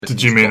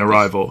Did you mean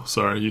Arrival?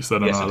 Sorry, you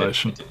said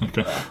Annihilation. I did.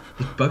 Okay.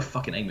 Both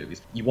fucking A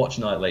movies. You watch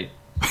Annihilate.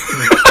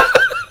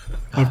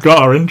 I've got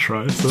our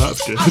intro, so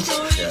that's good.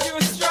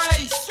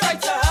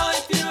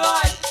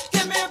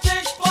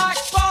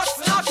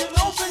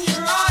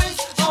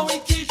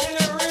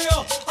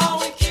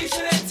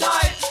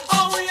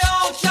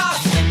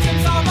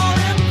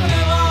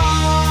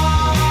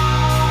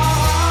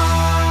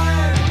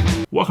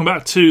 Welcome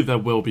back to There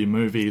Will Be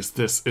Movies.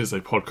 This is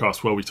a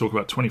podcast where we talk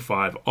about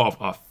 25 of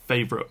our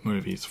favourite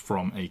movies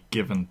from a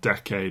given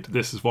decade.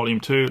 This is Volume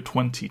 2,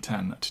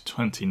 2010 to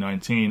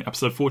 2019,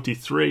 Episode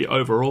 43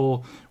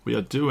 overall. We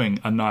are doing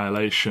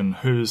Annihilation.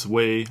 Who's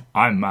we?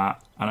 I'm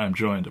Matt, and I'm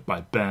joined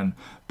by Ben.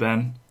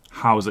 Ben,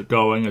 how's it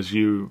going? As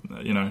you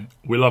know,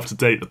 we love to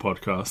date the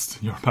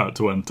podcast. You're about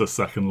to enter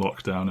second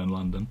lockdown in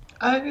London.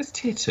 It's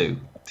Tier 2.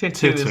 Tier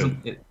 2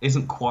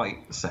 isn't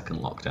quite second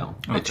lockdown.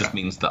 Okay. It just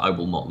means that I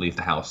will not leave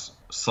the house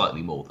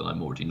slightly more than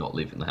I'm already not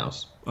leaving the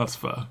house. That's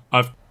fair.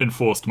 I've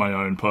enforced my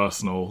own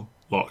personal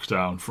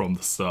lockdown from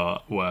the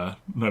start, where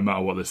no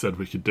matter what they said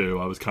we could do,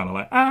 I was kind of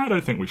like, I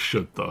don't think we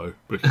should though,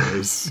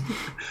 because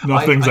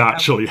nothing's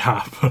actually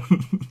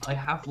happened. I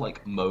have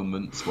like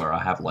moments where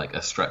I have like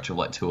a stretch of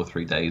like 2 or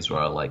 3 days where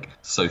I like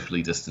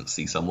socially distance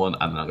see someone,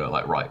 and then I go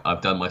like, right,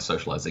 I've done my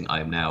socializing,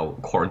 I am now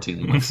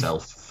quarantining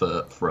myself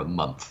for a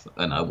month,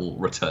 and I will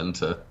return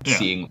to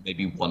seeing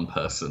maybe one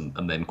person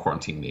and then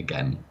quarantining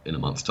again in a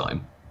month's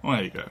time. Well,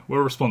 there you go.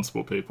 We're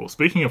responsible people.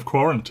 Speaking of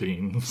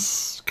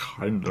quarantines,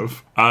 kind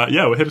of.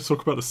 We're here to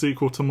talk about the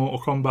sequel to Mortal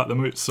Kombat, the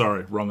movie.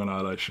 Sorry, wrong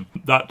Annihilation.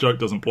 That joke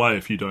doesn't play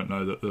if you don't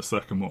know that the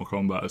second Mortal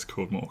Kombat is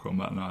called Mortal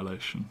Kombat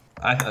Annihilation.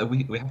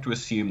 We have to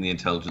assume the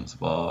intelligence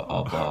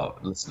of our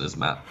listeners,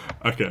 Matt.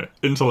 Okay,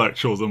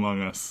 intellectuals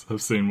among us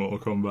have seen Mortal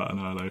Kombat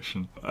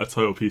Annihilation. A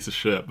total piece of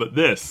shit. But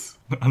this,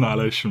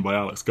 Annihilation by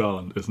Alex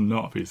Garland, is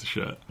not a piece of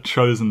shit.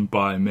 Chosen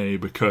by me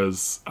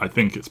because I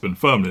think it's been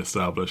firmly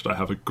established I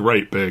have a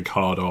great big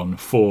hard-on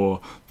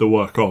for the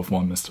work of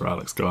one Mr.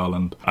 Alex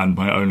Garland, and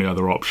my only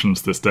other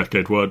options this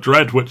decade were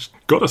Dread, which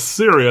got a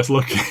serious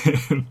look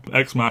in,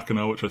 Ex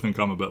Machina, which I think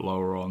I'm a bit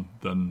lower on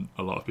than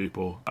a lot of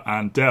people,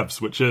 and Devs,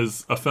 which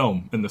is a film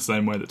in the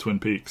same way that Twin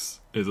Peaks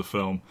is a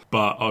film,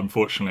 but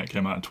unfortunately it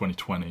came out in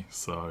 2020,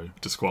 so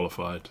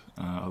disqualified.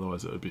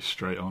 Otherwise it would be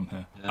straight on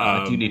here.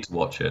 I do need to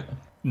watch it.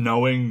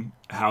 Knowing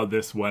how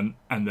this went,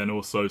 and then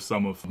also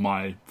some of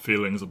my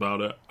feelings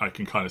about it, I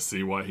can kind of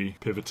see why he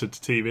pivoted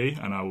to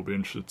TV, and I will be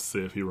interested to see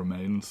if he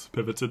remains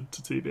pivoted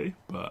to TV.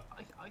 But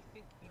I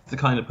think he's the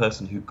kind of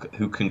person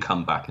who can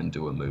come back and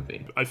do a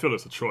movie. I feel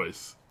it's a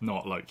choice,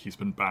 not like he's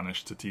been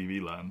banished to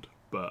TV land.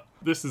 But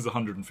this is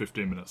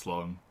 115 minutes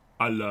long.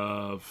 I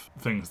love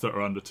things that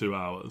are under 2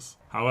 hours.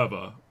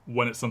 However,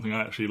 when it's something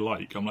I actually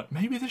like, I'm like,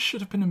 maybe this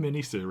should have been a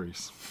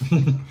mini-series.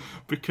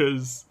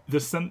 Because the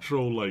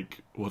central, like,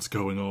 what's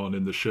going on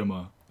in the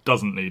shimmer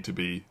doesn't need to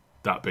be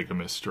that big a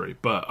mystery.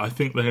 But I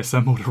think they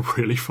assembled a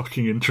really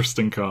fucking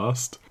interesting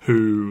cast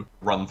who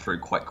run through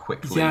quite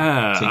quickly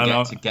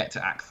to get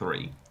to Act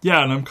 3.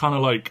 Yeah, and I'm kind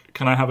of like,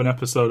 can I have an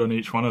episode on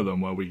each one of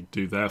them where we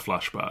do their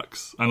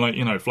flashbacks? And like,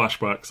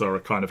 flashbacks are a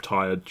kind of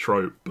tired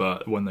trope,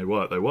 but when they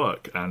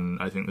work. And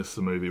I think this is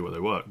a movie where they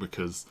work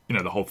because,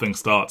 the whole thing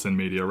starts in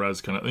media res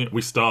kind of,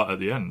 we start at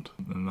the end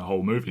and the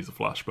whole movie's a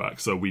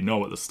flashback. So we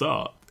know at the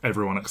start,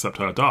 everyone except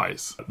her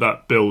dies.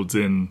 That builds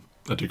in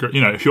a degree,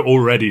 if you're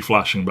already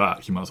flashing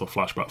back, you might as well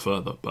flash back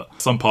further.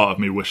 But some part of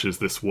me wishes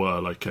this were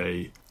like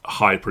a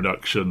high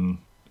production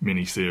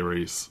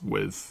mini-series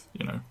with,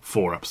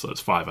 4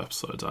 episodes, 5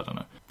 episodes, I don't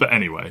know. But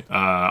anyway,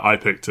 I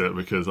picked it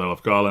because I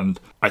love Garland.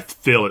 I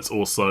feel it's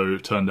also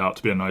turned out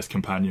to be a nice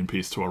companion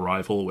piece to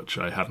Arrival, which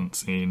I hadn't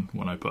seen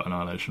when I put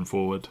Annihilation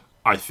forward.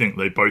 I think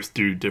they both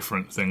do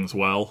different things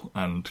well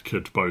and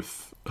could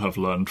both have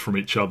learned from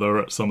each other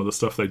at some of the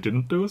stuff they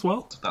didn't do as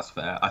well. That's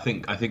fair. I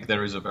think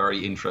there is a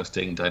very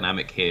interesting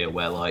dynamic here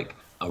where, like,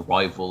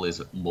 Arrival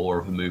is more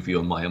of a movie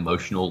on my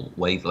emotional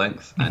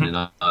wavelength, and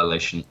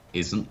Annihilation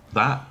isn't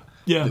that.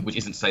 Yeah. Which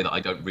isn't to say that I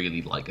don't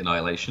really like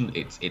Annihilation.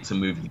 It's a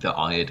movie that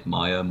I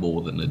admire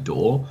more than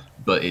adore,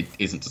 but it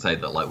isn't to say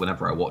that, like,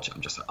 whenever I watch it,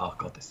 I'm just like, oh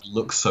god, this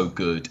looks so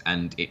good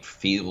and it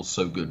feels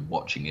so good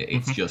watching it.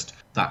 It's just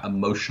that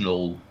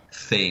emotional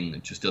thing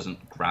just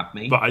doesn't grab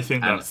me. But I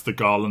think that's the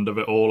Garland of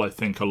it all. I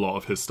think a lot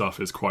of his stuff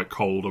is quite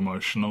cold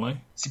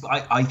emotionally. See,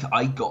 but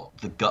I got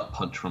the gut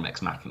punch from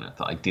Ex Machina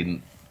that I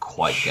didn't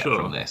quite get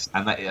from this,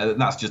 and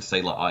that's just to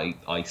say, like,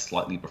 I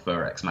slightly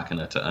prefer Ex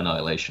Machina to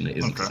Annihilation. It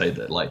isn't to say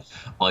that, like,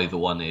 either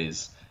one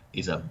is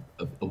a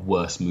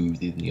worse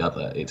movie than the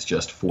other. It's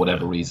just, for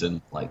whatever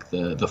reason, like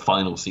the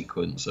final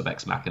sequence of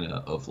Ex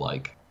Machina of,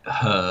 like,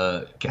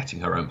 her getting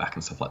her own back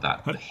and stuff like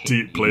that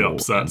deeply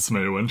upsets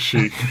me when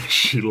she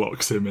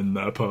locks him in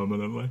there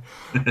permanently.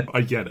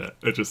 I get it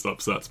just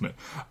upsets me.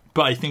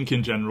 But I think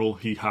in general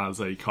he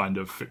has a kind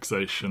of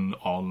fixation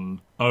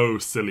on,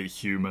 silly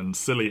humans,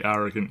 silly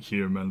arrogant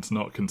humans,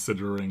 not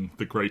considering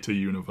the greater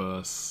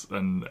universe,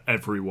 and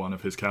every one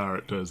of his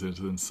characters is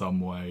in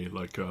some way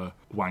like a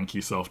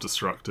wanky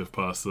self-destructive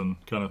person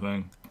kind of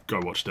thing. go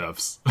watch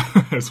Devs,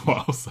 is what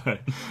I'll say.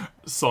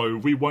 So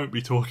we won't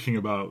be talking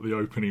about the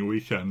opening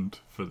weekend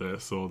for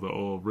this,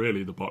 or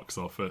really the box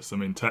office. I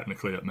mean,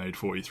 technically it made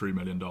 $43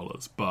 million,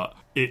 but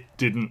it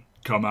didn't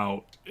come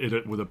out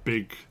with a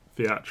big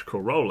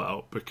theatrical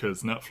rollout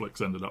because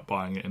Netflix ended up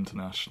buying it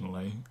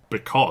internationally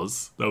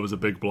because there was a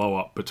big blow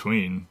up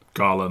between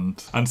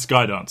Garland and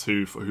Skydance,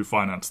 who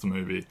financed the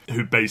movie,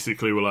 who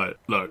basically were like,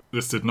 look,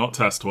 this did not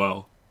test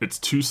well. It's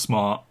too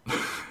smart.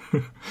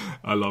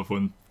 I love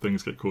when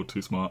things get called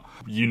too smart.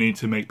 You need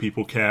to make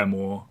people care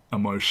more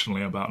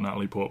emotionally about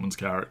Natalie Portman's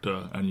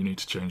character, and you need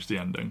to change the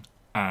ending.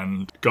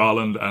 And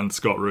Garland and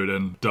Scott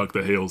Rudin dug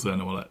their heels in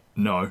and were like,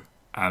 no.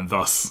 And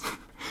thus,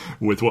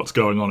 with what's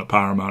going on at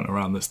Paramount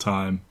around this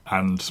time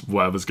and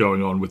whatever's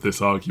going on with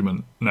this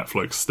argument,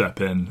 Netflix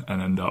step in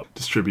and end up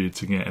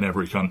distributing it in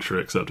every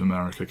country except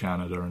America,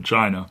 Canada and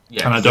China.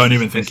 Yeah, and I don't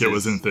even think it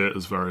was in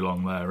theatres very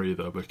long there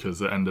either, because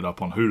it ended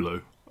up on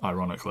Hulu,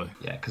 ironically.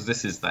 Yeah, because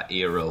this is that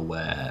era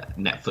where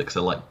Netflix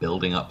are like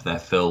building up their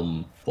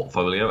film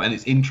portfolio, and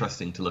it's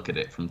interesting to look at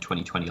it from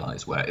 2020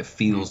 eyes, where it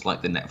feels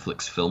like the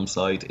Netflix film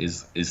side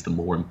is the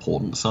more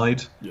important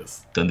side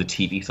than the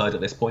TV side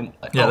at this point.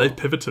 Like, they've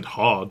pivoted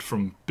hard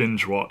from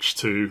binge watch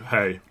to,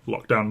 hey,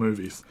 lockdown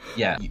movies.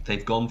 Yeah,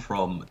 they've gone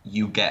from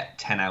you get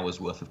 10 hours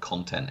worth of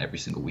content every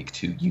single week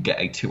to you get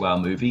a 2-hour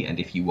movie, and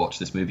if you watch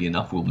this movie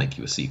enough, we'll make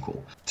you a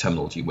sequel.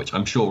 Terminology, which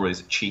I'm sure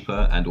is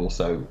cheaper and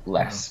also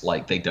less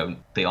like they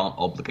aren't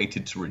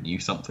obligated to renew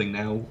something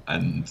now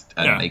and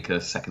make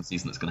a second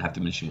season that's going to have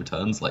diminishing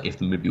returns. Like, if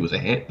the movie was a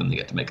hit, then they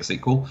get to make a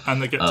sequel.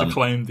 And they get to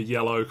claim the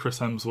yellow Chris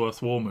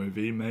Hemsworth war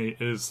movie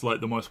is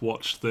like the most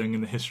watched thing in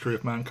the history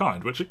of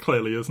mankind, which it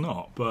clearly is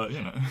not, but,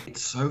 you know.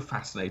 It's so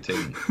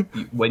fascinating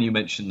when you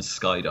mention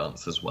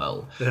Skydance as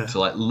well. Yeah.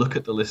 So, like, look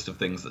at the list of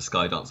things that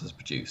Skydance has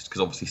produced,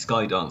 because obviously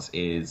Skydance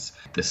is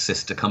the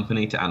sister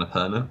company to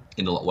Annapurna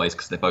in a lot of ways,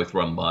 because they're both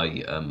run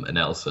by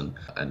Nelson,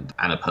 and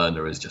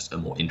Annapurna is just a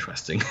more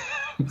interesting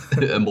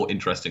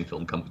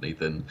film company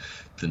than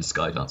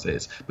Skydance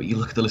is. But you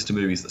look at the list of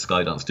movies that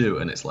Skydance do,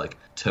 and it's like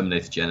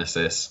Terminator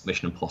Genesis,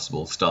 Mission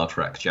Impossible, Star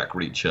Trek, Jack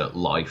Reacher,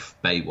 Life,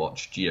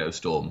 Baywatch,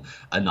 Geostorm,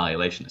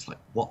 Annihilation. It's like,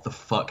 what the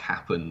fuck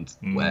happened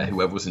where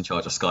whoever was in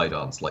charge of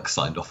Skydance like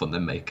signed off on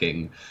them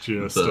making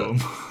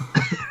Geostorm.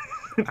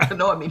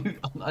 No, I mean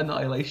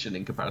Annihilation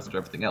in comparison to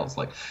everything else.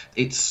 Like,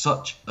 it's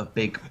such a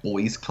big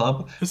boys'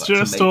 club. Is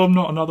Geostorm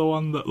not another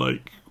one that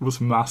like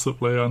was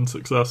massively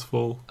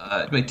unsuccessful?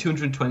 It made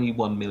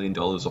 $221 million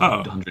off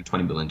a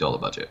 $120 million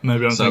budget.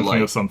 Maybe I'm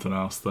thinking of something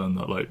else then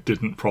that like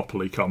didn't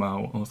properly come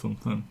out or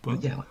something.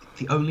 But yeah, like,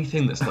 the only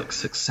thing that's like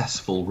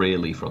successful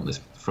really from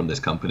this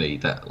company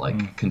that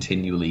like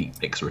continually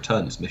makes a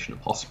return is Mission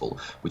Impossible,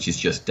 which is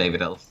just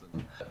David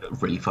Ellison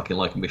really fucking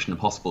liking Mission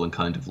Impossible and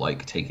kind of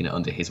like taking it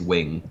under his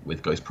wing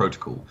with Ghost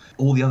Protocol.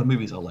 All the other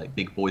movies are like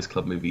big boys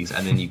club movies,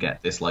 and then you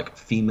get this like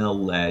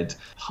female-led,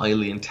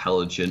 highly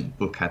intelligent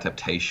book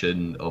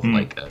adaptation of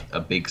like a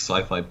big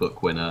sci-fi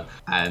book winner,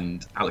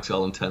 and Alex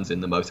Garland turns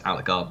in the most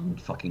Alec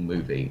Garland fucking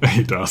movie.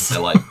 He does. They're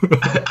like,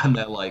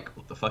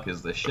 what the fuck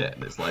is this shit?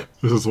 And it's like,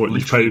 this is what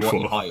you paid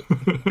for.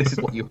 This is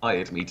what you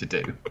hired me to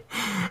do.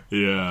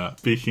 Yeah.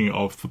 Speaking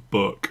of the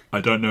book,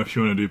 I don't know if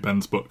you want to do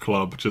Ben's book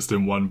club just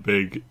in one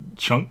big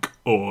chunk,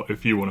 or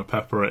if you want to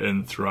pepper it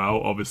in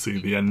throughout. Obviously,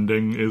 the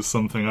ending is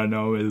something I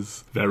know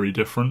is very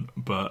different,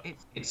 but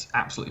it's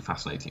absolutely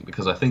fascinating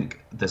because I think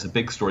there's a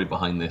big story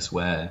behind this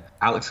where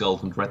Alex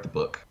Garland read the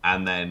book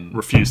and then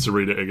refused to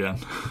read it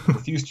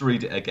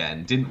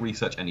again. Didn't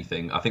research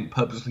anything. I think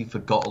purposely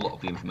forgot a lot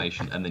of the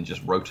information and then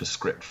just wrote a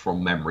script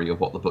from memory of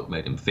what the book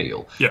made him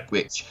feel. Yeah.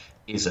 Which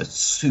is a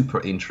super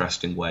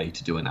interesting way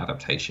to do an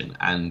adaptation,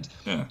 and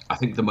I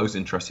think the most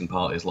interesting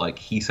part is like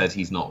he said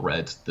he's not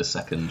read the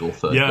second or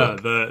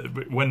third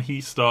book. When he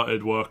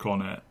started work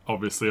on it,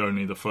 obviously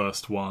only the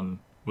first one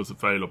was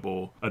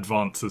available.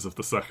 Advances of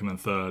the second and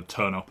third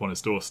turn up on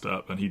his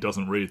doorstep and he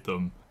doesn't read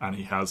them, and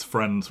he has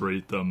friends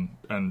read them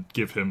and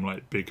give him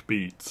like big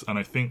beats. And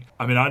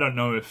I don't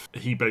know if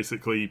he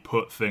basically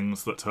put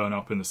things that turn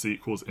up in the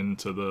sequels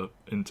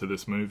into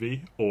this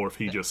movie, or if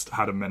he just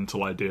had a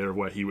mental idea of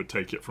where he would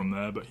take it from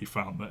there, but he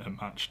found that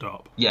it matched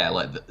up. Yeah,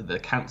 like the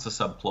cancer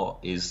subplot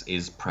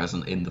is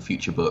present in the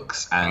future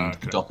books, and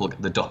the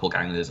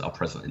doppelgangers are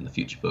present in the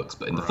future books,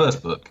 but in the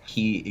first book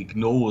he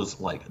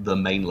ignores like the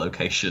main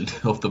location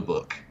of the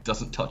book,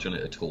 doesn't touch on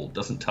it at all,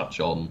 doesn't touch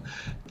on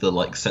the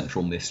like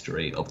central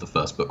mystery of the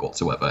first book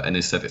whatsoever, and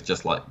instead it's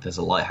just like there's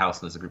a lighthouse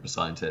and there's a group of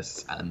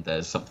scientists and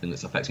there's something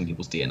that's affecting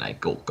people's DNA.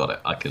 Cool, got it.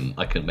 I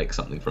can make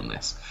something from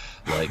this.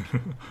 Like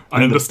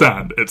I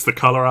understand. It's the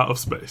color out of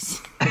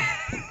space.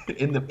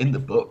 In the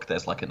book,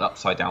 there's like an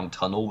upside down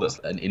tunnel that's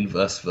an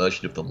inverse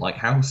version of the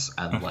lighthouse,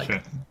 and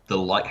like the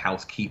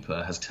lighthouse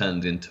keeper has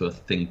turned into a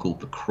thing called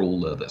the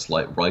Crawler that's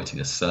like writing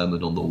a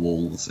sermon on the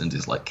walls and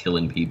is like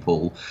killing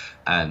people.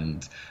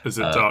 And is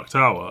it Dark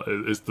Tower?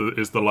 Is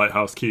the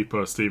lighthouse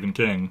keeper Stephen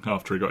King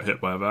after he got hit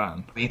by a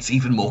van? It's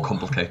even more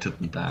complicated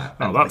than that.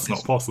 Oh, that's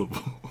not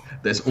possible.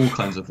 There's all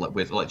kinds of like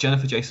weird, like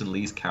Jennifer Jason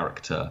Leigh's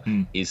character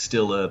is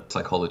still a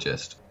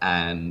psychologist,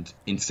 and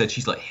instead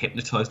she's like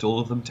hypnotized all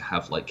of them to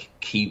have like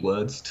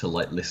keywords to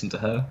like listen to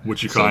her.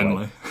 Would you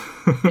kindly?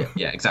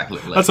 Yeah, exactly.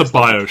 That's a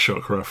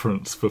Bioshock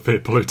reference for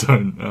people who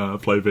don't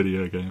play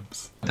video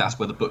games. That's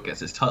where the book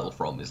gets its title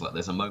from. Is like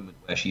there's a moment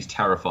where she's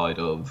terrified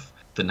of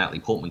the Natalie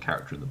Portman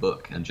character in the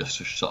book and just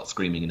starts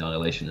screaming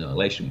Annihilation,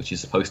 Annihilation, which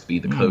is supposed to be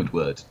the code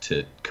word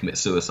to commit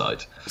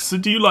suicide. So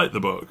do you like the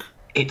book?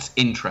 It's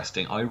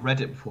interesting. I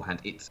read it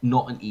beforehand. It's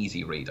not an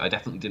easy read. I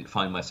definitely didn't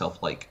find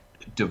myself like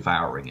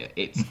devouring it.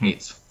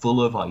 It's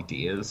full of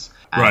ideas.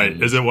 Right.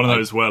 Is it one of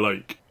those where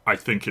like I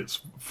think it's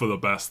for the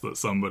best that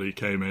somebody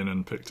came in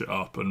and picked it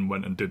up and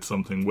went and did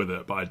something with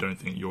it, but I don't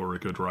think you're a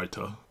good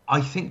writer? I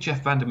think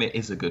Jeff Vandermeer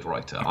is a good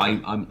writer.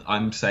 Okay.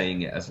 I'm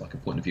saying it as like a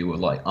point of view where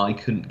like I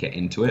couldn't get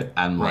into it,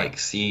 and like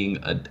seeing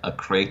a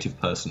creative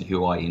person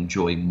who I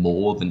enjoy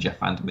more than Jeff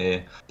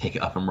Vandermeer pick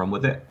it up and run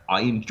with it.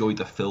 I enjoyed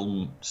the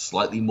film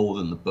slightly more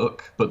than the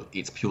book, but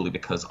it's purely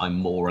because I'm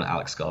more on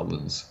Alex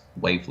Garland's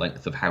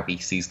wavelength of how he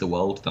sees the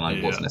world than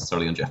I was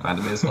necessarily on Jeff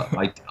Vandermeer's.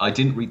 Like I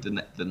didn't read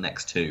the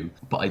next two,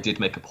 but I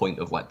did make a point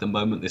of like the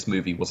moment this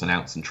movie was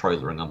announced and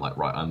trailering, I'm like,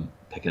 right, I'm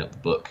picking up the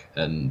book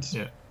and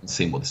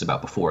seeing what this is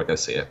about before I go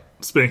see it.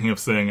 Speaking of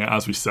seeing it,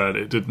 as we said,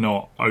 it did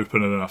not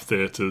open in enough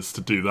theatres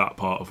to do that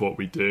part of what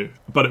we do.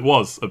 But it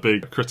was a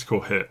big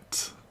critical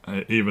hit,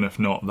 even if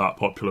not that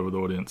popular with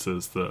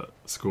audiences that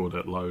scored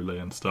it lowly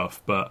and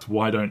stuff. But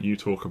why don't you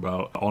talk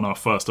about, on our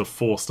first of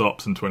 4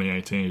 stops in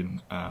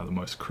 2018, the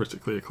most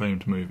critically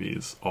acclaimed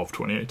movies of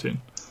 2018?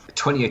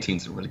 2018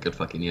 is a really good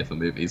fucking year for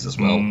movies as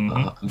well.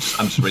 I'm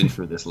just reading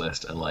through this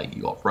list, and like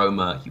you got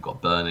Roma, you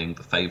got Burning,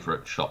 The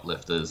Favourite,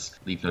 Shoplifters,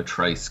 Leave No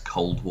Trace,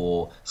 Cold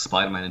War,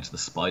 Spider-Man Into the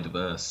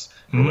Spider-Verse,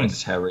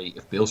 Hereditary,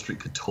 If Beale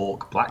Street Could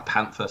Talk, Black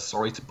Panther,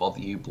 Sorry to Bother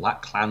You,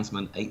 Black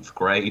Klansman, 8th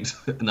Grade,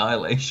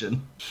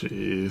 Annihilation.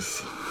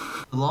 Jeez.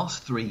 The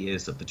last 3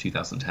 years of the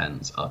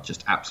 2010s are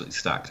just absolutely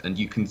stacked, and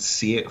you can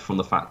see it from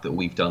the fact that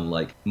we've done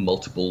like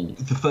multiple.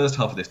 The first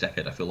half of this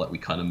decade, I feel like we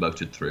kind of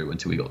motored through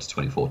until we got to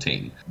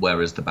 2014,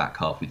 whereas the back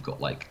half we've got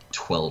like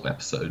 12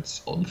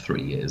 episodes on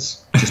 3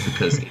 years, just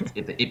because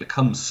it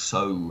becomes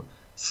so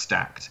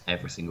stacked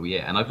every single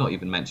year. And I've not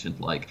even mentioned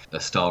like A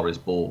Star Is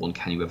Born,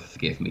 Can You Ever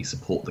Forgive Me,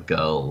 Support the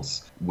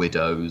Girls,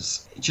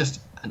 Widows.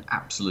 Just an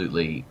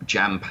absolutely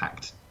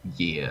jam-packed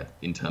year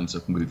in terms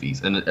of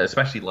movies, and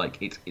especially like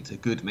it's a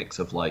good mix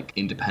of like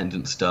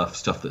independent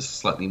stuff that's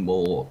slightly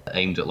more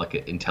aimed at like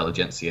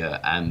intelligentsia,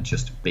 and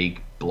just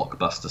big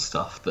blockbuster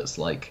stuff that's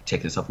like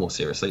taking itself more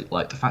seriously.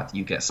 Like the fact that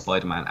you get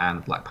Spider-Man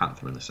and Black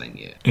Panther in the same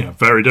year. Yeah,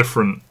 very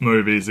different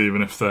movies,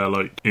 even if they're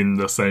like in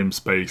the same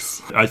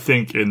space. I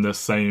think in the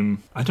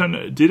same, I don't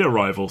know, did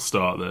Arrival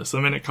start this?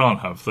 I mean, it can't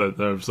have.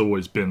 There's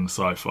always been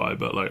sci-fi,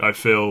 but like I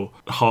feel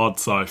hard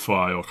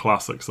sci-fi or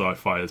classic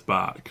sci-fi is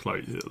back.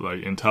 Like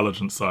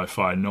intelligent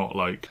sci-fi, not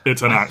like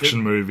it's an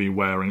action movie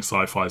wearing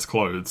sci-fi's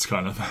clothes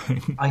kind of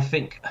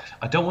thing.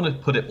 I don't want to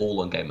put it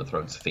all on Game of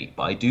Thrones' feet,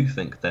 but I do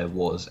think there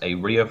was a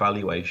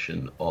reevaluation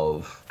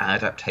of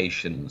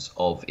adaptations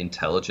of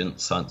intelligent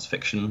science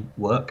fiction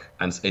work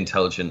and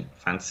intelligent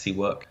fantasy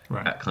work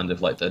at kind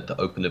of like the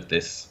open of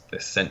this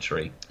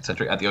century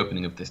at the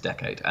opening of this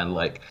decade. And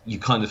like you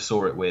kind of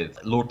saw it with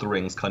Lord of the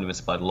Rings kind of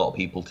inspired a lot of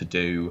people to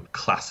do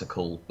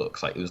classical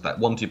books. Like it was that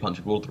 1-2 punch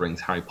of Lord of the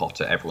Rings, Harry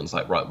Potter. Everyone's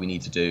like, right, we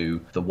need to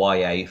do the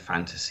YA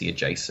fantasy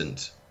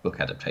adjacent book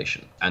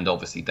adaptation. And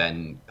obviously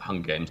then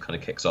Hunger Games kind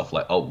of kicks off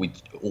like, oh, we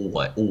all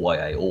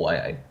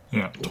YA.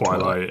 Yeah,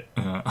 Twilight.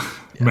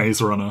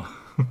 Maze Runner.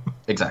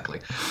 Exactly.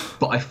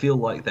 But I feel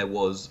like there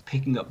was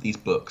picking up these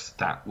books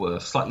that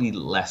were slightly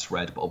less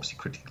read, but obviously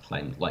critically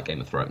acclaimed, like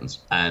Game of Thrones.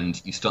 And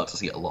you start to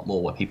see it a lot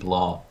more where people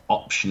are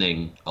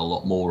optioning a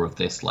lot more of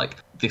this, like,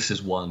 this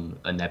has won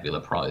a Nebula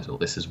Prize, or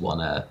this has won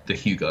the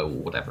Hugo, or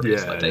whatever it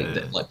is. Like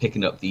they're like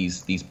picking up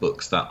these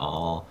books that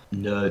are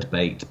nerd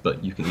bait,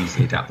 but you can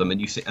easily adapt them.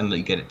 And you see, and then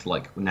you get it to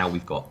like, now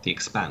we've got The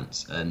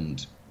Expanse,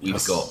 and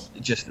we've got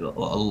just a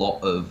lot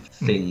of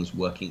things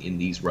working in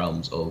these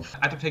realms of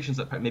adaptations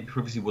that maybe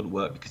previously wouldn't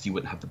work because you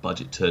wouldn't have the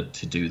budget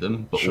to do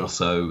them, but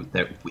also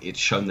it's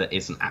shown there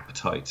is an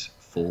appetite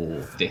for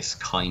this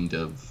kind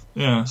of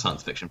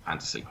science fiction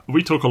fantasy.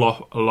 We talk a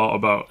lot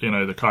about,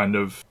 the kind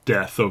of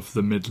death of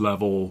the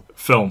mid-level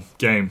film,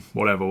 game,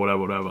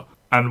 whatever.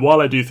 And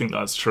while I do think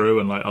that's true,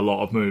 and like a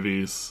lot of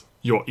movies,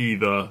 you're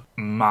either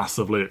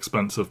massively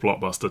expensive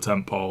blockbuster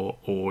tentpole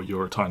or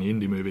you're a tiny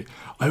indie movie.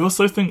 I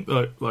also think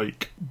that,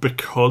 like,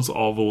 because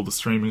of all the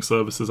streaming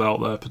services out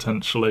there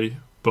potentially,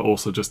 but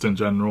also just in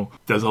general,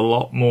 there's a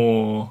lot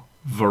more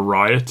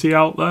variety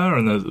out there,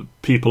 and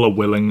people are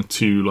willing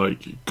to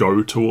like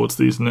go towards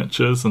these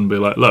niches and be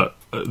like, look,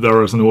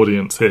 there is an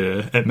audience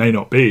here. It may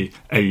not be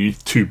a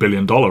 $2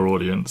 billion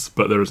audience,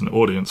 but there is an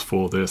audience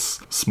for this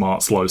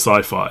smart, slow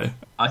sci-fi.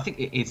 I think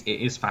it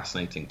is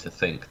fascinating to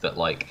think that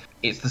like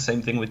it's the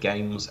same thing with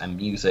games and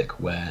music,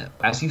 where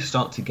as you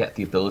start to get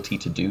the ability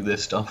to do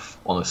this stuff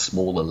on a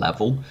smaller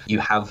level, you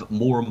have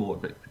more and more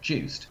of it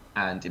produced,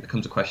 and it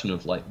becomes a question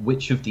of like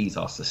which of these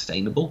are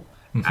sustainable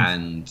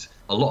And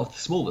a lot of the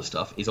smaller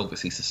stuff is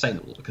obviously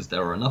sustainable because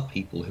there are enough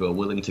people who are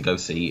willing to go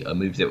see a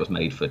movie that was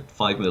made for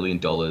 $5 million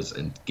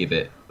and give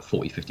it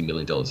 $40-50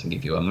 million and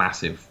give you a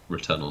massive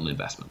return on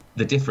investment.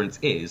 The difference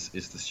is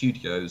the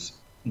studios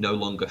no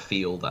longer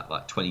feel that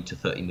like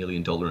 $20-30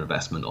 million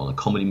investment on a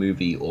comedy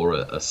movie or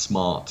a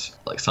smart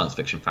like science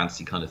fiction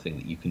fantasy kind of thing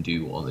that you can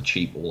do on the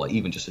cheap, or like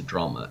even just a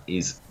drama,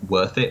 is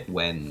worth it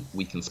when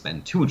we can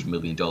spend $200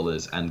 million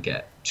and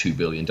get $2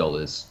 billion.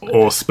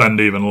 Or spend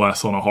even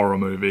less on a horror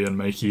movie and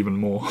make even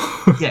more.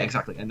 Yeah,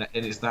 exactly. And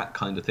it's that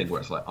kind of thing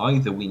where it's like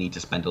either we need to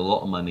spend a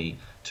lot of money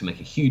to make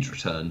a huge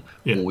return,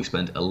 or we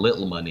spend a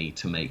little money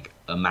to make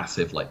a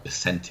massive like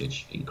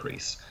percentage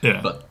increase.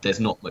 But there's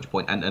not much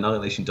point, and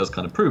Annihilation does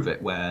kind of prove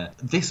it, where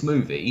this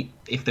movie,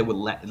 if there were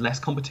less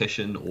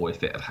competition, or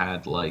if it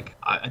had like,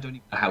 I don't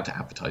even know how to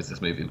advertise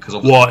this movie, because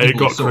obviously it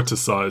got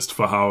criticised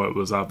for how it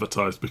was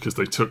advertised because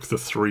they took the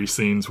 3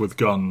 scenes with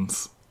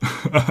guns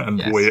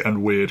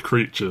and weird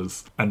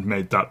creatures and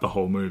made that the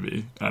whole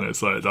movie, and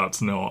it's like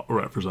that's not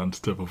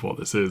representative of what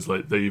this is.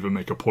 Like they even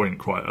make a point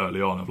quite early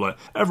on of like,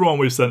 everyone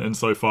we've sent in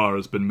so far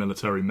has been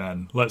military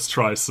men, let's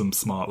try some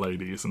smart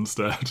ladies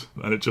instead.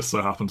 And it just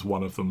so happens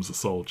one of them's a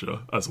soldier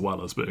as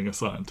well as being a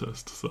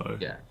scientist. So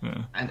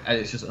and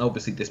it's just,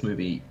 obviously this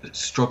movie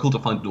struggled to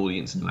find an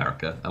audience in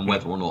America, and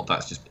whether or not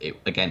that's just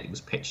it was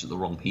pitched at the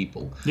wrong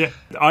people.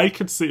 I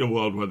could see a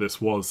world where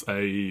this was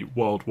a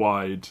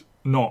worldwide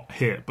not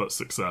hit but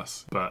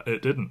success, but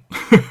it didn't.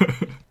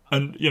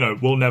 And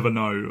we'll never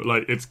know.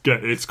 Like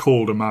it's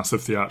called a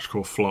massive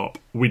theatrical flop.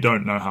 We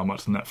don't know how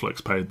much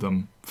Netflix paid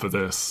them for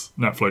this.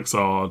 Netflix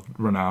are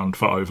renowned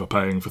for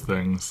overpaying for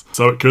things,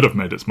 so it could have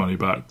made its money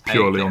back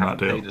purely on that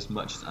deal. Paid as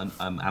much as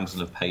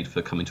Amazon have paid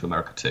for Coming to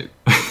America too.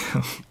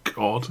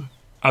 God.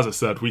 As I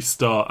said, we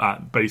start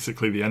at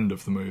basically the end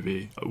of the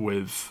movie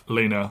with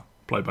Lena,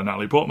 played by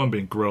Natalie Portman,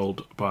 being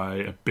grilled by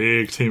a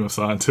big team of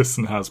scientists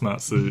in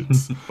hazmat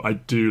suits. I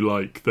do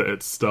like that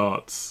it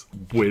starts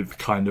with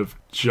kind of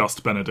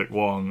just Benedict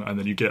Wong, and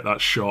then you get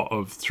that shot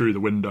of through the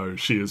window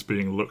she is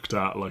being looked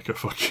at like a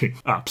fucking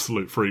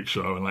absolute freak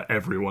show, and like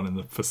everyone in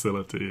the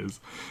facility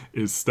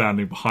is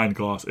standing behind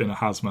glass in a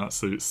hazmat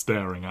suit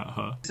staring at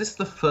her. Is this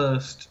the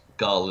first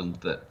Garland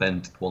that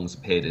Benedict Wong's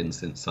appeared in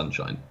since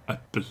Sunshine? I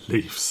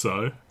believe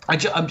so.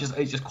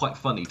 It's just quite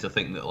funny to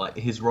think that like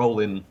his role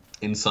in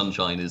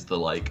Sunshine is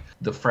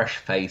the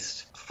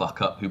fresh-faced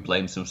fuck-up who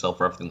blames himself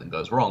for everything that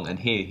goes wrong, and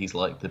here he's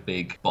like the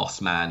big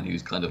boss man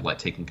who's kind of like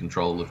taking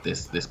control of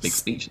this big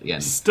speech at the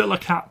end. Still a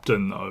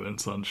captain though in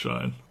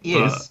Sunshine. He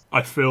is.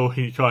 I feel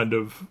he kind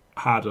of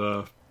had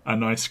a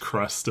nice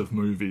crest of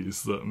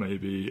movies that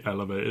maybe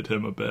elevated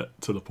him a bit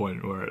to the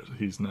point where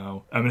he's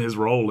now... I mean, his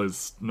role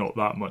is not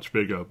that much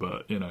bigger,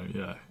 but,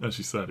 as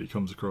you said, he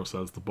comes across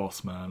as the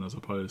boss man as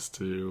opposed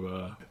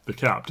to the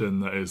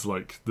captain that is,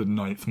 like, the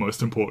 9th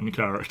most important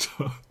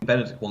character.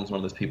 Benedict Wong's one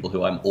of those people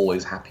who I'm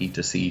always happy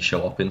to see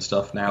show up in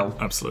stuff now.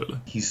 Absolutely.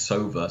 He's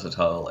so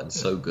versatile and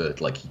so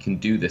good. Like, he can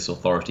do this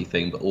authority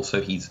thing, but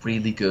also he's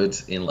really good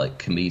in,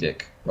 like,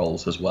 comedic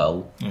roles as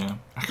well. Yeah.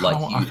 I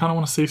kind of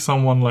want to see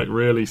someone like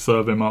really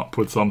serve him up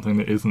with something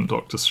that isn't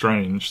Doctor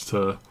Strange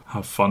to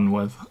have fun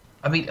with.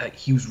 I mean,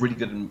 he was really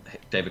good in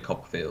David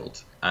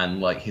Copperfield,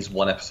 and like his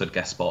one episode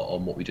guest spot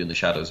on What We Do in the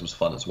Shadows was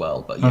fun as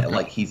well. But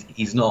like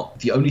he's not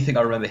the only thing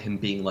I remember him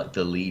being like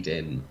the lead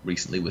in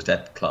recently was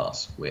Dead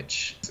Class,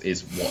 which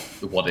is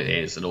what it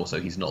is, and also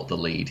he's not the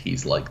lead.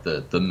 He's like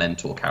the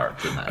mentor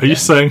character in that. Are you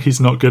saying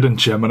he's not good in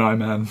Gemini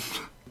Man?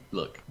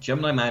 Look,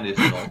 Gemini Man is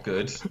not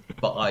good,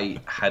 but I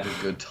had a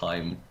good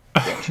time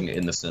watching it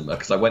in the cinema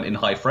because I went in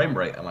high frame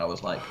rate and I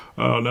was like,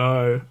 oh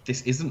no,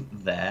 this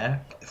isn't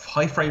there. If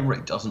high frame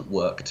rate doesn't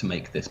work to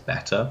make this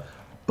better,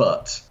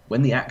 but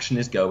when the action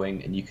is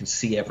going and you can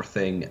see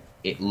everything,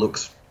 it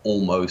looks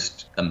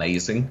almost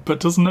amazing. But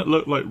doesn't it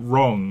look like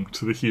wrong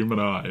to the human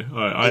eye?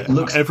 It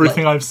looks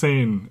everything I've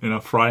seen in a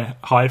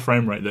high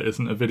frame rate that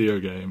isn't a video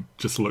game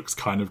just looks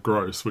kind of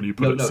gross when you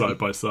put it side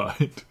by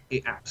side.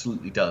 It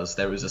absolutely does.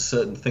 There is a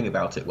certain thing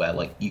about it where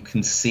like you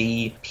can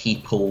see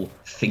people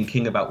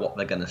thinking about what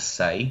they're going to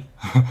say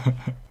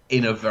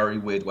in a very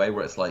weird way,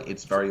 where it's like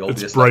it's very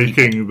obvious. It's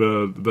breaking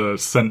the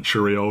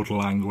century-old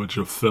language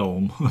of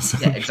film.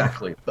 Yeah,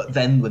 exactly. But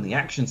then when the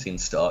action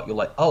scenes start, you're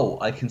like, oh,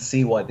 I can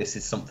see why this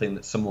is something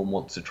that someone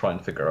wants to try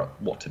and figure out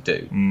what to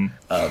do.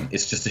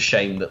 It's just a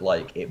shame that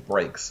like it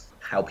breaks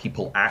how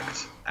people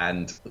act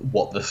and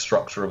what the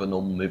structure of a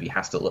normal movie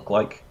has to look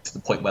like, to the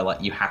point where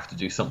like you have to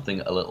do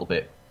something a little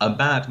bit... A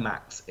Mad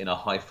Max in a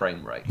high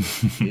frame rate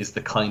is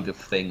the kind of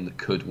thing that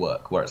could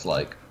work, where it's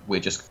like, we're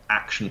just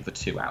action for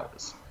 2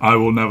 hours. I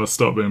will never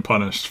stop being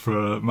punished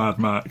for Mad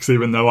Max,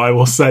 even though I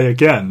will say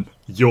again,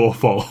 your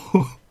fault.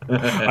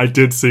 I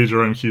did see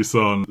Jerome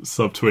Cuson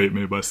subtweet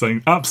me by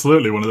saying,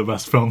 absolutely one of the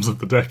best films of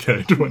the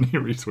decade when he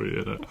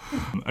retweeted it.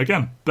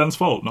 Again, Ben's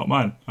fault, not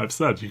mine. I've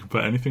said you can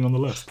put anything on the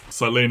list.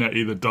 So Lena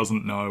either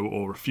doesn't know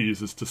or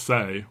refuses to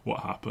say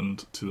what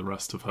happened to the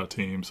rest of her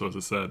team. So as I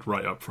said,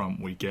 right up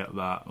front, we get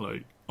that,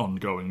 like,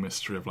 ongoing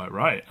mystery of like,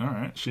 right, all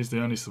right, she's the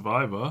only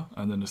survivor.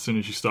 And then as soon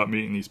as you start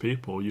meeting these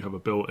people, you have a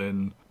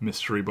built-in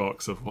mystery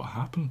box of what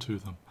happened to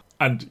them.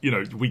 And, you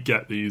know, we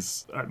get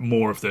these,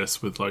 more of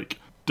this with, like,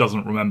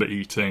 doesn't remember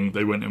eating.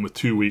 They went in with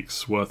 2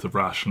 weeks worth of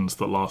rations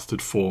that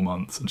lasted 4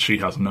 months, and she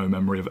has no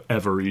memory of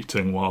ever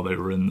eating while they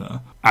were in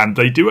there. And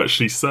they do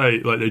actually say,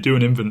 like, they do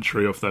an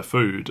inventory of their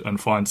food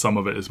and find some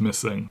of it is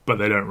missing, but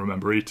they don't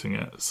remember eating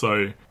it.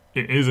 So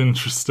it is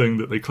interesting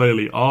that they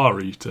clearly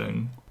are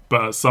eating,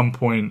 but at some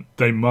point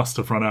they must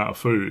have run out of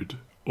food,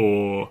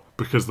 or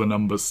because the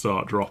numbers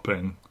start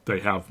dropping, they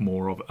have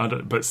more of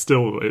it. But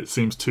still, it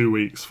seems 2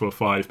 weeks for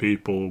 5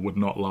 people would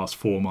not last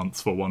 4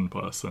 months for one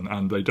person,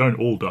 and they don't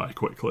all die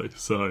quickly.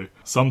 So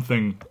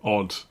something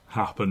odd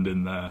happened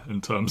in there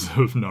in terms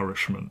of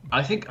nourishment.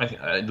 I think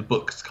the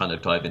books kind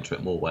of dive into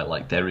it more, where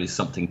like there is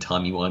something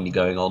timey-wimey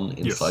going on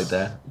inside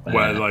there.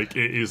 Where like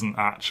it isn't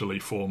actually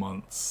 4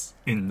 months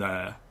in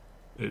there.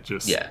 It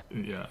just yeah.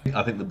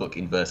 I think the book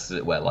inverses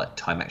it, where like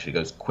time actually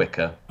goes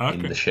quicker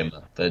in the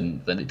shimmer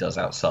than it does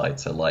outside.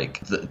 So like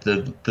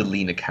the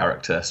Lena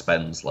character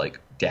spends like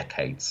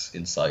decades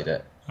inside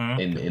it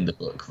in the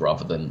book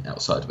rather than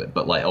outside of it.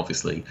 But like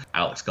obviously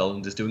Alex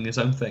Garland is doing his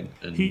own thing,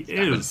 and he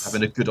is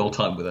having a good old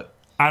time with it.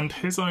 And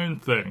his own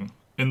thing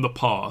in the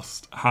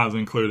past has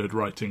included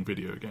writing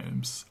video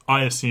games.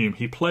 I assume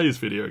he plays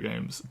video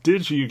games.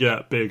 Did you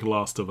get big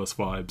Last of Us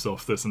vibes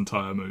off this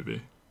entire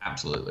movie?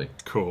 Absolutely.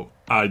 Cool.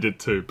 I did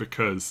too,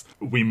 because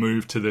we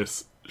moved to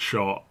this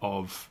shot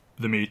of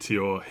the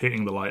meteor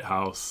hitting the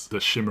lighthouse, the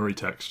shimmery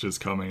textures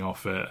coming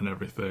off it and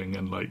everything,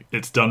 and like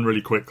it's done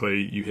really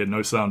quickly. You hear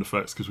no sound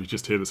effects because we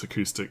just hear this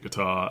acoustic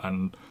guitar,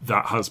 and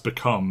that has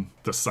become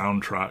the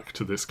soundtrack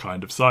to this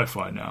kind of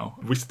sci-fi now.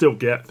 We still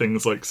get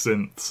things like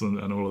synths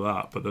and all of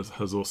that, but there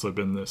has also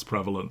been this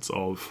prevalence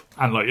of,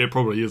 and like it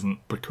probably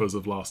isn't because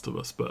of Last of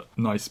Us, but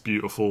nice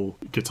beautiful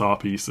guitar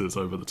pieces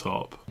over the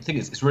top. I think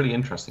it's really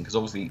interesting because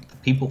obviously the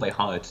people they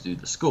hired to do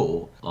the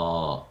score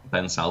are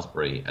Ben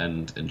Salisbury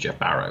and Jeff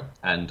Barrow,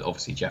 and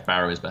obviously Jeff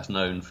Barrow is best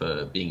known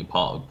for being a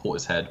part of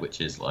Portishead,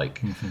 which is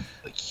like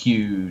a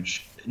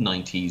huge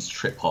 90s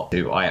trip hop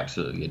who I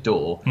absolutely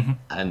adore,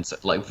 and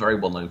like very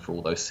well known for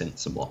all those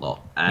synths and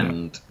whatnot,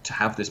 and to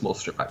have this more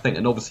stripped back thing,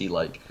 and obviously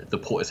like the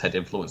Portishead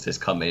influences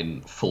come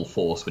in full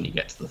force when you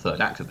get to the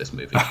third act of this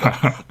movie.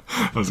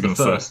 I was going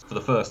to say, for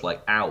the first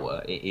like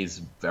hour, it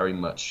is very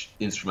much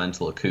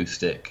instrumental,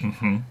 acoustic,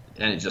 and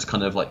it just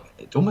kind of like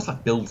it almost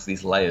like builds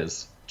these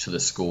layers to the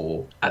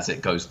score as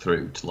it goes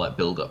through to like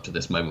build up to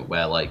this moment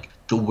where like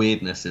the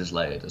weirdness is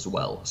layered as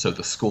well. So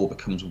the score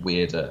becomes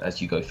weirder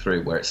as you go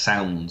through, where it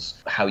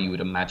sounds how you would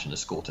imagine a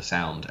score to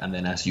sound, and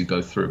then as you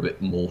go through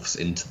it morphs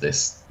into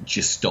this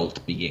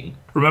gestalt being.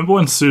 Remember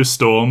when Sue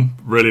Storm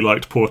really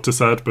liked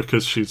Portishead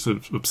because she's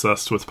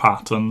obsessed with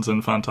patterns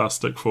in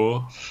Fantastic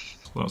Four?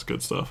 That's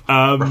good stuff.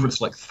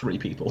 Reference like 3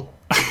 people.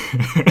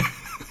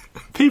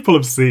 People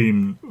have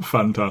seen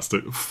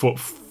Fantastic,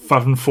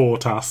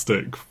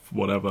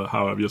 whatever,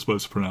 however you're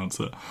supposed to pronounce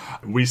it.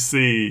 We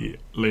see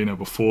Lena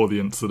before the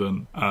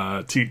incident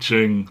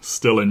teaching,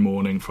 still in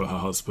mourning for her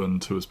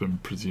husband who has been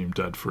presumed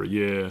dead for a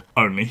year,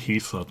 only he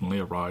suddenly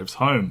arrives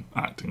home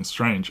acting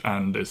strange.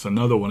 And it's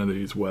another one of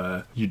these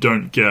where you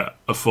don't get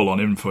a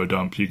full-on info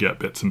dump, you get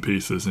bits and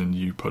pieces and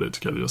you put it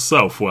together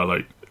yourself, where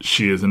like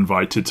she is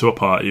invited to a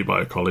party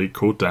by a colleague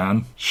called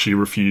Dan. She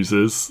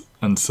refuses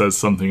and says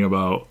something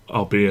about,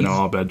 I'll be in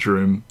our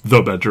bedroom,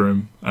 the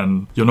bedroom,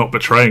 and you're not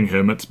betraying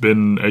him, it's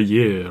been a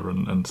year,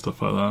 and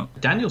stuff like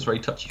that. Daniel's very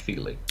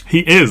touchy-feely.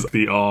 He is.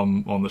 The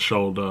arm on the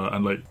shoulder,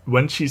 and like,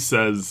 when she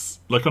says,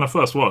 like on a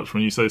first watch,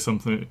 when you say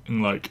something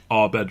like,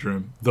 our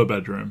bedroom, the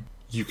bedroom,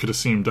 you could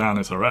assume Dan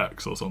is her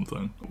ex or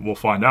something. We'll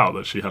find out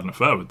that she had an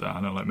affair with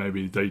Dan, and like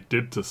maybe they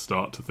did to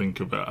start to think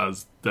of it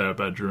as their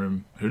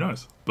bedroom, who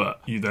knows. But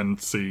you then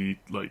see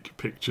like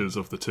pictures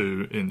of the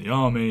two in the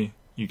army.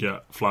 You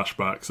get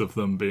flashbacks of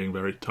them being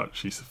very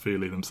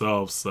touchy-feely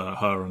themselves,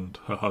 her and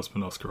her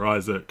husband Oscar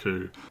Isaac,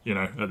 who, you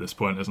know, at this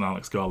point is an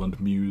Alex Garland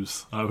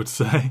muse, I would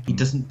say. He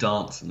doesn't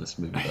dance in this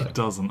movie, though. He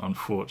doesn't,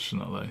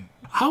 unfortunately.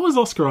 How has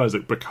Oscar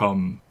Isaac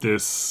become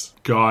this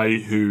guy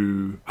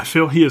who... I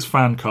feel he is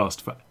fan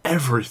cast for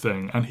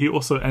everything, and he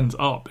also ends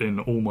up in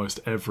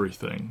almost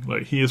everything.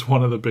 Like, he is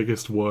one of the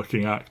biggest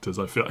working actors,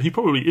 I feel. He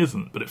probably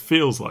isn't, but it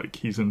feels like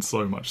he's in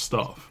so much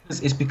stuff.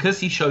 It's because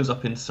he shows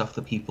up in stuff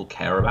that people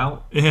care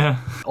about. Yeah.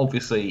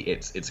 Obviously,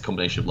 it's a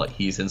combination of, like,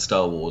 he's in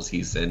Star Wars,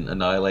 he's in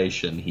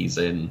Annihilation, he's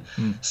in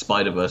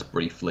Spider-Verse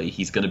briefly,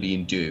 he's going to be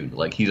in Dune.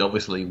 Like, he's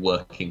obviously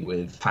working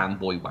with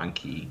fanboy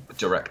wanky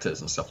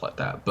directors and stuff like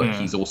that, but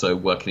he's also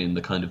working in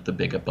the kind of the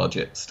bigger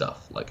budget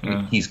stuff. Like,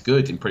 he's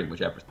good in pretty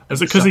much everything.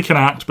 Is it because he can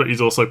act, but he's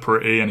also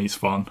pretty and he's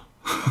fun?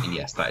 And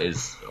yes, that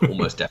is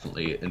almost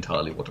definitely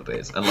entirely what it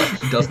is. And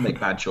like, he does make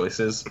bad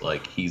choices.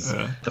 Like,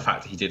 the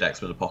fact that he did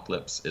X-Men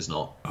Apocalypse is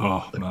not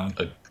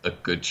a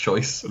good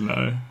choice.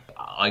 No.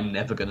 I'm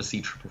never going to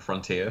see Triple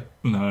Frontier.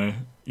 No.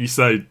 You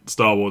say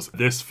Star Wars,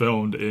 this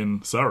filmed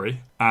in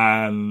Surrey,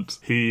 and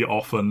he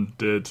often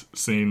did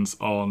scenes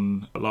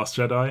on Last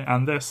Jedi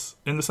and this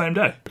in the same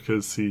day,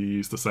 because he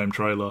used the same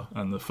trailer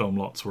and the film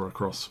lots were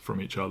across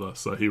from each other,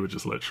 so he would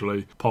just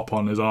literally pop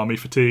on his army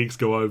fatigues,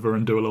 go over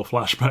and do a little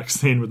flashback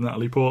scene with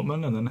Natalie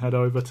Portman, and then head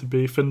over to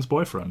be Finn's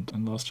boyfriend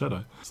in Last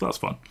Jedi. So that's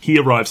fun. He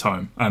arrives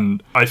home,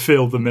 and I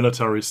feel the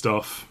military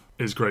stuff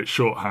is great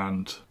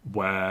shorthand,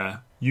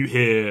 where you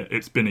hear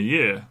it's been a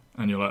year,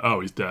 and you're like,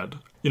 oh, he's dead.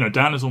 You know,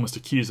 Dan is almost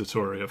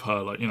accusatory of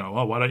her, like, you know,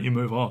 oh, why don't you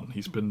move on?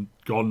 He's been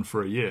gone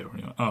for a year. And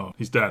you're like, oh,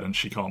 he's dead and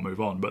she can't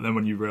move on. But then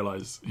when you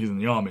realise he's in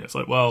the army, it's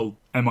like, well,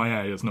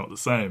 MIA is not the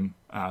same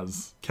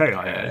as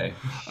KIA.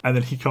 And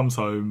then he comes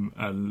home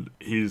and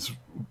he's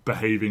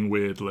behaving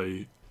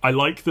weirdly. I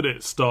like that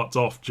it starts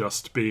off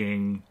just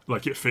being,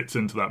 like, it fits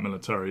into that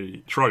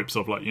military tropes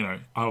of, like, you know,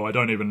 oh, I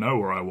don't even know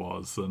where I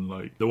was, and,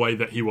 like, the way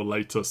that he will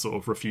later sort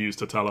of refuse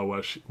to tell her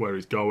where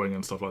he's going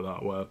and stuff like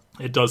that, where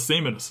it does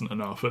seem innocent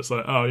enough. It's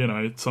like, oh, you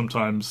know,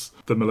 sometimes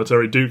the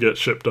military do get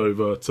shipped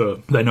over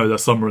to, they know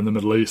there's somewhere in the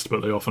Middle East,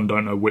 but they often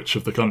don't know which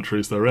of the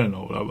countries they're in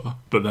or whatever.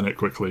 But then it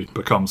quickly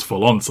becomes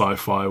full-on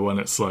sci-fi when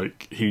it's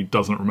like, he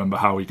doesn't remember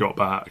how he got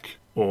back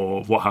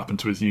or what happened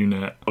to his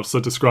unit. So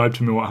describe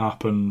to me what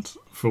happened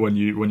for when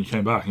you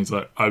came back. And he's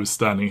like, I was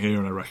standing here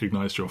and I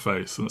recognised your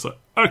face. And it's like,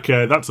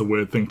 okay, that's a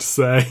weird thing to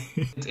say.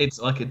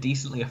 It's like a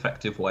decently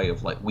effective way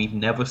of, like, we've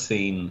never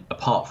seen,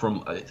 apart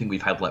from, I think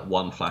we've had like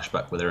one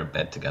flashback where they're in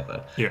bed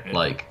together,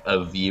 like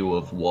a view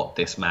of what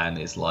this man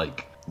is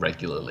like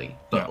regularly.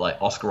 But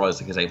like, Oscar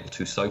Isaac is able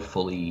to so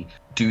fully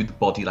do the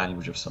body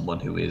language of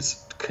someone who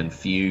is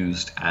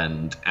confused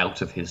and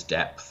out of his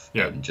depth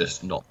and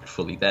just not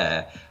fully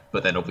there.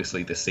 But then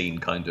obviously the scene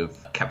kind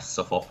of caps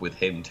itself off with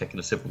him taking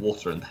a sip of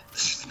water and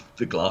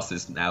the glass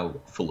is now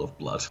full of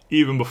blood.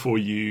 Even before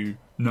you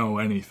know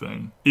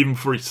anything, even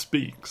before he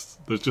speaks,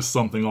 there's just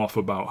something off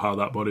about how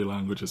that body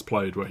language is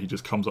played, where he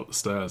just comes up the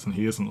stairs and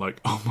he isn't like,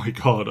 oh my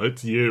god,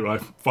 it's you, I'm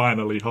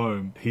finally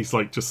home. He's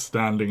like just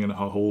standing in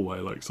her hallway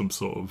like some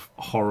sort of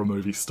horror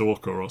movie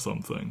stalker or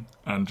something,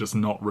 and just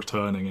not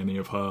returning any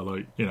of her,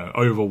 like, you know,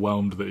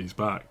 overwhelmed that he's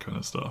back kind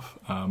of stuff.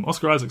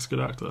 Oscar Isaac's a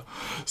good actor.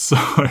 So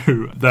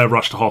they're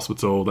rushed to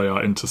hospital. They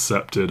are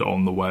intercepted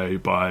on the way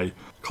by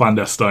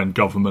clandestine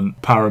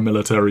government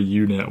paramilitary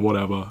unit,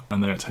 whatever,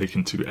 and they are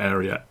taken to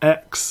Area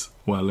X,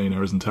 where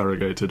Lena is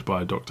interrogated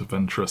by Dr.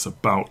 Ventress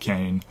about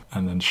Kane,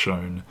 and then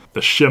shown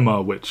the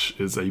shimmer, which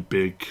is a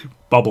big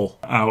bubble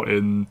out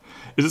in...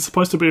 Is it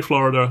supposed to be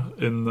Florida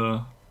in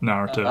the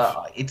narrative?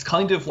 It's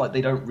kind of like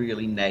they don't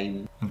really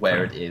name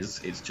where it is.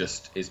 It's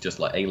just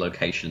like a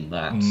location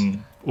that...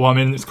 Well, I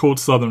mean, it's called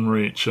Southern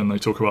Reach, and they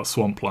talk about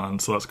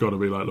swampland, so that's got to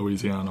be like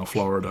Louisiana or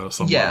Florida or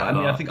something. Yeah, like I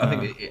mean,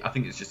 that. I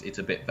think it's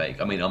a bit vague.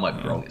 I mean, I might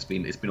be wrong. It's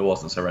been a while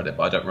since I read it,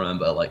 but I don't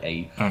remember like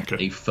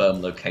a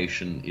firm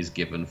location is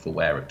given for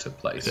where it took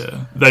place.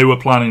 Yeah, they were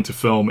planning to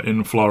film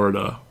in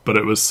Florida, but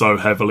it was so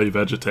heavily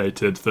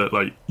vegetated that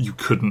like you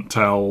couldn't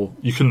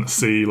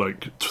see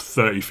like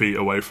 30 feet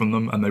away from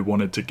them, and they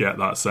wanted to get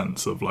that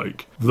sense of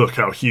like, look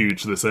how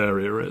huge this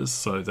area is.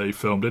 So they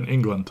filmed in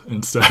England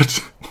instead.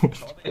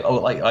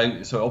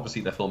 So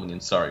obviously they're filming in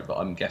Surrey, but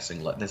I'm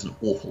guessing like there's an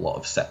awful lot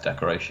of set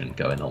decoration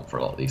going on for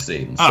a lot of these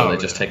scenes. So they're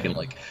just taking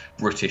like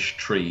British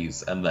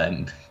trees and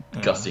then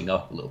gutting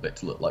up a little bit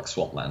to look like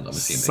swampland, I'm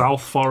assuming.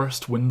 South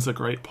Forest, Windsor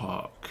Great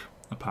Park,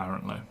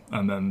 apparently.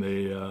 And then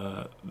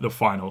the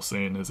final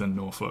scene is in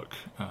Norfolk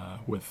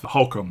with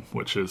Holcomb,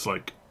 which is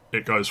like,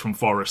 it goes from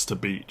forest to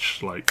beach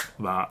like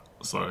that.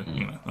 So,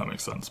 you know, that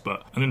makes sense.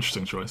 But an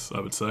interesting choice, I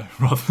would say,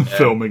 rather than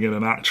filming in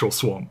an actual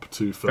swamp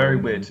to film.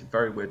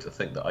 Very weird to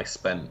think that I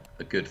spent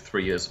a good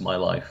 3 years of my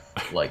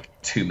life, like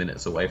 2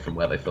 minutes away from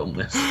where they filmed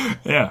this.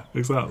 Yeah,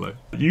 exactly.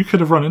 You could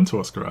have run into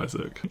Oscar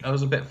Isaac. I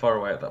was a bit far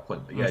away at that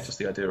point, but yeah, just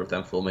the idea of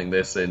them filming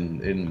this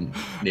in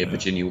near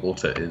Virginia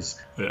Water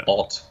is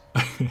odd.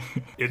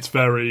 It's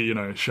very, you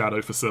know,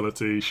 shadow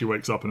facility. She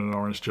wakes up in an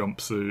orange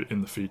jumpsuit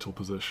in the fetal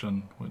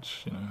position,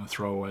 which, you know, a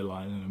throwaway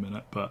line in a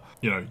minute. But,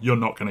 you know, you're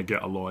not going to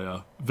get a lawyer.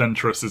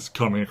 Ventress is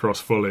coming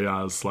across fully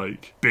as,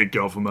 like, big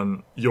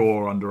government,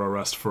 you're under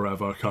arrest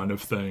forever kind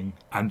of thing.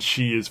 And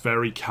she is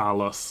very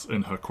callous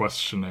in her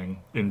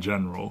questioning in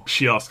general.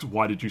 She asks,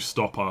 why did you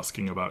stop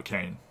asking about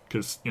Kane?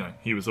 Because, you know,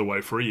 he was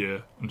away for a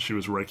year and she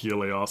was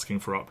regularly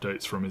asking for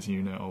updates from his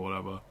unit or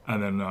whatever.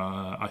 And then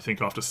I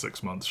think after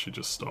 6 months she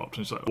just stopped.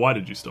 And she's like, why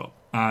did you stop?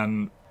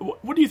 And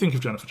what do you think of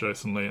Jennifer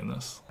Jason Leigh in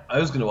this? I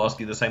was going to ask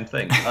you the same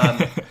thing.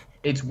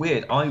 It's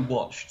weird. I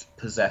watched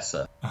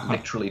Possessor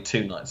literally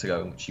 2 nights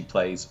ago, in which she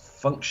plays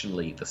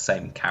functionally the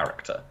same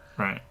character.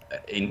 Right.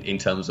 In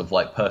terms of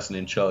like person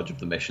in charge of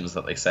the missions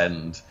that they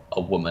send a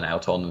woman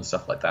out on and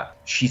stuff like that.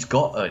 She's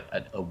got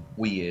a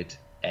weird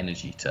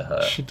energy to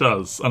her. She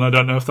does, and I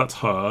don't know if that's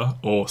her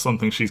or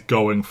something she's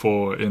going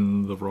for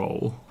in the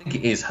role. I think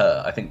it is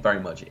her. I think very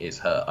much it is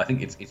her. I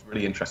think it's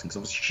really interesting because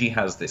obviously she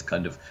has this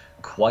kind of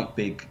quite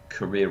big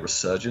career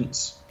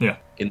resurgence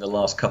in the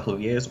last couple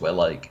of years, where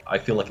like I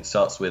feel like it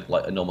starts with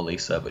like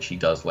Anomalisa, but she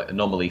does like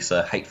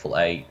Anomalisa, Hateful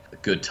Eight,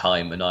 Good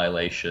Time,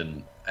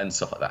 Annihilation, and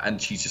stuff like that,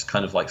 and she just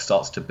kind of like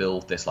starts to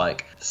build this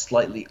like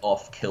slightly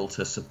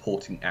off-kilter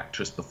supporting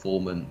actress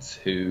performance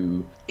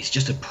who is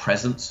just a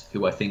presence,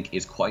 who I think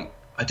is quite,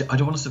 I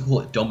don't want to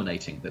call it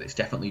dominating, but it's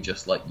definitely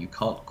just like you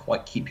can't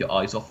quite keep your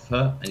eyes off of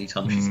her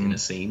anytime she's in a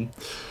scene.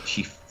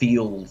 She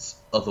feels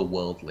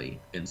otherworldly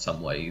in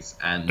some ways,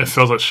 and it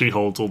feels like she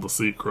holds all the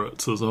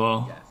secrets as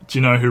well. Yeah. Do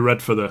you know who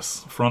read for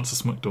this?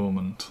 Frances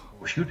McDormand.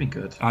 Well, she would be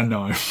good. I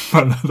know.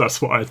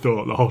 That's what I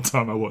thought the whole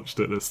time I watched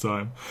it this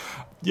time.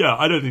 Yeah,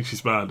 I don't think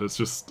she's bad. It's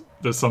just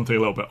there's something a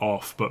little bit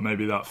off, but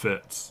maybe that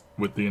fits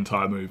with the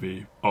entire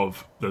movie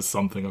of there's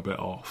something a bit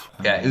off.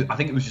 Yeah, I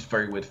think it was just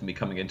very weird for me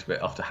coming into it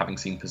after having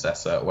seen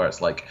Possessor, where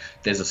it's like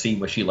there's a scene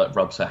where she like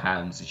rubs her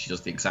hands and she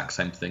does the exact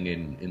same thing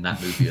in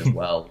that movie as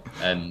well.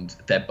 And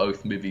they're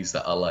both movies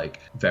that are like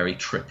very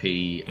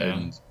trippy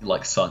and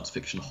like science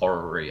fiction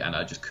horror-y, and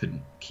I just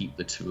couldn't keep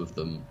the two of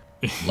them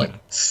like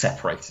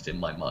separated in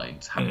my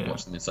mind, having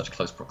watched them in such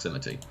close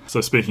proximity.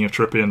 So speaking of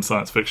trippy and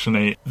science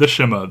fiction-y, the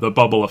shimmer, the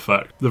bubble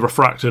effect, the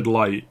refracted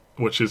light,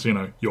 which is, you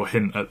know, your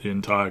hint at the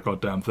entire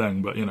goddamn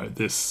thing, but, you know,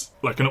 this,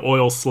 like an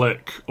oil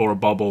slick or a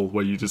bubble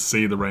where you just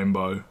see the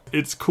rainbow.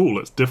 It's cool,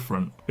 it's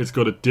different. It's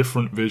got a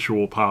different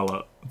visual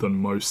palette than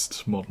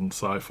most modern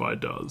sci-fi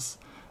does.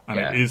 And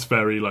it is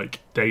very, like,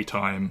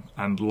 daytime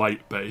and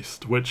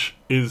light-based, which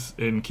is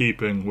in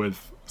keeping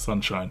with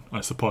Sunshine,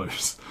 I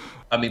suppose.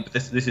 I mean, but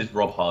this is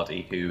Rob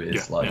Hardy, who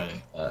is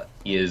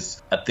he is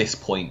at this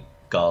point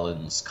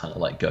Garland's kind of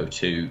like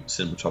go-to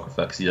cinematographer,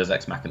 because he does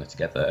Ex Machina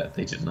together.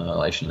 They did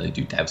Annihilation, and they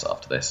do Devs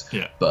after this.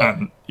 Yeah, but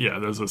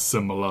there's a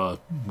similar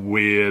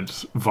weird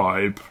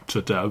vibe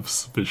to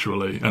Devs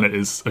visually, and it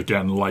is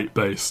again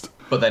light-based.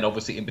 But then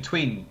obviously in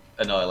between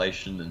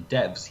Annihilation and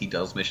Devs, he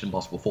does Mission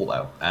Impossible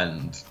Fallout,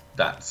 and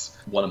that's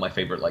one of my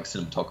favorite like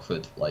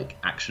cinematographed like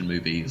action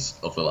movies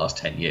of the last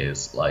 10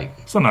 years. Like,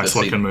 it's a nice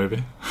looking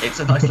movie. It's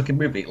a nice looking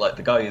movie. Like,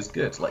 the guy is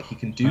good. Like, he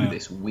can do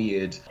this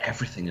weird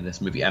everything in this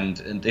movie, and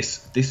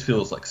this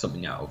feels like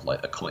something out of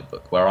like a comic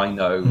book, where I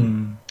know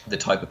the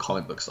type of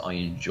comic books I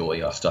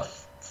enjoy are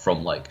stuff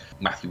from like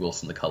Matthew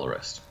Wilson, the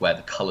colorist, where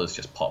the colors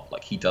just pop.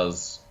 Like, he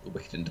does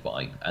Wicked and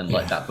Divine, and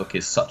like that book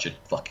is such a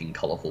fucking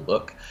colorful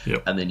book.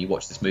 And then you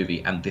watch this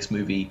movie, and this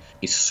movie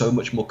is so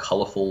much more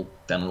colorful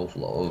than an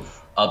awful lot of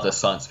other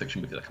science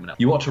fiction movies that are coming out.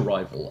 You watch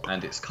Arrival,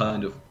 and it's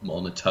kind of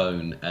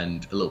monotone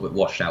and a little bit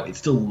washed out. It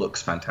still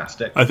looks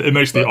fantastic. It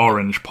makes the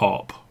orange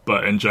pop,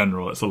 but in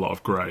general it's a lot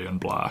of grey and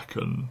black.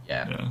 And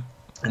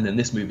and then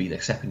this movie, they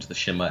step into the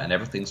shimmer, and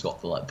everything's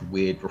got the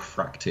weird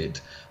refracted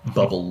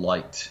bubble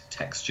light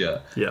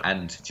texture,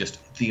 and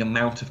just the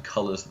amount of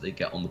colours that they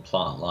get on the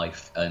plant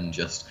life, and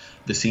just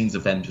the scenes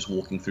of them just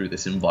walking through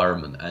this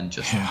environment, and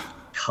just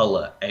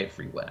colour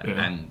everywhere.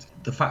 And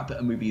the fact that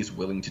a movie is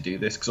willing to do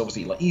this, because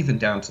obviously, like, even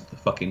down to the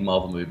fucking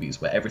Marvel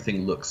movies where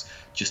everything looks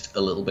just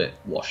a little bit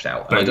washed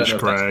out. And beige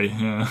grey,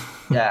 and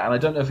I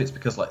don't know if it's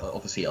because, like,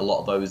 obviously a lot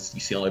of those you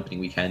see on opening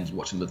weekend, you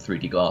watch them with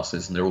 3D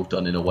glasses, and they're all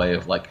done in a way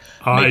of like.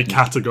 I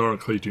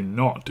categorically do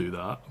not do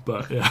that,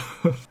 but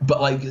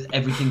but like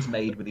everything's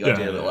made with the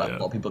idea that like a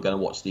lot of people are going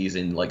to watch these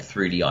in like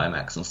 3D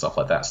IMAX and stuff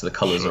like that, so the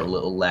colours are a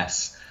little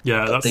less.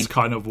 Yeah, that's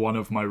kind of one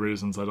of my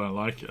reasons I don't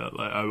like it.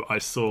 Like, I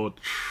saw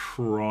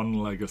Tron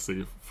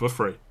Legacy for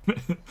free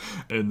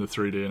in the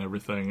 3D and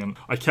everything, and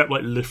I kept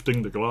like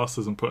lifting the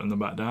glasses and putting them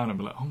back down and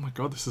be like, oh my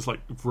god, this is like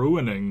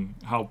ruining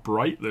how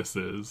bright this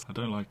is. I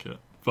don't like it.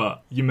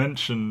 But you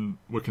mentioned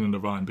Wicked and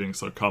Divine being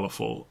so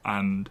colourful,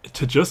 and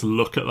to just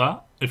look at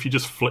that, if you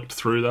just flicked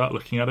through that,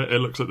 looking at it, it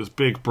looks like this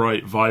big,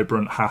 bright,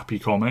 vibrant, happy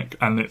comic,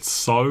 and it's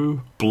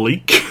so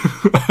bleak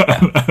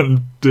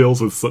and deals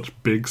with such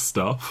big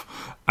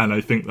stuff. And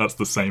I think that's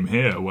the same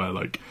here, where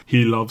like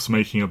he loves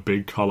making a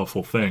big,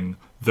 colourful thing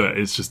that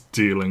is just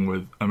dealing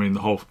with. I mean,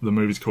 the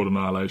movie's called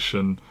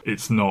Annihilation.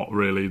 It's not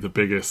really the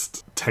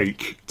biggest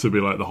take to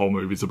be like the whole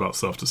movie's about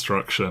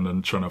self-destruction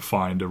and trying to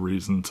find a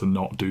reason to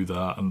not do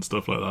that and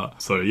stuff like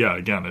that. So yeah,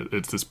 again,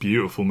 it's this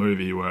beautiful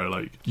movie where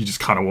like you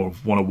just kind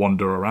of want to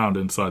wander around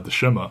inside the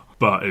shimmer,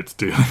 but it's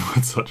dealing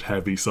with such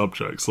heavy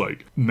subjects.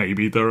 Like,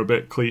 maybe they're a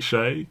bit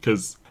cliche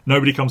because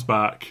nobody comes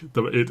back.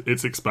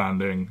 It's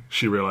expanding.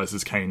 She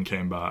realises Kane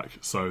came back,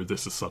 so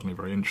this is suddenly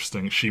very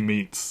interesting. She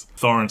meets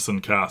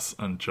Thorensen, Cass,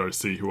 and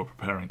Josie, who are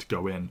preparing to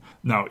go in.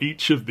 Now,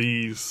 each of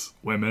these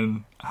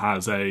women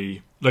has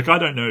a... Like, I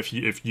don't know if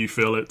you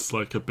feel it's,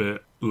 like, a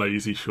bit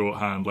lazy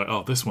shorthand, like,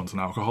 oh, this one's an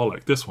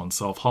alcoholic, this one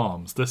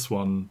self-harms, this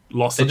one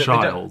lost a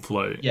child,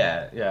 like...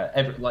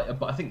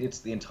 But I think it's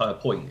the entire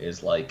point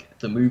is, like,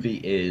 the movie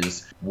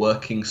is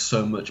working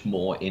so much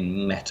more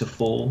in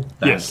metaphor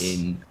than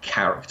in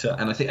character,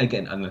 and I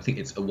think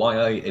it's why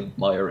I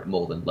admire it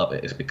more than love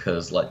it is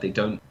because, like, they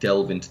don't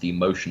delve into the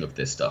emotion of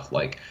this stuff.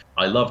 Like,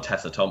 I love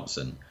Tessa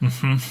Thompson.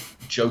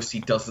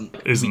 Josie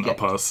isn't a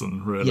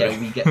person, really.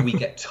 Yeah, we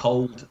get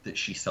told that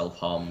she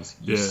self-harms.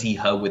 You see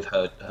her with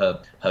her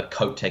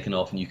coat taken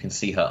off, and you can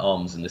see her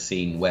arms in the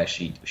scene where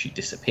she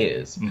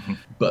disappears.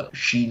 But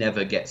she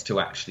never gets to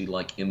actually,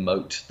 like,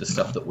 emote the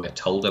stuff that we're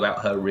told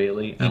about her,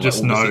 really. You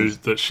just know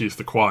that she's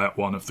the quiet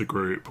one of the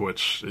group,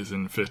 which is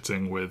in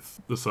fitting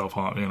with the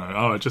self-harm. You know,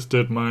 oh, I just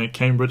did my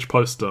Cambridge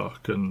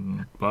postdoc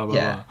and blah blah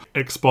blah.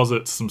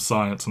 Exposits some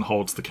science and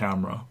holds the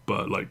camera,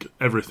 but, like,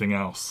 everything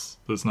else,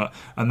 there's not.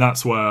 And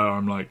that's where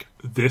I'm like,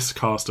 this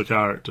cast of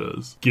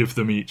characters, give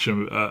them each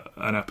an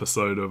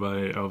episode of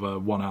a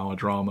 1 hour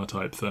drama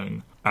type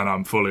thing, and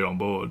I'm fully on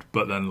board.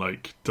 But then,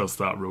 like, does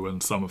that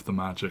ruin some of the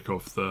magic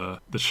of the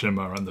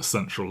shimmer and the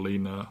central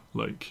Lena,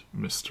 like,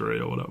 mystery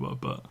or whatever?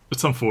 But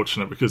it's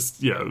unfortunate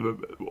because,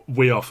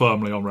 we are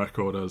firmly on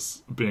record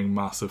as being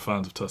massive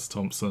fans of Tessa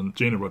Thompson.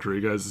 Gina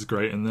Rodriguez is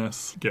great in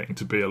this, getting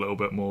to be a little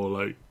bit more,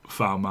 like,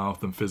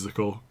 foul-mouthed and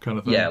physical kind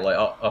of thing. Yeah,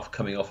 like,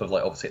 coming off of,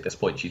 like, obviously at this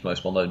point she's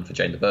most well known for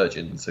Jane the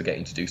Virgin, so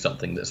getting to do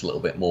something that's a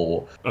little bit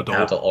more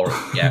adult or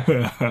not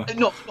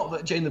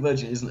that Jane the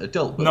Virgin isn't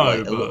adult, but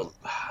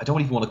I don't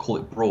even want to call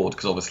it broad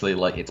because obviously,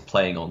 like, it's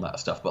playing on that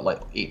stuff, but,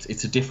 like,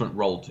 it's a different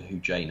role to who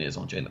Jane is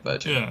on Jane the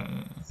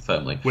Virgin.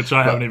 Firmly, which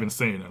I haven't even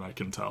seen, and I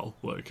can tell,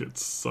 like,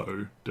 it's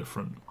so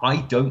different. I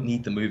don't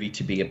need the movie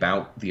to be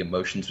about the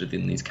emotions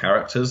within these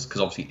characters because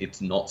obviously it's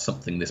not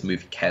something this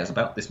movie cares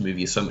about. This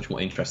movie is so much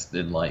more interested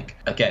in, like,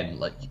 again,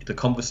 like, the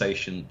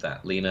conversation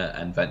that Lena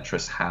and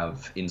Ventress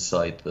have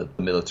inside the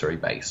military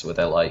base where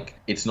they're like,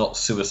 it's not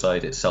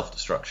suicide, it's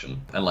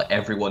self-destruction, and, like,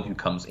 everyone who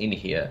comes in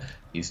here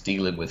is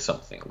dealing with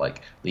something.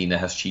 Like, Lena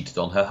has cheated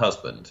on her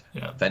husband,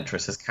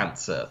 Ventress has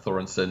cancer,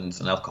 Thornson's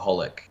an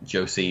alcoholic,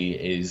 Josie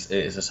is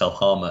a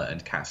self-harmer,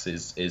 and Cass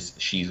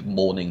she's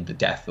mourning the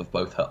death of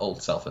both her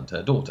old self and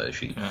her daughter,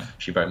 she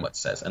very much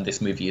says. And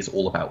this movie is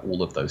all about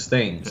all of those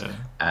things.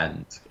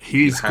 And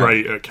he's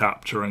great at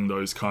capturing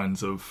those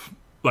kinds of,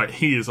 like,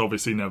 he has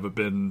obviously never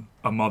been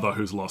a mother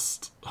who's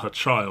lost her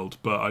child,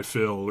 but I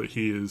feel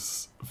he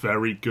is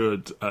very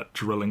good at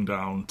drilling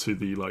down to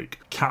the, like,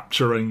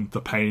 capturing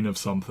the pain of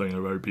something in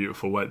a very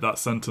beautiful way. That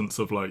sentence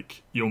of,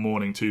 like, you're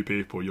mourning two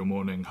people, you're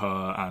mourning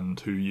her and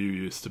who you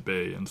used to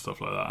be and stuff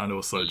like that, and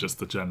also just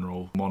the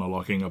general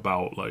monologuing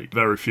about, like,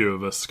 very few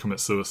of us commit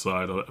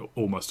suicide,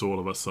 almost all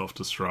of us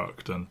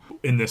self-destruct. And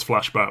in this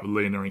flashback with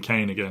Lena and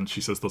Kane again,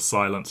 she says the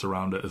silence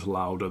around it is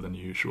louder than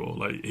usual.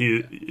 Like,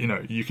 he, you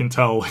know, you can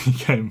tell he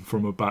came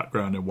from a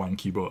background in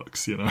wanky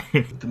books, you know.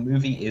 The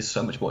movie is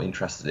so much more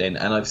interested in,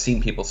 and I've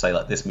seen people say,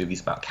 like, this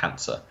movie's about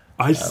cancer.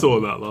 I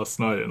saw that last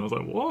night and I was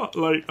like, what?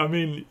 Like, I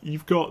mean,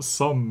 you've got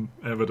some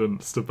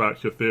evidence to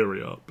back your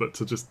theory up, but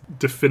to just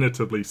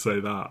definitively say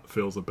that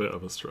feels a bit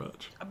of a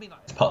stretch. I mean,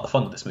 it's part of the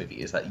fun of this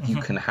movie is that you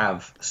can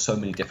have so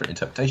many different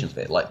interpretations of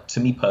it. Like, to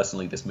me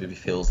personally, this movie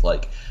feels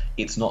like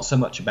it's not so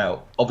much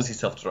about, obviously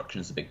self-destruction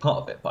is a big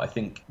part of it, but I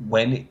think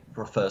when it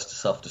refers to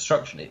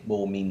self-destruction, it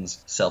more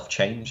means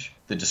self-change,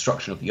 the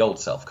destruction of the old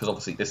self, because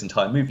obviously this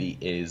entire movie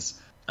is...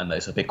 And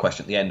there's a big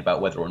question at the end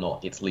about whether or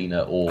not it's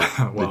Lena or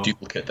the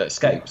duplicate that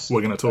escapes.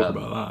 We're going to talk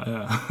about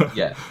that,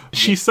 yeah.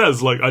 She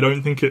says, like, I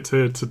don't think it's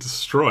here to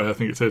destroy. I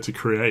think it's here to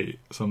create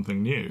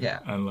something new. Yeah.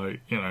 And, like,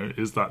 you know,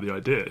 is that the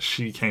idea?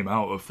 She came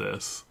out of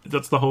this.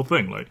 That's the whole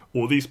thing. Like,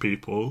 all these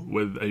people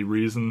with a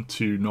reason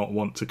to not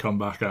want to come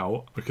back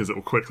out, because it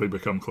will quickly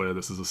become clear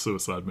this is a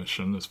suicide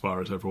mission as far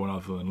as everyone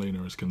other than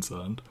Lena is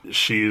concerned.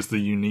 She is the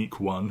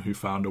unique one who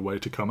found a way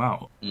to come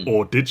out.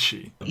 Or did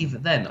she?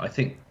 Even then, I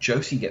think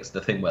Josie gets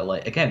the thing where,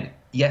 like, again,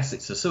 yes,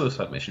 it's a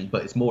suicide mission,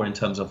 but it's more in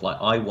terms of, like,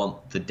 I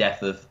want the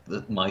death of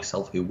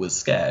myself who was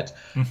scared.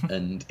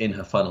 And in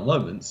her final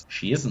moments,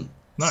 she isn't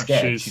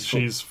scared.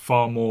 She's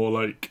far more,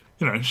 like,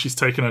 you know, she's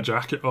taken her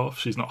jacket off.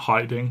 She's not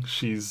hiding.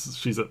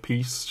 She's at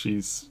peace.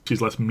 She's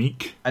less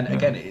meek. And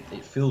again,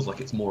 it feels like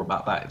it's more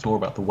about that. It's more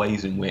about the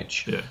ways in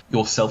which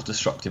your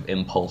self-destructive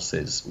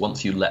impulses,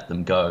 once you let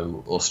them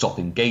go or stop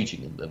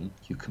engaging in them,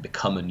 you can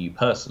become a new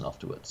person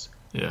afterwards.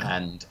 Yeah.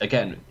 And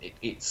again,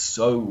 it's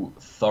so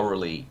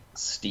thoroughly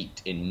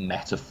steeped in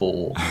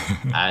metaphor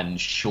and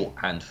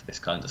shorthand for this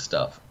kind of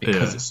stuff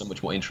because it's so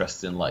much more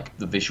interested in, like,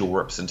 the visual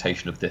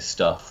representation of this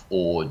stuff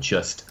or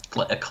just,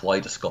 like, a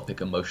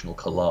kaleidoscopic emotional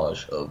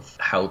collage of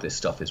how this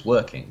stuff is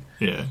working.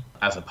 Yeah.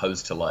 As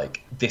opposed to,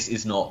 like, this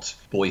is not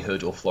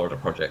Boyhood or Florida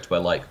Project where,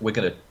 like, we're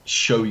going to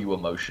show you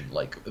emotion,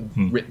 like,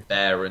 rip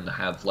bare and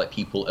have, like,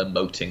 people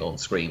emoting on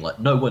screen. Like,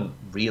 no one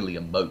really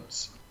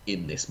emotes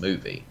in this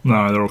movie.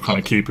 No, they're all kind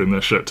of keeping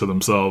their shit to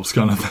themselves,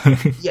 kind of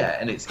thing. Yeah,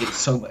 and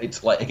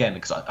it's like, again,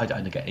 because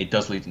and again, it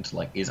does lead into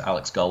like, is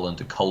Alex Garland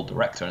a cold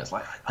director? And it's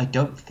like, I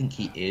don't think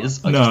he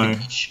is. I just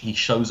think he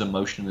shows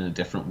emotion in a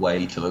different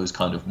way to those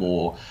kind of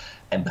more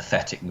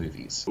empathetic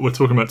movies. We're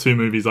talking about two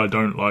movies I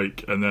don't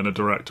like and then a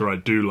director I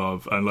do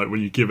love, and like when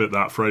you give it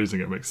that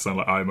phrasing, it makes it sound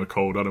like I'm a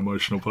cold,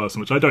 unemotional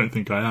person, which I don't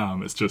think I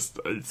am. It's just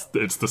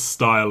it's the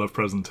style of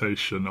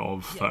presentation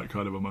of that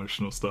kind of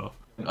emotional stuff.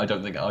 I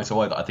don't think I so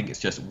either. I think it's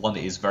just one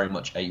that is very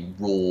much a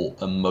raw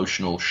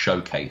emotional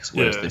showcase,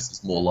 whereas this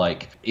is more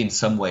like, in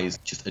some ways,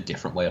 just a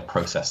different way of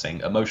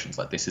processing emotions.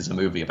 Like, this is a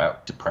movie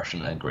about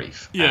depression and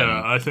grief.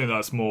 Yeah, I think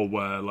that's more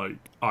where like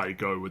I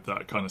go with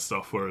that kind of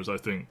stuff, whereas I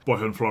think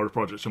Boyhood and Florida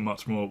Project are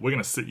much more, we're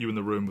going to sit you in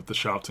the room with the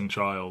shouting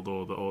child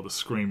or the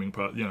screaming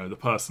the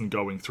person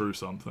going through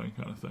something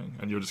kind of thing,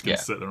 and you're just going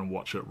to sit there and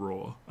watch it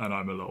raw. And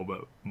I'm a little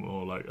bit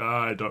more like,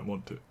 I don't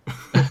want to.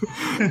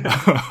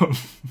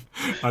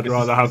 I'd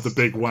rather have the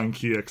big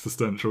wanky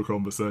existential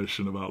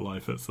conversation about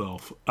life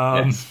itself.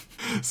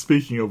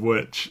 Speaking of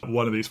which,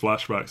 one of these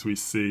flashbacks we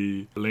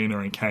see Lena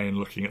and Kane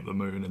looking at the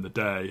moon in the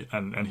day,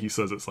 and he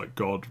says it's like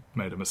God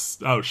made a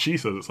mistake. Oh, she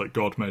says it's like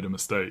God made a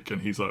mistake,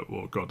 and he's like,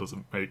 well, God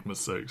doesn't make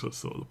mistakes, that's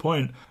sort of the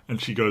point.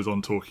 And she goes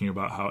on talking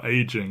about how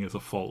aging is a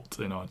fault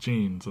in our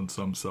genes and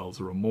some cells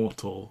are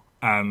immortal.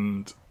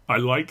 And I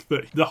like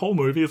that the whole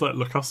movie is like,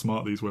 look how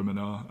smart these women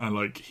are, and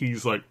like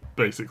he's like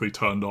basically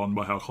turned on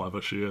by how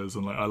clever she is,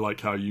 and like I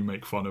like how you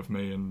make fun of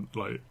me and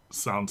like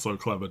sound so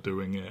clever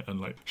doing it, and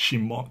like she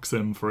mocks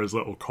him for his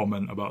little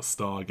comment about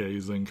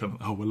stargazing, kind of,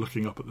 oh, we're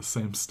looking up at the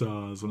same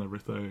stars and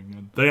everything,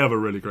 and they have a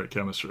really great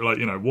chemistry. Like,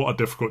 you know, what a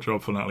difficult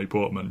job for Natalie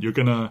Portman. You're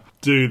gonna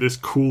do this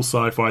cool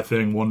sci-fi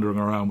thing wandering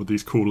around with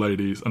these cool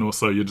ladies, and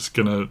also you're just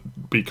gonna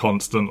be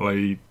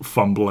constantly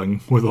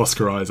fumbling with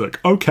Oscar Isaac.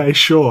 Okay,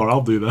 sure,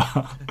 I'll do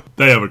that.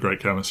 They have a great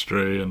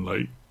chemistry, and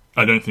like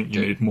I don't think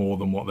you need more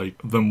than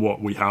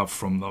what we have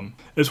from them.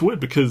 It's weird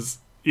because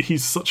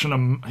he's such a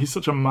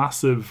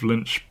massive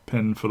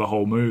linchpin for the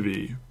whole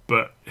movie,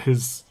 but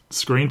his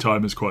screen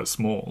time is quite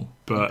small.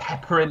 But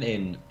pepper him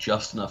in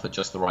just enough at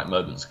just the right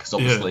moments, because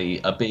obviously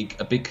a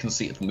big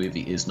conceit of the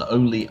movie is not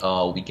only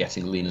are we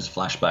getting Lena's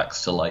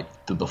flashbacks to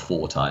like the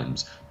before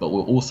times, but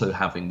we're also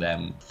having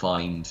them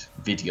find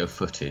video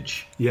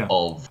footage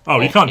of.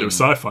 Oh, you can't do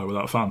sci-fi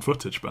without found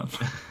footage, Ben.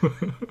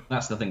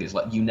 That's the thing, is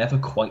like you never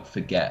quite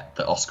forget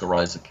that Oscar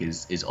Isaac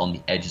is on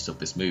the edges of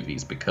this movie,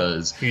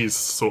 because he's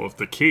sort of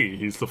the key.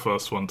 He's the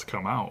first one to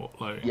come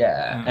out. Like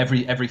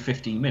every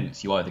 15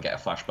 minutes you either get a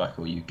flashback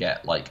or you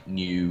get like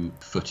new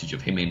footage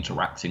of him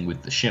interacting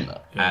with the shimmer,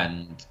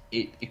 and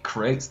it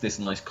creates this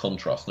nice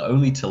contrast, not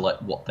only to like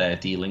what they're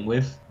dealing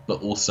with,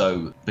 but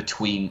also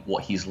between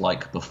what he's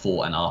like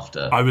before and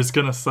after. I was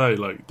gonna say,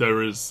 like,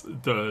 there is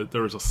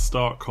a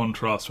stark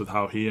contrast with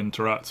how he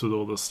interacts with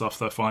all the stuff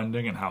they're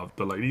finding and how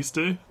the ladies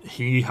do.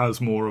 He has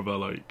more of a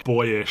like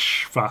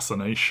boyish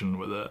fascination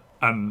with it.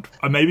 And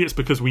maybe it's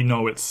because we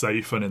know it's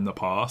safe and in the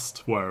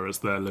past, whereas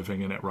they're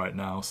living in it right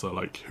now, so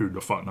like who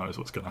the fuck knows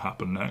what's going to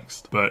happen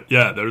next. But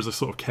yeah, there is a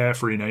sort of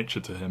carefree nature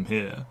to him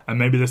here, and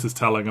maybe this is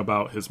telling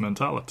about his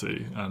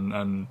mentality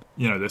and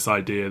you know, this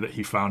idea that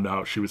he found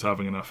out she was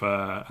having an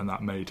affair and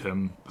that made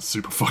him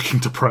super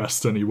fucking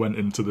depressed, and he went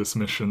into this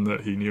mission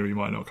that he knew he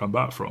might not come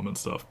back from and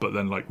stuff. But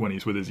then like when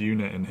he's with his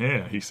unit in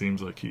here, he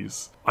seems like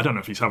I don't know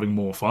if he's having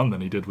more fun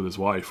than he did with his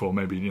wife, or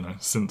maybe, you know,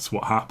 since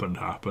what happened,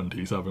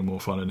 he's having more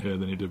fun in here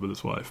than he did with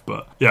his wife.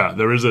 But yeah,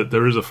 there is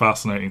a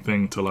fascinating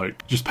thing to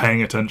like just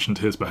paying attention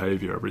to his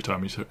behavior every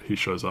time he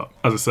shows up.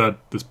 As I said,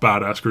 this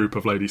badass group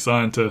of lady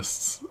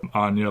scientists,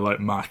 Anya like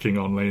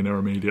macking on Lena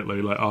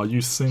immediately, like, are you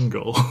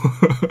single?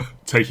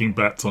 Taking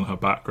bets on her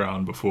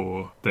background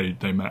before they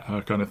met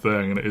her, kind of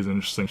thing. And it is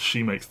interesting,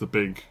 she makes the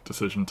big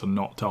decision to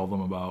not tell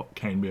them about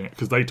Kane being,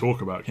 because they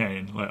talk about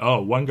Kane, like,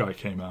 oh, one guy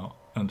came out,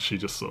 and she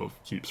just sort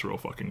of keeps real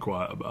fucking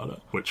quiet about it,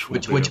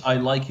 which I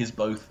like is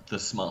both the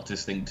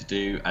smartest thing to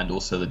do and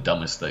also the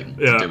dumbest thing to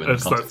do. Yeah,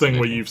 it's that thing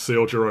where you've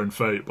sealed your own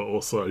fate, but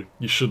also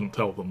you shouldn't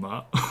tell them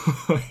that.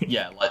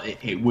 Yeah,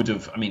 like it would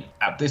have. I mean,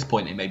 at this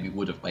point, it maybe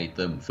would have made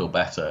them feel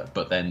better,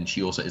 but then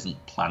she also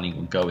isn't planning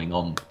on going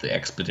on the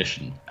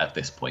expedition at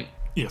this point.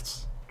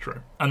 Yes,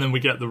 true. And then we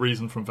get the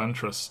reason from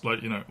Ventress,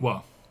 like, you know,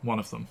 well, one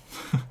of them.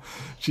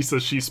 She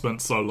says she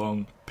spent so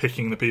long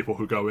picking the people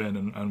who go in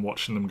and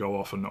watching them go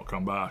off and not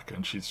come back,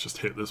 and she's just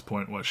hit this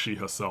point where she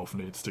herself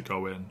needs to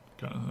go in,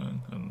 kind of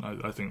thing.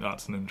 And I think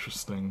that's an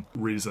interesting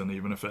reason,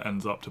 even if it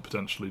ends up to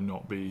potentially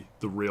not be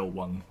the real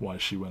one why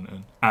she went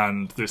in.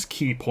 And this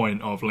key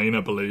point of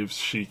Lena believes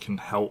she can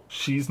help.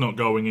 She's not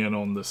going in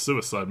on the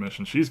suicide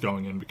mission, she's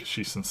going in because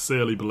she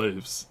sincerely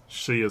believes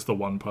she is the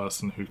one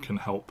person who can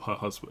help her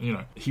husband. You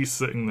know, he's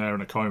sitting there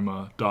in a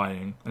coma,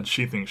 dying, and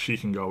she thinks she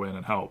can go in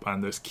and help.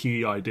 And this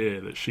key idea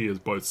that she is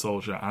both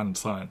soldier and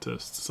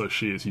scientist, so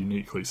she is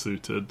uniquely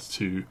suited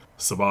to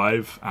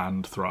survive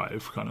and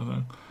thrive, kind of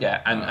thing.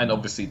 Yeah, and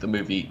obviously the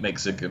movie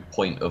makes a good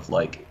point of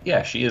like,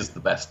 yeah, she is the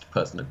best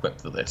person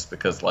equipped for this,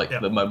 because like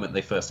the moment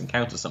they first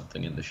encounter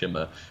something in the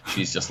shimmer,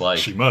 she's just like,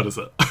 she murders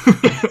it.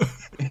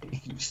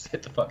 Just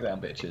hit the fuck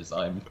down, bitches.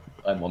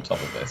 I'm on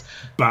top of this.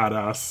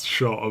 Badass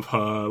shot of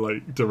her,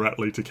 like,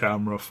 directly to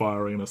camera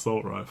firing an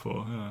assault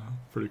rifle. Yeah,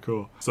 pretty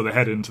cool. So they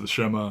head into the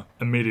shimmer,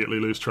 immediately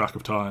lose track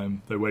of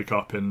time. They wake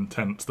up in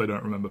tents they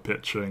don't remember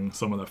pitching.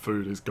 Some of their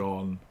food is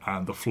gone,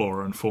 and the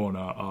flora and fauna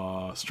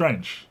are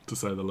strange, to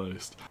say the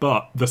least.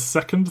 But the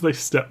second they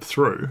step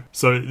through,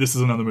 so this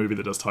is another movie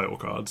that does title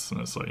cards,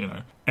 and it's like, you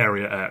know,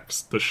 Area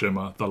X, the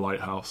shimmer, the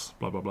lighthouse,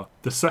 blah, blah, blah.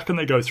 The second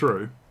they go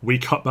through, we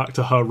cut back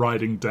to her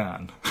riding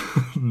Dan,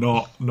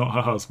 not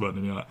her husband,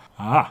 and you're like,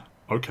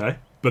 okay.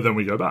 But then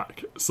we go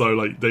back. So,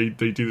 like, they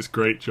do this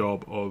great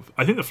job of...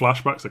 I think the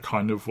flashbacks are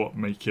kind of what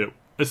make it...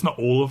 It's not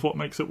all of what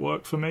makes it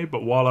work for me,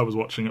 but while I was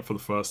watching it for the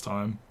first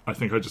time, I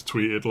think I just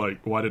tweeted, like,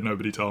 why did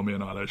nobody tell me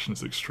Annihilation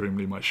is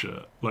extremely my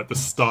shit? Like, the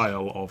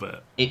style of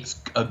it.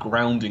 It's a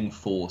grounding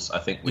force, I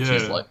think, which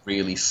is, like,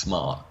 really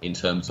smart in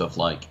terms of,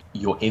 like,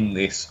 you're in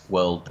this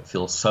world that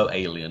feels so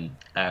alien,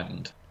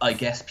 and I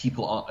guess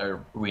people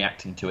are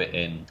reacting to it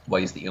in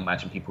ways that you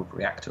imagine people would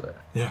react to it.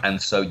 Yeah. And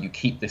so you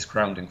keep this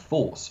grounding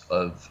force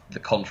of the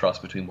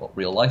contrast between what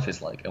real life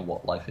is like and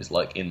what life is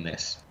like in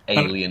this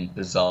alien,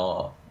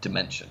 bizarre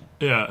dimension.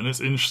 Yeah, and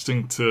it's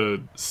interesting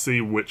to see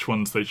which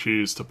ones they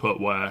choose to put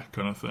where,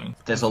 kind of thing.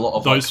 There's a lot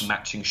of like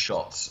matching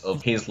shots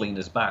of here's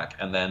Lena's back,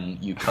 and then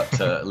you cut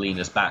to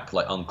Lena's back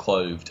like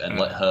unclothed, and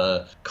like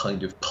her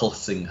kind of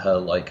pulsing her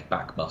like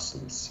back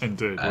muscles.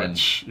 Indeed,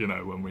 which, you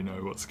know, when we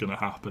know what's going to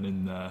happen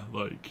in there,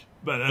 like...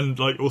 And,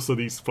 like, also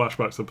these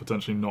flashbacks are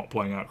potentially not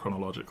playing out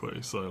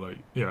chronologically, so, like,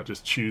 yeah,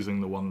 just choosing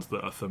the ones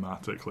that are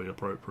thematically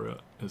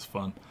appropriate is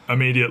fun.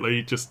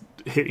 Immediately, just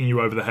hitting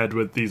you over the head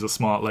with, these are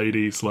smart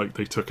ladies, like,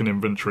 they took an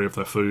inventory of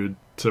their food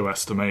to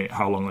estimate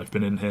how long they've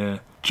been in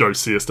here.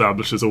 Josie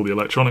establishes all the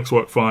electronics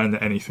work fine,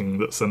 that anything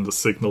that sends a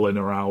signal in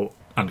or out,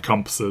 and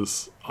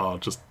compasses are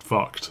just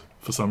fucked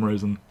for some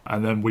reason.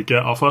 And then we get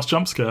our first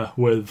jump scare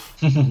with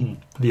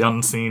the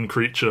unseen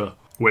creature,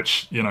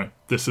 which, you know,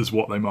 this is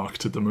what they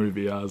marketed the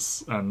movie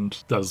as,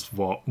 and there's,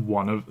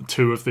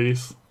 two of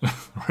these,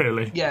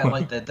 really? Yeah,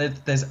 like,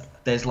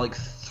 there's like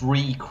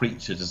 3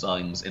 creature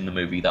designs in the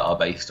movie that are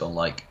based on,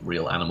 like,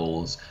 real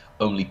animals,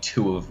 only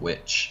 2 of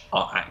which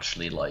are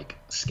actually, like,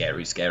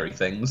 scary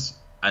things.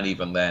 And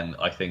even then,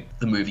 I think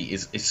the movie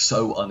is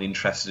so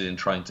uninterested in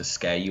trying to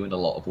scare you in a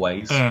lot of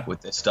ways with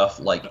this stuff.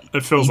 Like,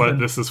 it feels like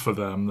this is for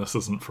them, this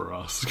isn't for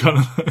us, kind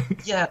of thing.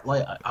 Yeah,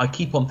 like, I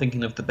keep on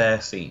thinking of the bear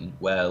scene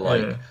where,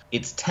 like,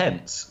 it's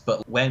tense,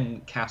 but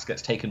when Cass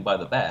gets taken by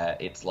the bear,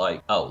 it's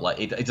like, oh, like,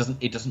 it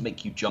doesn't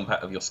make you jump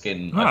out of your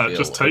skin. No, it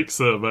just takes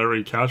her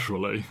very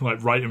casually,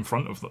 like, right in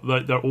front of them.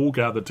 Like, they're all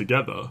gathered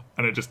together,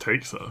 and it just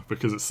takes her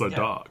because it's so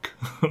dark.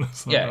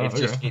 It's like,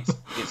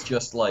 it's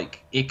just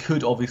like, it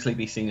could obviously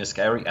be seen as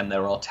scary, and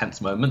there are tense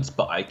moments,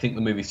 but I think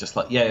the movie's just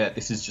like,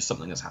 this is just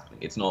something that's happening.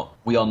 It's not,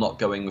 we are not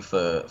going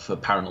for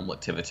paranormal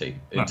activity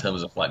in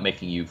terms of, like,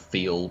 making you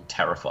feel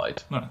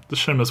terrified. No, the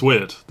shimmer's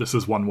weird. This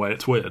is one way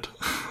it's weird.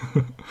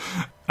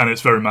 And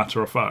it's very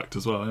matter of fact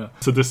as well, yeah.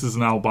 So this is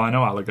an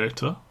albino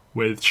alligator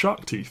with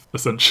shark teeth,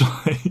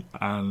 essentially.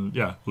 And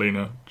yeah,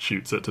 Lena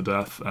shoots it to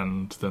death,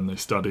 and then they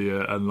study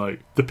it, and like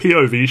the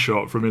POV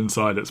shot from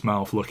inside its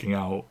mouth looking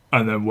out,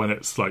 and then when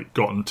it's like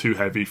gotten too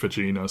heavy for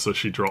Gina, so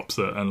she drops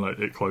it and like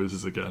it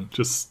closes again.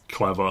 Just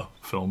clever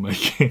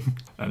filmmaking.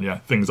 And yeah,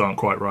 things aren't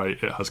quite right.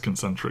 It has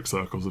concentric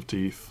circles of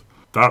teeth.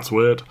 That's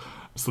weird.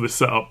 So they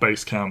set up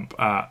base camp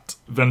at...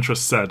 Ventress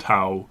said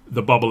how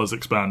the bubble is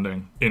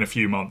expanding. In a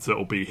few months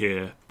it'll be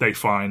here. They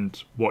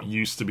find what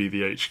used to be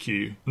the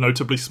HQ,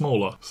 notably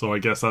smaller. So I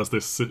guess as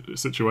this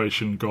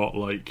situation got,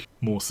 like,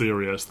 more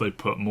serious, they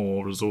put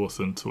more resource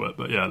into it.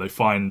 But yeah, they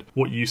find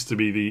what used to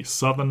be the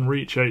Southern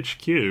Reach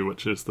HQ,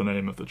 which is the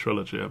name of the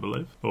trilogy, I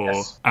believe.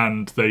 Yes.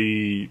 And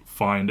they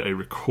find a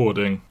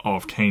recording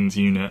of Kane's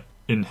unit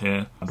in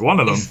here, and one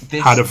of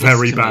them had a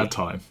very bad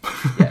time.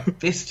 Yeah,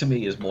 this to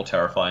me is more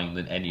terrifying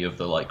than any of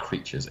the like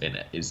creatures in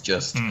it. Is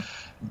just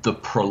the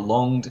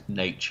prolonged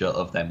nature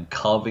of them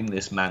carving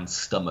this man's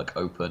stomach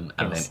open,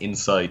 and then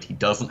inside he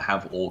doesn't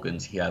have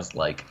organs, he has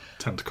like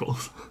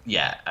tentacles.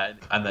 Yeah,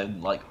 and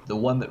then like the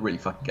one that really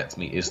fucking gets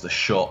me is the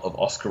shot of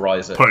Oscar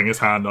Isaac putting his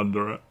hand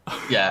under it.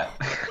 Yeah.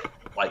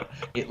 Like,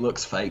 it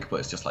looks fake, but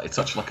it's just like, it's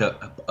such like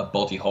a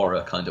body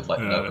horror kind of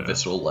like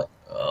visceral, like,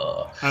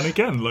 And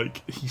again,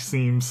 like, he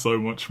seems so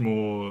much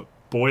more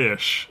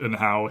boyish in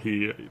how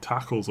he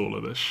tackles all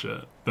of this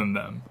shit than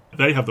them.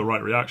 They have the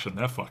right reaction.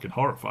 They're fucking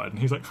horrified. And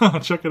he's like,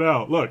 check it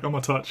out. Look, I'm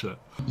gonna touch it.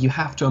 You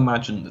have to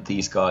imagine that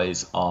these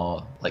guys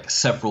are, like,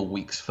 several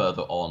weeks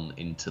further on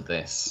into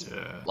this,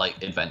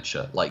 like,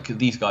 adventure. Like,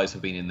 these guys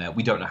have been in there.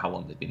 We don't know how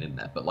long they've been in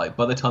there. But, like,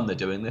 by the time they're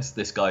doing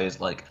this guy is,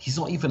 like, he's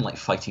not even, like,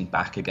 fighting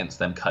back against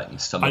them cutting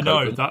his stomach open.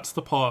 I know, that's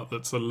the part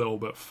that's a little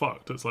bit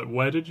fucked. It's like,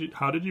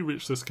 how did you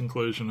reach this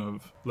conclusion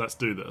of, let's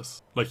do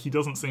this? Like, he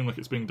doesn't seem like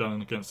it's being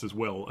done against his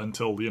will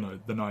until, you know,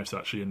 the knife's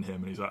actually in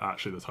him and he's like,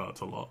 actually, this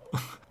hurts a lot.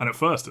 And at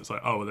first it's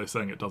like, oh, are they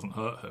saying it doesn't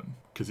hurt him?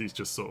 Because he's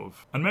just sort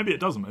of... And maybe it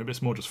doesn't. Maybe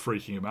it's more just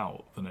freaking him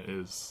out than it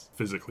is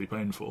physically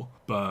painful.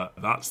 But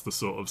that's the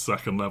sort of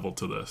second level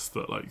to this,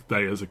 that, like,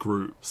 they as a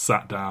group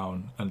sat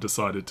down and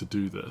decided to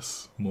do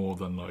this more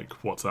than,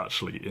 like, what's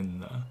actually in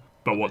there.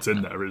 But what's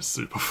in there is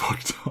super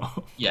fucked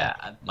up. Yeah,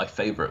 and my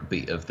favourite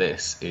beat of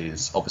this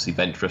is obviously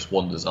Ventress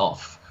wanders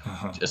off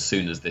as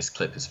soon as this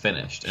clip is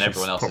finished, and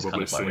everyone else is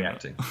kind of like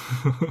reacting.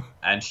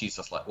 And she's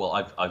just like, well,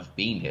 I've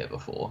been here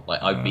before.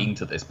 Like, I've been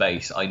to this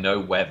base. I know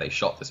where they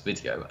shot this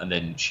video. And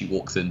then she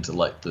walks into,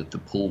 like, the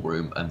pool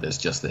room, and there's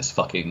just this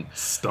fucking...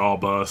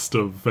 starburst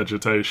of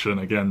vegetation,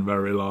 again,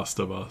 very Last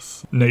of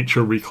Us.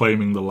 Nature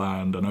reclaiming the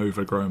land and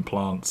overgrown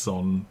plants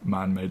on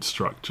man-made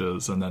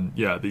structures, and then,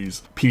 yeah,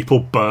 these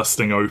people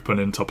bursting open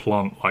into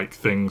plant-like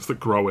things that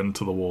grow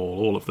into the wall.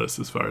 All of this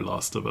is very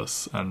Last of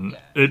Us, and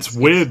it's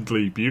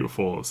weirdly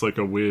beautiful. It's like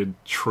a weird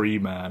tree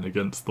man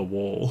against the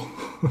wall.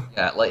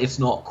 Yeah, like, it's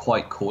not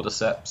quite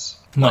cordyceps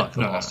like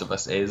The Last of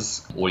Us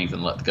is, or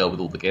even like The Girl with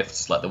All the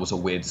Gifts. Like, there was a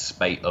weird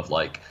spate of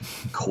like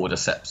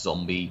cordyceps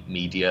zombie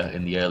media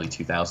in the early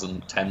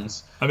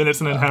 2010s. I mean, it's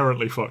an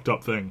inherently fucked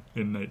up thing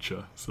in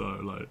nature, so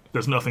like,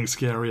 there's nothing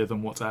scarier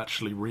than what's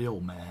actually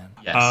real, man.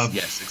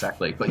 Yes,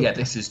 exactly. But yeah,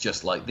 this is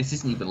just like, this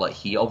isn't even like,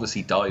 he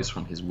obviously dies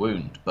from his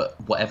wound, but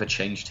whatever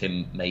changed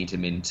him made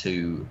him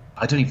into,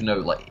 I don't even know,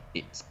 like,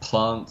 it's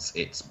plants,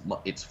 it's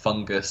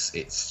fungus,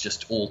 it's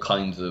just all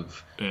kinds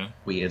of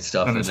weird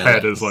stuff. And his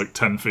head is like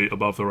 10 feet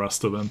above the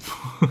rest of him.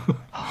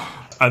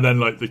 And then,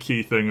 like, the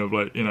key thing of,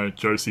 like, you know,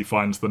 Josie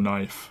finds the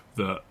knife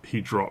that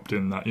he dropped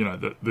in that, you know,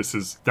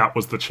 that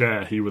was the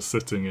chair he was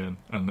sitting in,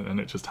 and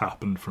it just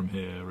happened from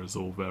here, is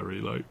all very,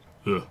 like,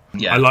 ugh.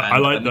 Yeah, I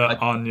like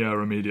that Anya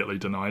immediately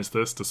denies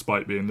this,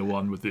 despite being the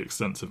one with the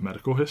extensive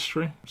medical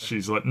history.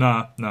 She's like,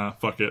 nah,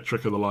 fuck it,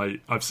 trick of the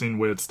light. I've seen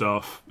weird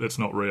stuff. It's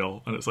not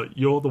real. And it's like,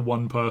 you're the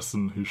one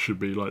person who should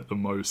be, like, the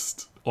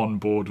most on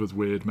board with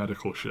weird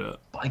medical shit.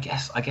 But I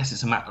guess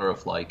it's a matter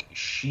of, like,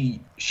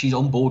 she's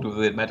on board with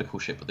weird medical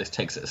shit, but this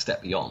takes it a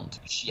step beyond.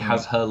 She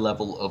has her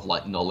level of,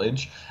 like,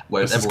 knowledge,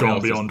 whereas this has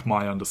gone beyond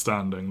my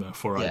understanding,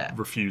 therefore I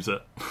refuse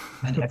it.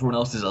 And everyone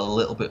else is a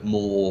little bit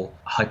more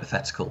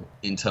hypothetical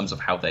in terms of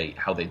how they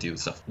do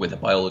stuff, with a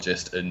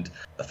biologist and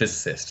a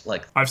physicist.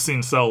 Like, I've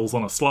seen cells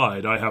on a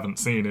slide. I haven't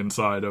seen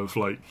inside of,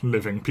 like,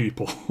 living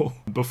people.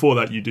 Before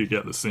that, you do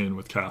get the scene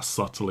with Cass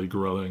subtly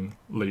grilling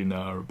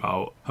Lena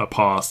about her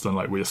past, and,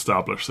 like, we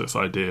establish this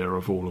idea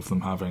of all of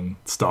them having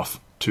stuff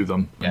to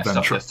them. Yeah,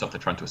 stuff they're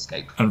trying to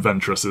escape. And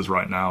Ventress is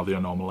right now the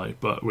anomaly,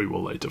 but we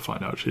will later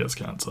find out she has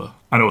cancer.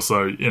 And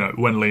also, you know,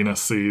 when Lena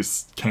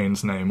sees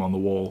Kane's name on the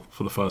wall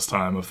for the first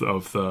time of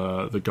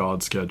the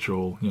guard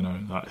schedule, you know,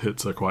 that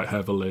hits her quite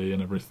heavily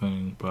and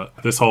everything. But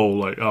this whole,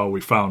 like, oh,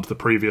 we found the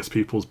previous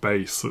people's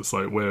base, it's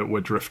like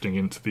we're drifting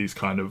into these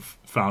kind of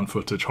found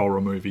footage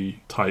horror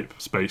movie type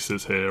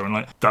spaces here, and,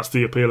 like, that's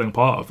the appealing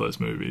part of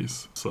those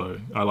movies. So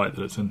I like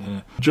that it's in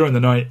here. During the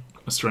night,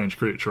 a strange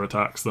creature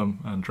attacks them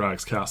and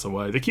drags Cass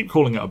away. They keep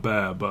calling it a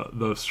bear, but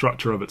the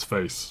structure of its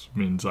face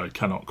means I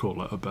cannot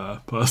call it a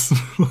bear,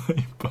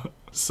 personally.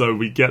 So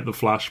we get the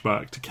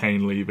flashback to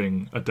Kane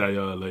leaving a day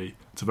early.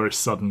 It's a very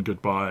sudden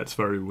goodbye. It's a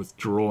very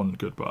withdrawn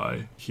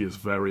goodbye. He is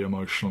very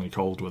emotionally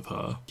cold with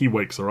her. He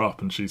wakes her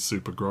up and she's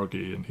super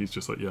groggy, and he's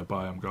just like, yeah,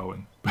 bye, I'm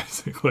going,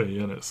 basically.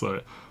 And it's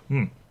like,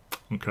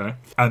 okay.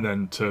 And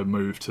then to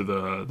move to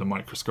the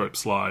microscope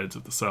slides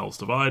of the cells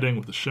dividing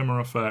with the shimmer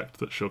effect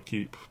that she'll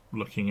keep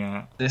looking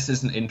at. This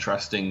is an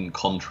interesting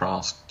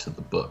contrast to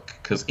the book,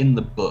 because in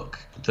the book,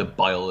 the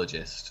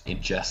biologist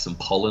ingests some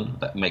pollen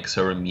that makes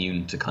her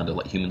immune to kind of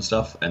like human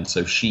stuff, and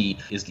so she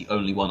is the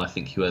only one, I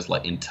think, who has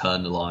like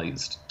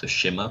internalized the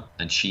shimmer,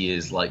 and she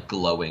is like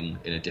glowing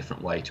in a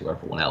different way to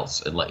everyone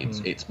else, and like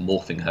it's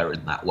morphing her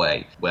in that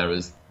way,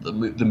 whereas the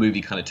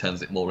movie kind of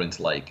turns it more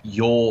into like,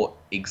 your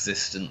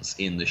existence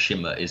in the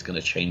shimmer is going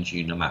to change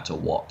you no matter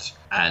what.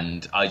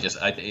 And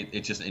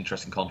it's just an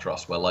interesting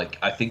contrast where, like,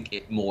 I think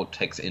it more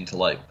takes it into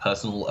like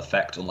personal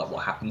effect on like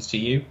what happens to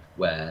you,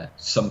 where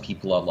some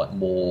people are like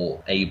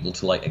more able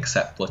to like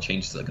accept the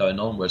changes that are going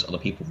on, whereas other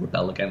people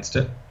rebel against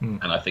it.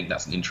 And I think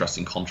that's an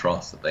interesting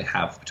contrast that they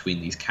have between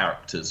these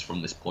characters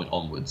from this point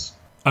onwards.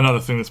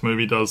 Another thing this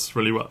movie does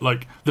really well,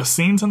 like, the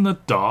scenes in the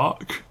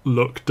dark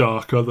look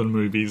darker than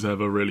movies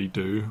ever really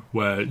do,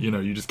 where, you know,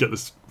 you just get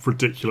this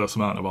ridiculous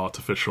amount of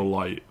artificial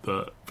light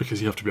that,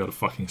 because you have to be able to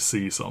fucking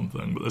see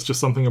something, but there's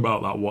just something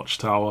about that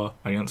watchtower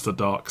against a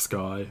dark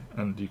sky,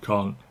 and you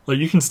can't, like,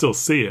 you can still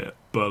see it,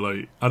 but,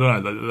 like, I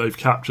don't know, they've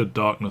captured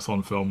darkness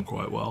on film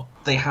quite well.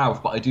 They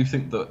have, but I do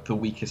think that the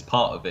weakest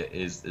part of it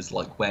is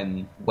like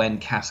when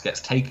Cass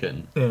gets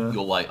taken, you're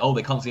like, oh,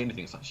 they can't see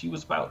anything. It's like, she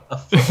was about a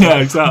foot. Yeah,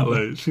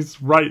 exactly.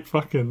 She's right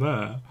fucking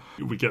there.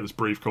 We get this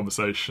brief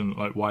conversation,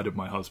 like, why did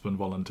my husband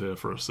volunteer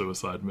for a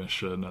suicide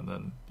mission? And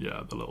then,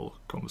 yeah, the little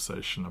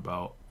conversation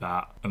about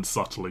that, and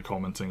subtly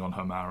commenting on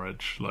her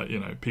marriage. Like, you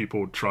know,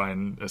 people try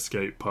and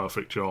escape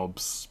perfect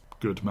jobs,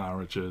 good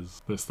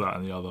marriages, this, that,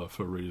 and the other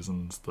for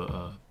reasons that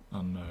are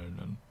unknown,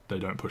 and they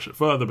don't push it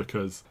further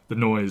because the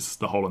noise,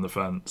 the hole in the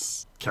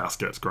fence, Cass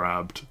gets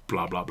grabbed,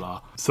 blah, blah,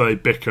 blah. So they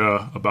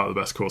bicker about the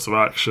best course of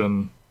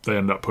action. They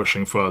end up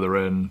pushing further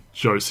in.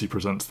 Josie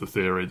presents the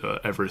theory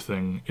that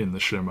everything in the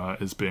shimmer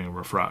is being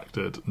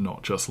refracted,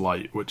 not just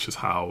light, which is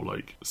how,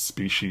 like,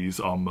 species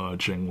are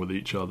merging with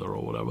each other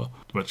or whatever.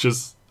 Which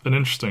is an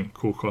interesting,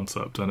 cool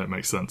concept, and it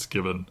makes sense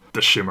given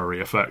the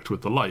shimmery effect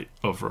with the light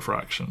of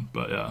refraction.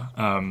 But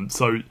yeah,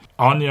 so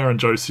Anya and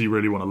Josie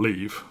really want to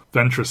leave.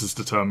 Ventress is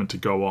determined to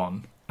go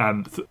on.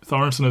 And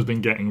Thornton has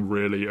been getting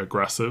really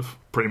aggressive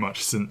pretty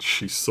much since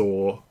she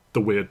saw the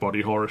weird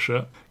body horror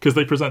shit. Because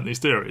they present these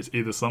theories.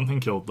 Either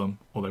something killed them,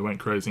 or they went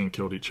crazy and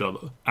killed each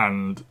other.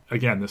 And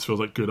again, this feels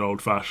like good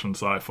old-fashioned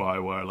sci-fi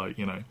where, like,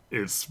 you know,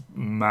 it's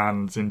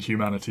man's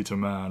inhumanity to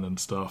man and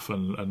stuff,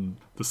 and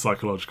the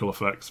psychological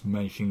effects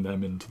making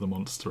them into the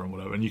monster and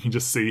whatever. And you can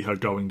just see her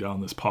going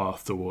down this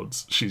path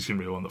towards she's going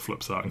to be the one that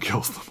flips out and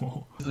kills them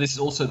all. This is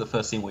also the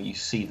first scene where you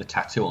see the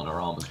tattoo on her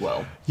arm as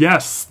well.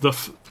 Yes,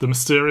 the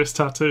mysterious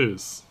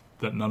tattoos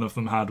that none of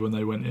them had when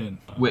they went in.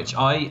 Which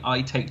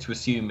I take to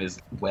assume is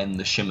when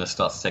the shimmer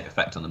starts to take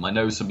effect on them. I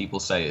know some people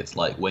say it's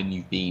like when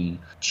you've been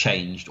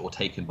changed or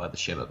taken by the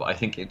shimmer, but I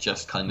think it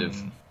just kind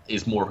of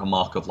is more of a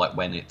mark of like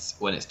when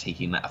it's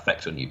taking that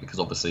effect on you, because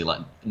obviously like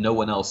no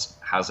one else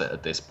has it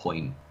at this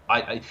point.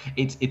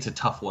 It's a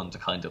tough one to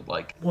kind of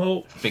like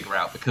figure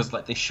out, because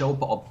like they show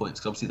up at odd points,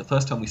 because obviously the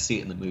first time we see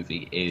it in the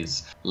movie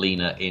is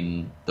Lena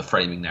in the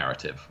framing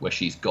narrative where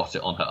she's got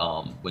it on her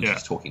arm when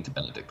she's talking to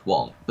Benedict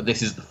Wong, but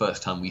this is the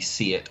first time we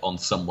see it on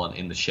someone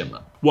in the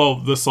shimmer. Well,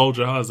 the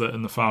soldier has it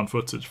in the found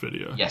footage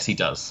video. Yes, he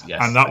does.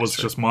 Yes, and that was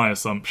just my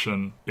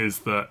assumption, is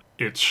that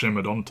it's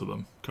shimmered onto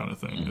them kind of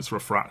thing. It's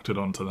refracted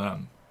onto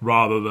them,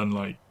 rather than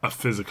like a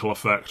physical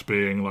effect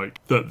being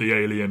like that the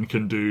alien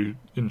can do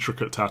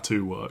intricate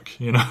tattoo work,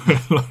 you know?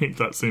 Like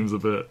that seems a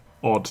bit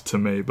odd to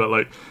me. But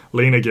like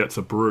Lena gets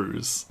a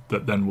bruise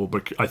that then will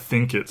I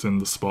think it's in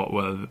the spot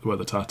where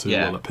the tattoo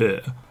will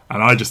appear,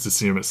 and I just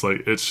assume it's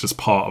like it's just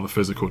part of a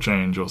physical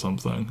change or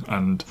something.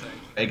 And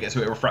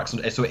so it refracts,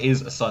 so it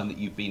is a sign that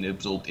you've been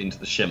absorbed into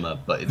the shimmer,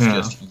 but it's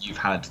just you've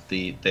had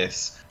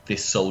this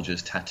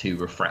soldier's tattoo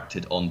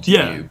refracted onto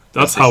you.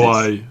 That's how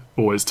I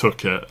always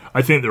took it.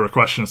 I think there are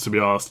questions to be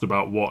asked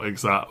about what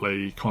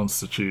exactly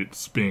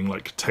constitutes being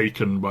like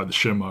taken by the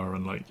shimmer,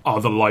 and like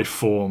are the life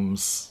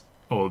forms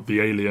or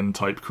the alien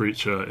type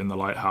creature in the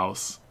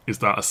lighthouse, is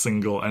that a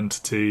single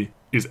entity?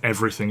 Is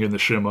everything in the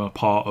shimmer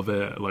part of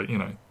it? Like, you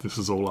know, this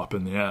is all up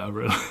in the air,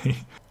 really.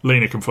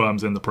 Lena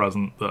confirms in the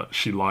present that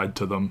she lied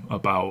to them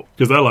about...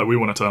 Because they're like, we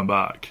want to turn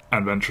back.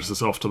 And Ventress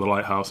is off to the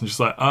lighthouse. And she's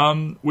like,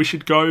 we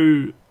should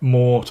go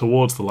more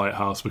towards the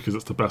lighthouse because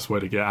it's the best way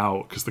to get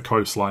out, because the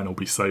coastline will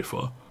be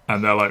safer.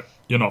 And they're like,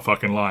 you're not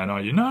fucking lying, are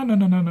you?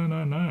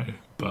 No.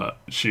 But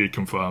she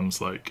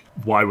confirms, like,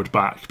 why would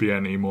back be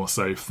any more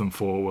safe than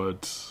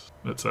forward?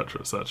 Etc,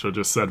 etc.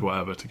 Just said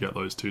whatever to get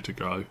those two to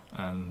go.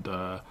 And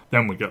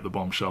then we get the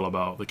bombshell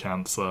about the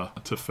cancer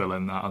to fill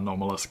in that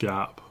anomalous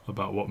gap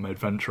about what made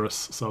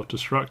Ventress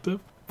self-destructive.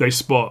 They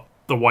spot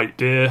the white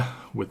deer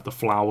with the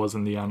flowers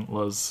and the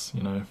antlers,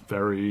 you know,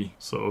 very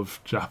sort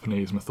of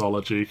Japanese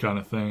mythology kind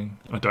of thing.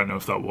 I don't know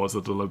if that was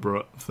a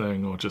deliberate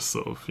thing or just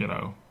sort of, you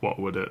know, what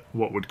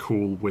would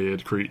cool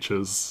weird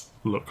creatures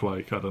look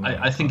like? I don't know.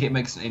 I think it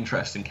makes an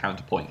interesting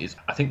counterpoint.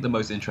 I think the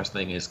most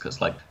interesting thing is because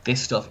like this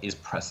stuff is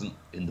present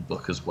in the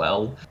book as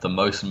well. The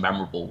most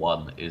memorable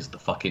one is the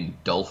fucking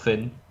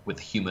dolphin with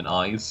human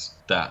eyes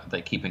that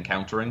they keep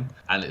encountering,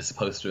 and it's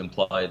supposed to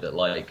imply that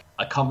like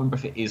I can't remember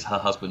if it is her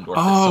husband or if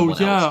it's someone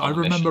else. Oh yeah, I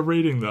remember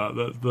reading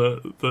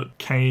that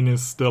Kane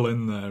is still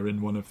in there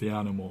in one of the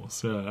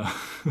animals. Yeah.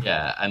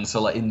 Yeah, and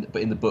so like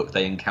in the book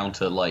they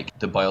encounter, like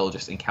the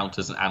biologist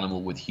encounters an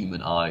animal with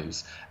human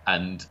eyes,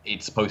 and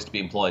it's supposed to be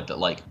implied that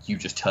like you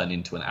just turn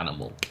into an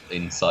animal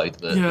inside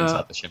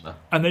the shimmer.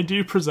 And they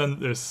do present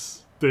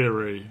this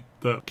theory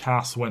that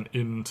Cass went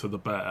into the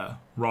bear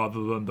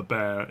rather than the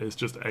bear is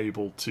just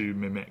able to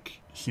mimic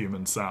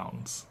human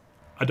sounds.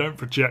 I don't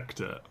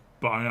project it,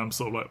 but I am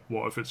sort of like,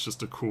 what if it's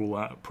just a cool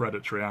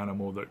predatory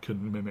animal that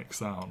can mimic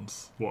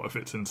sounds? What if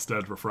it's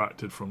instead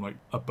refracted from like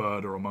a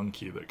bird or a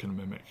monkey that can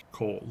mimic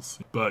calls?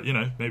 But, you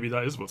know, maybe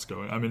that is what's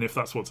going on. I mean, if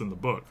that's what's in the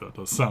book, that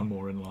does sound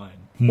more in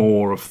line.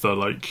 More of the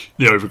like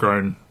the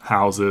overgrown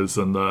houses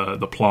and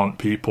the plant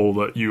people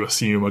that you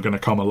assume are going to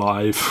come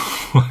alive,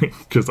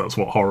 because that's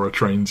what horror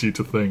trains you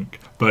to think.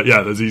 But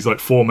yeah, there's these like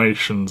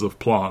formations of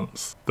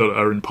plants that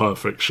are in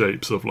perfect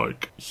shapes of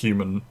like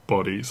human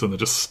bodies, and they're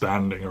just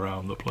standing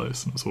around the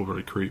place, and it's all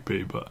very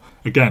creepy. But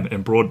again,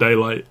 in broad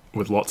daylight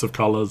with lots of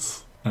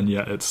colours, and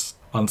yet it's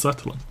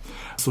unsettling.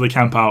 So they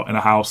camp out in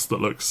a house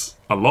that looks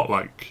a lot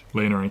like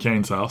Lena and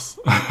Kane's house,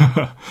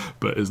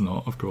 but is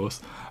not, of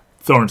course.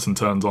 Thornton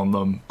turns on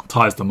them,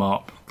 ties them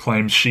up,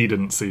 claims she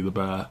didn't see the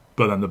bear,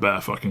 but then the bear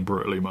fucking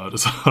brutally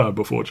murders her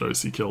before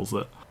Josie kills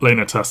it.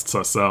 Lena tests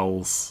her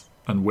cells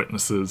and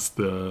witnesses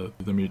the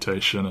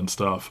mutation and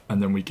stuff,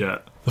 and then we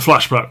get the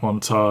flashback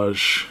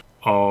montage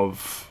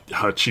of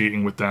her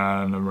cheating with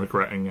Dan and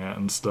regretting it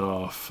and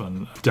stuff,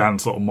 and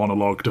Dan's sort of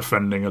monologue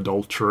defending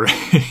adultery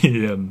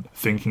and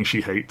thinking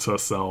she hates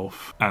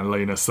herself, and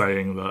Lena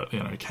saying that, you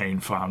know, Kane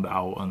found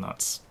out, and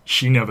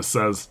she never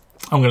says,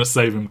 I'm going to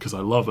save him because I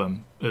love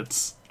him.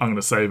 It's, I'm going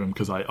to save him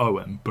because I owe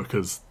him,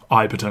 because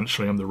I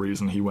potentially am the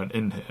reason he went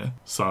in here,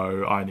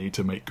 so I need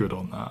to make good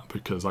on that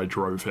because I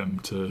drove him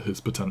to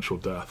his potential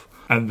death.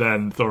 And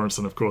then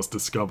Thorensen, of course,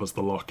 discovers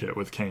the locket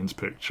with Kane's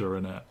picture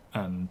in it.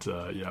 And,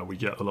 we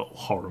get a little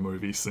horror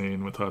movie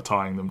scene with her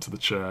tying them to the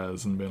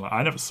chairs and being like,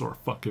 I never saw a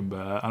fucking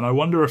bear. And I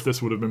wonder if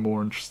this would have been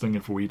more interesting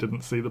if we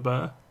didn't see the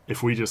bear.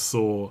 If we just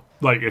saw,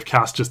 like, if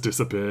Cass just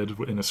disappeared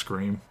in a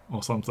scream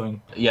or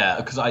something. Yeah,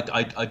 because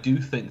I do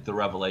think the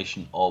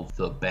revelation of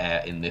the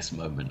bear in this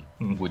moment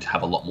would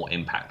have a lot more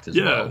impact as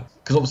well.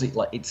 Because obviously,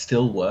 like, it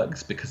still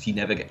works because you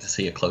never get to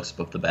see a close-up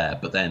of the bear,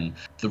 but then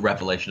the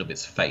revelation of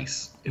its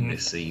face in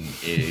this scene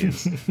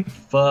is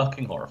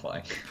fucking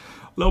horrifying.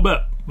 A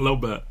little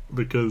bit,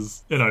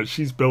 because, you know,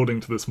 she's building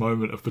to this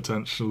moment of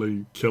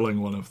potentially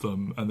killing one of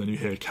them, and then you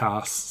hear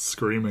Cass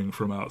screaming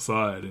from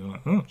outside, and you're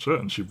like, oh shit,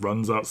 and she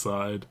runs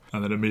outside,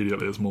 and then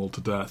immediately is mauled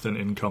to death, and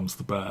in comes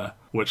the bear,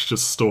 which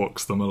just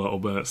stalks them a little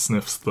bit,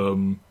 sniffs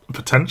them,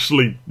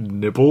 potentially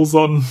nibbles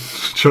on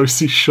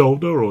Josie's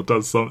shoulder, or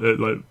does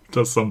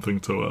something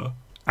to her.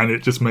 And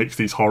it just makes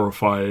these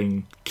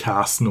horrifying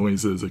Cass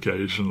noises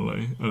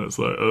occasionally. And it's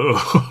like,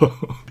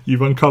 oh,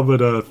 you've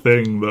uncovered a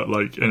thing that,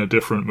 like, in a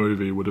different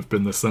movie would have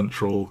been the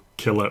central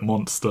kill it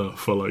monster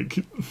for,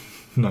 like,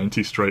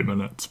 90 straight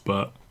minutes.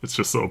 But it's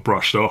just sort of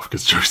brushed off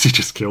because Josie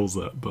just kills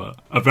it. But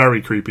a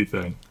very creepy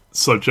thing.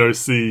 So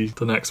Josie,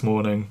 the next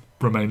morning,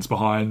 remains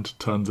behind,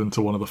 turns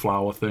into one of the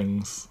flower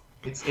things.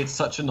 It's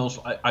such a nice...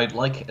 I'd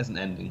like it as an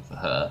ending for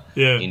her.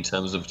 Yeah. In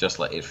terms of just,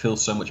 like, it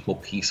feels so much more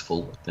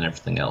peaceful than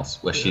everything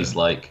else. Where she's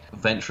like,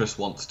 Ventress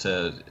wants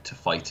to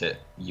fight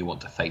it, you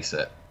want to face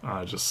it.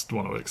 I just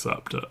want to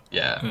accept it.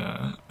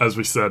 Yeah. As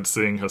we said,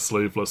 seeing her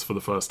sleeveless for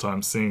the first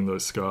time, seeing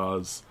those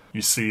scars,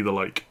 you see the,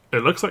 like...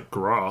 It looks like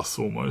grass,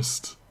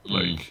 almost.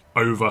 Like,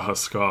 over her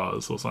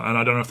scars or something. And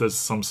I don't know if there's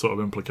some sort of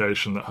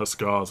implication that her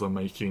scars are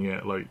making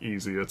it, like,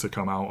 easier to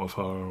come out of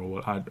her, or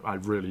what. I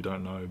really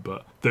don't know.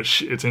 But that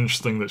it's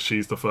interesting that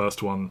she's the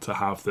first one to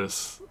have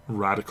this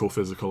radical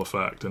physical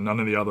effect, and none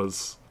of the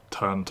others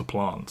turn to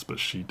plants, but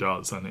she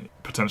does. And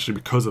potentially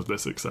because of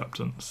this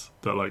acceptance,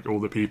 that, like, all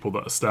the people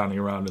that are standing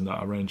around in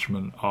that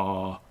arrangement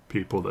are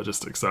people that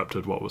just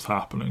accepted what was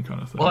happening,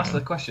 kind of thing. Well, that's the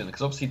question,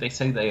 because obviously they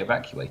say they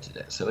evacuated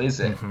it. So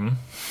is it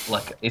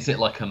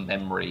like a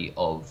memory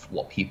of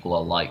what people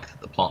are like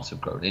that the plants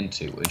have grown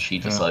into, and she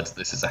decides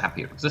this is a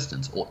happier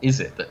existence, or is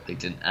it that they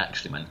didn't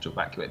actually manage to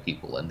evacuate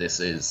people, and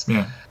this is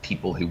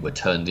people who were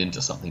turned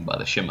into something by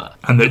the shimmer?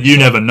 And that you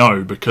never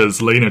know,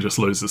 because Lena just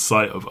loses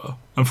sight of her.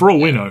 And for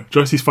all we know,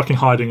 Josie's fucking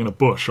hiding in a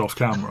bush off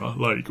camera.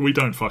 Like, we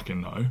don't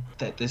fucking know.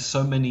 There's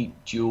so many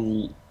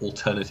dual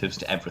alternatives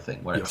to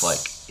everything, where it's like,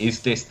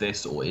 is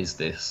this, or is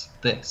this?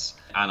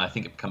 And I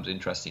think it becomes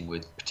interesting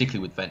particularly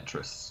with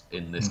Ventress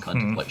in this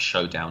kind of like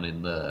showdown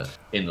in the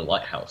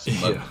lighthouse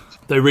moment.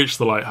 They reach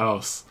the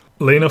lighthouse.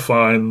 Lena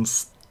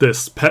finds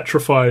this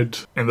petrified,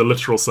 in the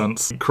literal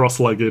sense,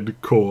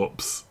 cross-legged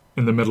corpse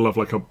in the middle of,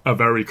 like, a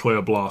very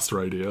clear blast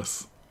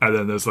radius. And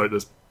then there's, like,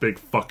 this big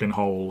fucking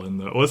hole in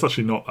there. Well, it's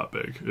actually not that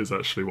big, is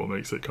actually what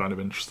makes it kind of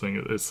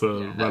interesting. It's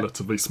a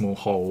relatively small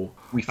hole.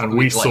 We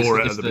saw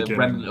it at the beginning. It's the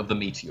remnant of the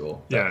meteor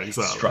that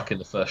exactly. struck in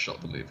the first shot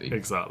of the movie.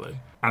 Exactly.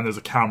 And there's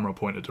a camera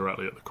pointed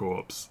directly at the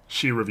corpse.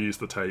 She reviews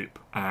the tape,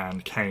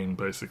 and Kane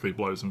basically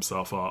blows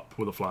himself up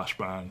with a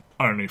flashbang,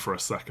 only for a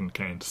second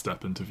Kane to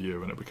step into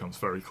view, and it becomes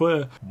very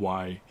clear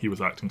why he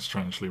was acting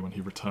strangely when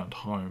he returned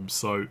home.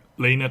 So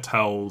Lena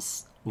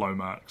tells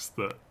Lomax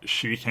that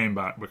she came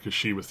back because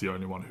she was the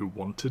only one who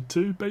wanted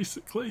to,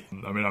 basically.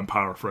 I mean, I'm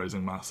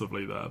paraphrasing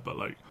massively there, but,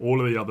 like, all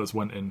of the others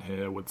went in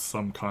here with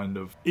some kind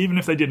of... Even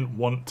if they didn't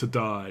want to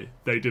die,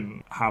 they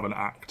didn't have an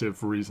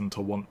active reason to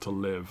want to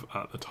live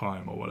at the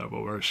time or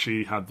whatever, whereas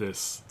she had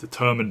this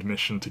determined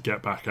mission to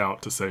get back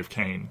out to save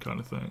Kane, kind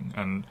of thing.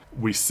 And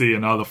we see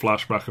another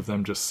flashback of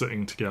them just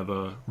sitting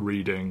together,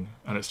 reading,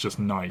 and it's just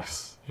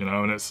nice. You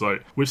know, and it's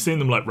like, we've seen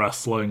them, like,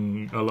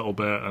 wrestling a little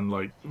bit and,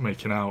 like,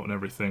 making out and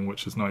everything,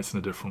 which is nice in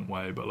a different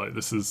way, but, like,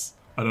 this is,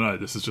 I don't know,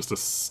 this is just a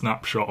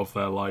snapshot of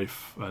their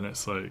life, and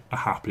it's, like, a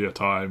happier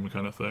time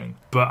kind of thing.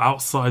 But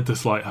outside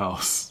this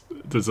lighthouse,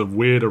 there's a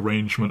weird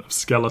arrangement of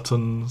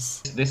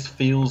skeletons. This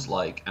feels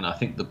like, and I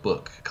think the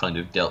book kind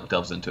of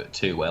delves into it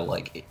too, where,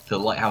 like, the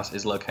lighthouse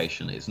is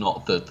location. It's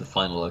not the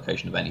final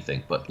location of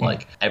anything, but,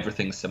 like,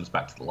 everything stems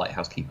back to the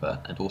lighthouse keeper,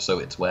 and also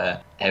it's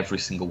where every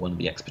single one of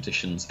the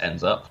expeditions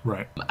ends up.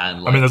 Right.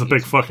 And, like, I mean, there's a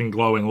big fucking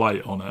glowing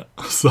light on it.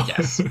 So.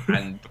 Yes,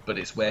 but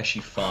it's where she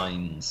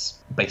finds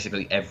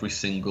basically every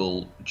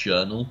single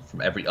journal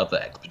from every other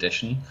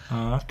expedition.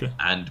 Okay.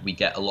 And we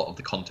get a lot of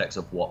the context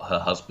of what her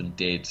husband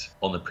did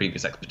on the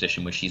previous expedition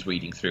exposition where she's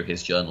reading through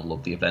his journal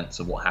of the events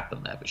of what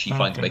happened there. But she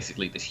finds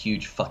basically this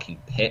huge fucking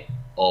pit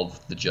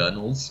of the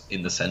journals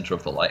in the centre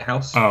of the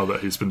lighthouse. Oh, that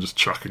he's been just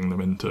chucking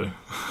them into.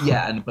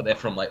 Yeah, but they're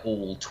from like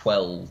all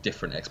 12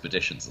 different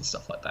expeditions and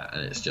stuff like that.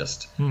 And it's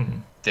just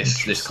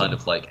this kind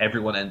of like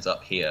everyone ends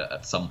up here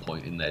at some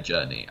point in their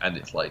journey, and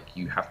it's like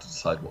you have to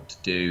decide what to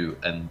do,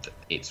 and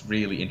it's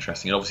really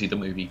interesting. And obviously the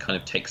movie kind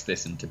of takes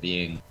this into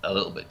being a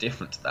little bit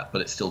different to that,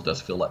 but it still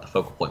does feel like the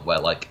focal point where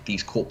like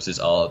these corpses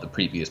are the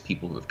previous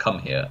people who have come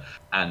here,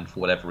 and for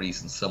whatever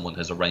reason someone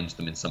has arranged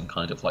them in some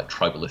kind of like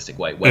tribalistic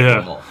way, whether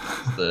or not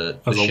the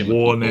as a shimmer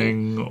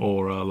warning people,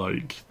 or a,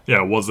 like,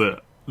 was it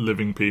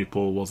living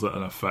people? Was it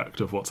an effect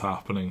of what's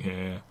happening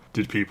here?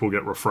 Did people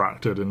get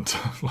refracted into,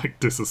 like,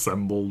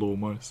 disassembled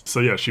almost? So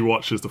yeah, she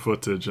watches the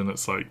footage, and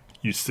it's like,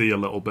 you see a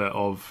little bit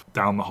of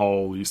down the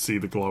hole, you see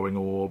the glowing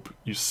orb,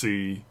 you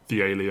see the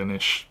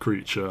alienish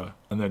creature,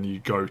 and then you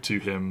go to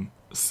him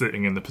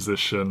sitting in the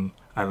position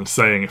and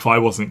saying, if I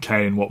wasn't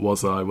Kane, what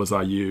was I? Was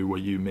I you? Were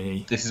you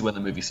me? This is when the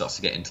movie starts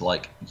to get into,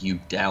 like, you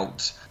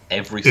doubt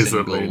every Is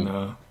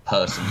single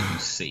person you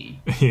see.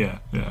 Yeah.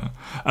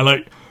 And,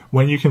 like,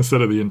 when you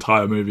consider the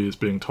entire movie as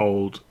being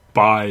told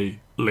by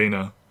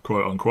Lena,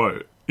 quote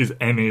unquote, is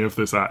any of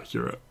this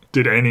accurate?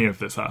 Did any of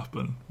this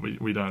happen?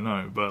 We don't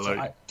know, but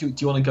like... So do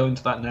you want to go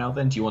into that now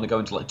then? Do you want to go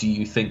into, like, do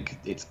you think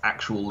it's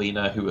actual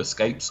Lena who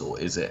escapes, or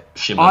is it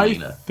Shimmer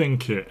Lena? I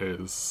think it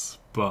is,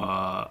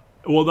 but...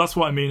 Well, that's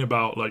what I mean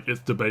about, like,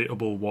 it's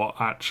debatable what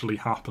actually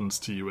happens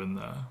to you in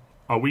there.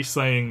 Are we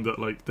saying that,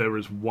 like, there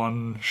is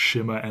one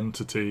Shimmer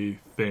entity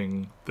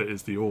thing that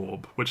is the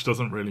orb? Which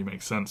doesn't really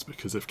make sense,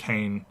 because if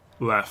Kane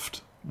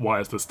left, why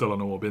is there still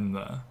an orb in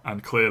there?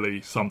 And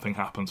clearly something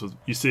happens with...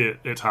 You see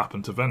it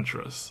happened to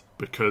Ventress,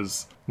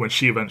 because when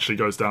she eventually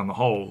goes down the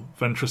hole,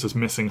 Ventress is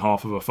missing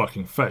half of her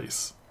fucking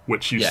face,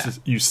 which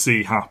you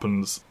see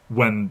happens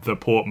when the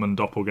Portman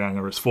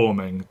doppelganger is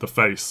forming. The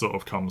face sort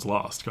of comes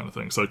last, kind of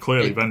thing. So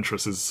clearly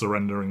Ventress is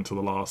surrendering to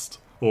the last...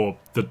 Or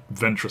the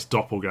Ventress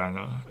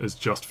doppelganger is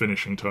just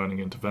finishing turning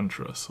into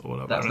Ventress, or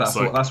whatever.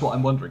 That's what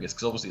I'm wondering, is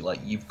because obviously,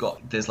 like,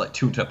 there's like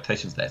two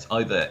interpretations there. It's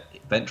either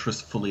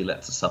Ventress fully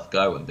lets herself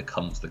go and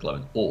becomes the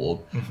glowing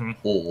orb,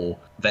 or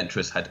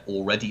Ventress had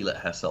already let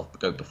herself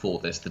go before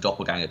this. The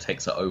doppelganger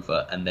takes her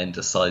over and then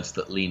decides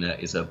that Lena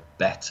is a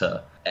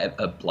better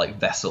like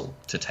vessel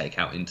to take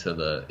out into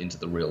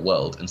the real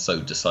world, and so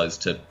decides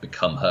to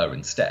become her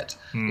instead.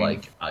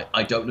 Like,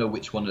 I don't know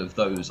which one of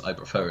those I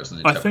prefer as an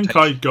interpretation. I think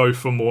I'd go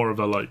for more of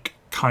a, like,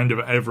 kind of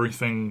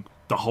everything,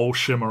 the whole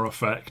Shimmer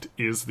effect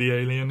is the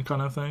alien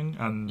kind of thing,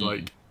 and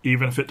like,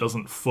 even if it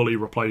doesn't fully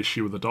replace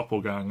you with a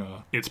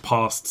doppelganger, it's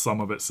passed some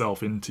of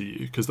itself into you,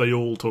 because they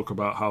all talk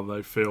about how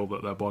they feel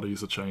that their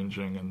bodies are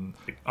changing, and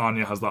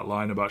Anya has that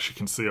line about she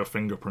can see her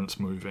fingerprints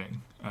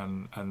moving,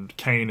 and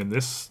Kane in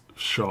this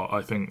shot,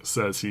 I think,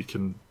 says he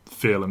can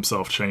feel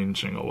himself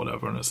changing or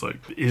whatever, and it's like,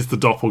 is the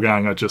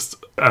doppelganger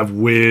just a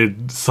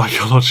weird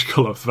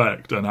psychological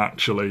effect, and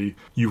actually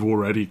you've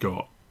already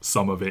got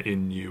some of it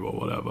in you or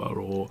whatever?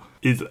 Or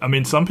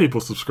some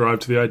people subscribe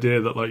to the idea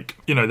that, like,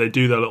 you know, they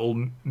do their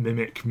little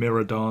mimic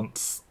mirror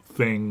dance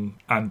thing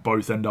and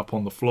both end up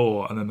on the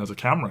floor, and then there's a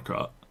camera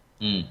cut,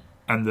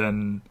 and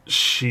then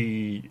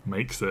she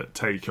makes it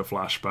take a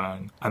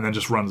flashbang and then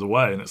just runs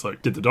away, and it's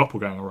like, did the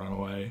doppelganger run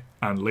away?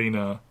 And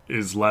Lena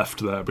is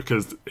left there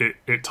because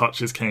it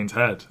touches Kane's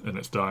head in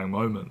its dying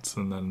moments,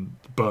 and then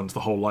burns the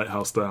whole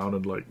lighthouse down,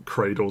 and, like,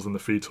 cradles in the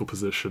fetal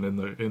position in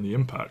the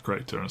impact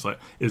crater. And it's like,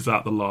 is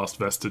that the last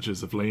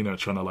vestiges of Lena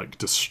trying to, like,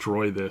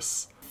 destroy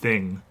this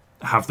thing?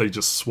 Have they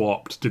just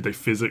swapped? Did they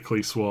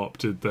physically swap?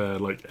 Did their,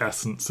 like,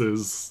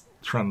 essences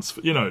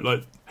transfer? You know,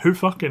 like, who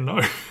fucking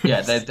knows?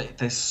 Yeah,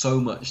 there's so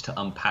much to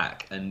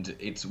unpack, and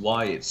it's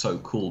why it's so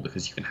cool,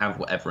 because you can have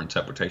whatever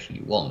interpretation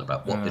you want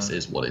about what this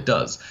is, what it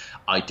does.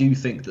 I do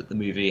think that the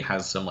movie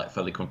has some, like,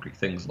 fairly concrete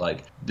things,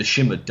 like the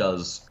Shimmer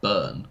does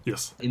burn.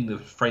 Yes. In the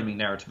framing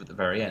narrative at the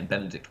very end,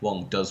 Benedict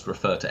Wong does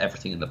refer to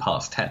everything in the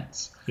past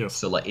tense. Yes.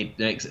 So, like, it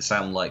makes it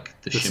sound like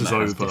the this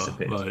Shimmer has over,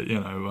 disappeared. like, you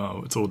know,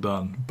 well, it's all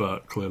done,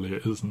 but clearly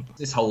it isn't.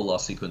 This whole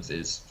last sequence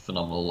is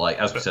phenomenal. Like,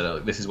 as we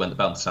said, this is when the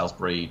Bound to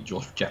Salisbury,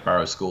 Jeff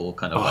Barrow score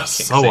kind of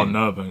kicks so in.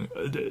 Unnerving.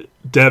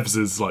 Devs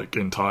is, like,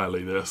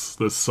 entirely this.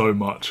 There's so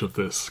much of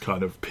this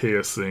kind of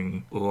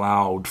piercing,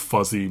 loud,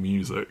 fuzzy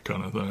music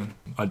kind of thing.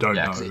 I don't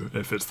know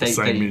if it's the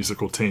same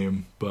musical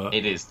team, but...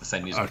 It is the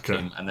same musical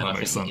team, and then I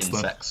think the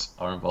insects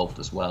then are involved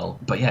as well.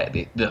 But yeah,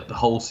 the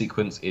whole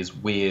sequence is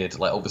weird.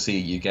 Like, obviously,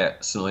 you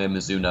get Sonoya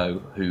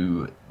Mizuno,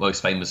 who,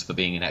 most famous for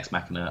being in Ex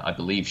Machina, I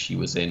believe she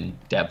was in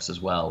Devs as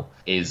well,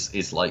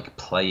 is like,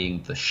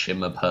 playing the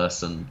Shimmer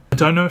person. I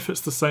don't know if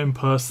it's the same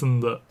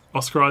person that...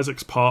 Oscar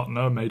Isaac's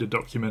partner made a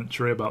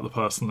documentary about the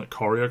person that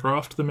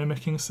choreographed the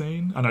mimicking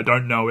scene, and I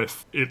don't know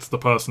if it's the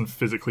person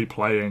physically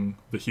playing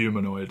the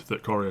humanoid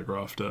that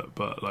choreographed it,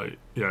 but, like,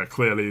 yeah,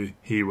 clearly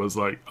he was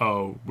like,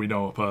 oh, we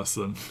know a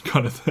person,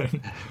 kind of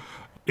thing.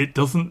 It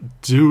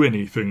doesn't do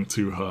anything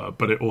to her,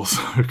 but it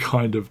also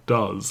kind of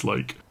does.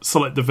 Like, so,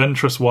 like, the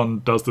Ventress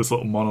one does this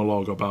little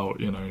monologue about,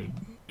 you know,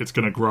 it's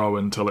going to grow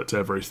until it's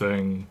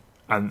everything,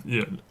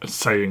 and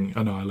saying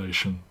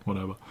Annihilation,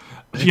 whatever.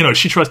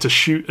 She tries to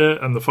shoot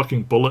it, and the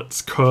fucking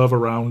bullets curve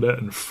around it,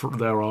 and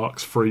their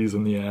arcs freeze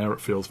in the air.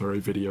 It feels very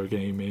video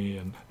gamey,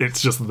 and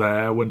it's just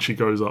there when she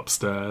goes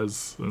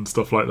upstairs and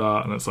stuff like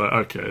that. And it's like,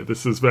 okay,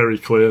 this is very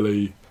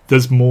clearly.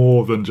 There's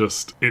more than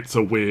just it's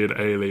a weird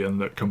alien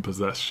that can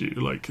possess you.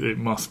 Like, it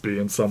must be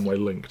in some way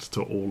linked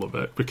to all of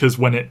it, because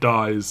when it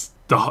dies,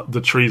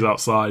 the trees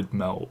outside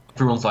melt.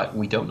 Everyone's like,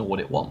 we don't know what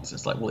it wants.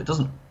 It's like, well, it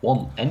doesn't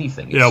want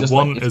anything. It's yeah, just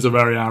want like, is a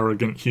very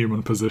arrogant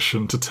human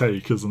position to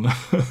take, isn't it?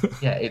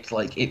 Yeah, it's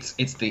like it's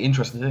the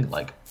interesting thing.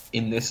 Like,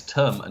 in this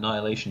term,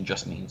 Annihilation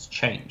just means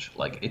change.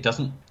 Like, it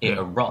doesn't. It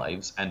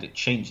arrives and it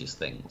changes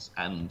things,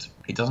 and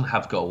it doesn't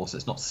have goals.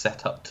 It's not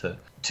set up to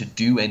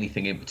do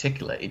anything in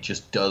particular. It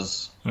just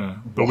does. Yeah.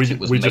 But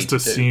we just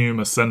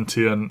assume a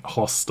sentient,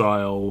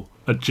 hostile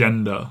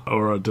agenda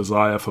or a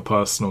desire for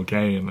personal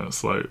gain.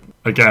 It's like,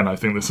 again, I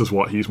think this is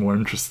what he's more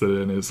interested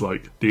in, is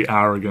like the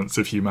arrogance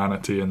of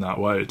humanity in that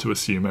way, to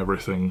assume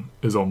everything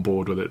is on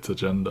board with its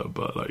agenda.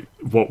 But like,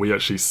 what we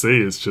actually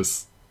see is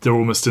just they're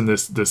almost in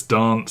this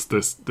dance,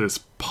 this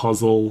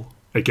puzzle.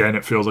 Again,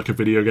 it feels like a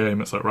video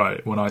game. It's like,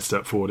 right, when I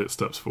step forward, it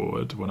steps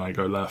forward. When I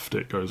go left,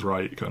 it goes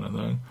right, kind of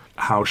thing.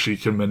 How she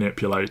can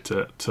manipulate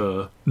it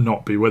to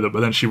not be with it. But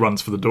then she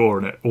runs for the door,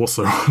 and it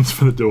also runs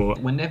for the door.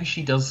 Whenever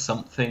she does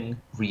something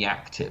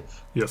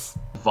reactive, yes,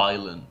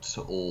 violent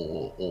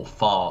or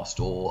fast,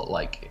 or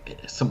like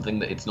something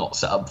that it's not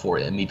set up for,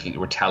 it immediately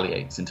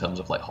retaliates in terms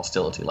of like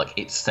hostility. Like,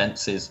 it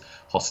senses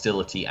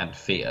hostility and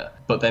fear.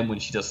 But then when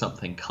she does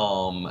something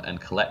calm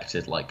and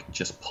collected, like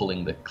just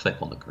pulling the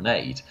clip on the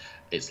grenade,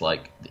 it's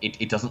like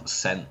it doesn't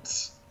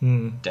sense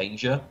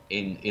danger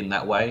in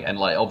that way. And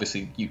like,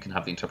 obviously you can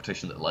have the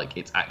interpretation that like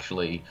it's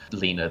actually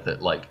Lena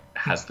that like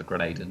has the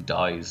grenade and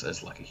dies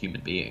as like a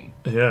human being,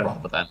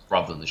 rather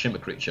than the Shimmer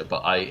creature.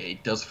 But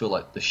it does feel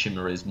like the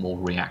Shimmer is more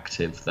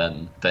reactive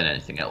than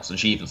anything else. And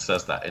she even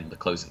says that in the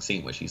closing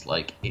scene, where she's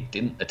like, it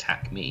didn't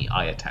attack me,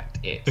 I attacked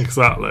it.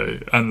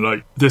 Exactly. And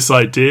like this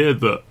idea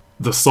that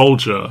the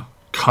soldier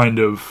kind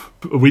of,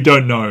 we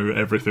don't know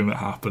everything that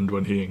happened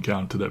when he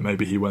encountered it.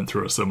 Maybe he went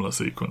through a similar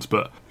sequence,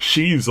 but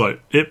she's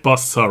like, it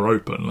busts her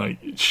open. Like,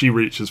 she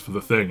reaches for the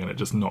thing and it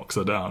just knocks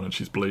her down and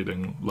she's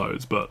bleeding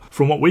loads. But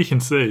from what we can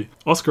see,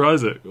 Oscar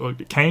Isaac,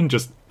 Kane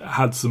just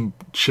had some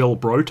chill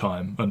bro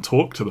time and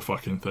talked to the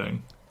fucking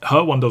thing.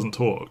 Her one doesn't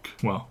talk.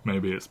 Well,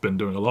 maybe it's been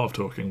doing a lot of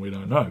talking, we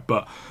don't know.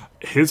 But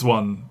his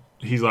one,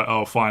 he's like,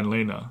 oh, fine,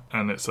 Lena.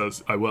 And it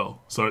says, I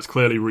will. So it's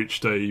clearly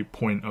reached a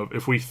point of,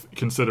 if we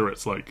consider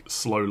it's like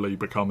slowly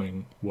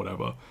becoming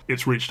whatever,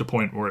 it's reached a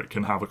point where it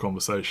can have a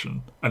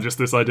conversation. And just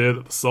this idea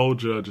that the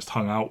soldier just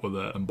hung out with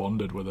it and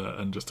bonded with it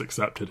and just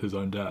accepted his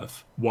own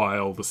death,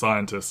 while the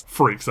scientist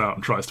freaks out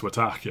and tries to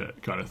attack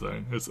it, kind of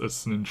thing.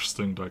 It's an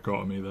interesting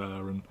dichotomy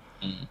there. And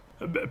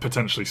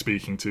potentially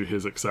speaking to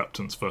his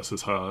acceptance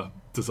versus her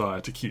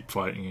desire to keep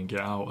fighting and get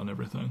out and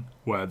everything,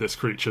 where this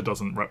creature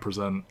doesn't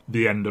represent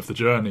the end of the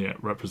journey,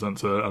 it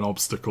represents an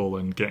obstacle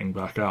in getting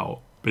back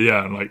out. But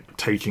yeah, and like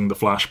taking the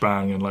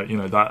flashbang and like, you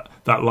know,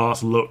 that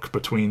last look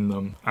between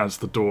them as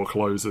the door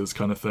closes,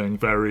 kind of thing.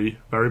 Very,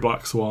 very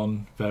Black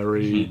Swan.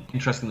 Very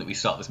interesting that we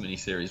start this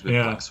miniseries with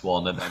Black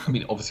Swan, and then, I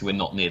mean, obviously we're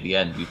not near the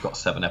end. We've got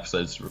 7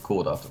 episodes to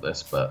record after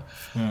this, but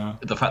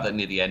the fact that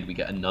near the end we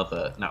get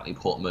another Natalie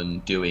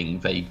Portman doing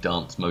vague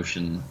dance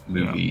motion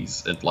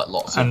movies and like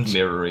lots of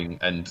mirroring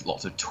and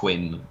lots of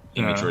twin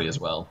imagery as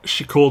well.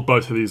 She called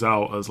both of these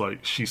out as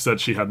like, she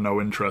said she had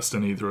no interest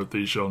in either of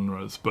these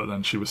genres, but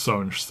then she was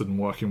so interested in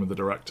working with the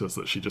directors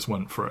that she just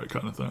went for it,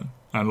 kind of thing.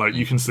 And like,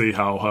 you can see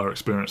how her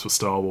experience with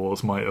Star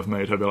Wars might have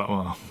made her be like,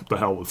 well, the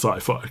hell with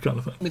sci-fi, kind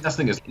of thing. I mean, that's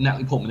the thing, is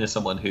Natalie Portman is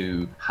someone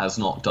who has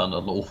not done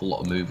an awful lot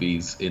of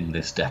movies in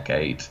this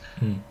decade,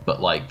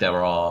 but like,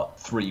 there are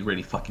 3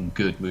 really fucking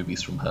good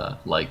movies from her,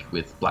 like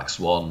with Black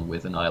Swan,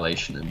 with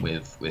Annihilation, and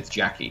with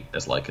Jackie.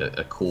 There's like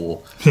a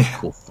core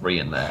 3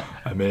 in there.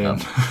 I mean,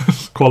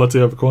 quality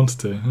over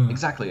quantity.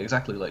 Exactly.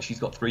 Like, she's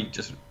got 3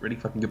 just really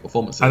fucking good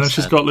performances. And then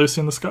she's got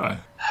Lucy in the Sky.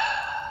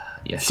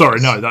 Yes. Sorry,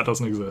 no, that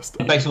doesn't exist.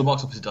 Based on the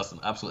box office, it doesn't.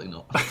 Absolutely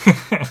not.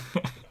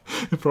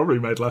 It probably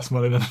made less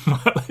money than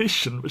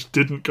Annihilation, which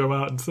didn't go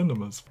out in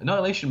cinemas.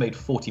 Annihilation made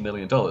 $40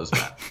 million.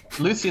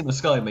 Lucy in the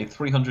Sky made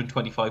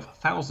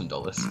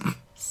 $325,000.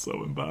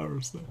 So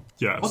embarrassing.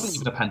 Yes. It wasn't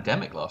even a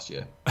pandemic last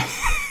year.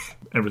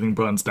 Everything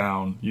burns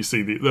down. You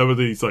see, there were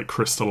these like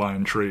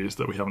crystalline trees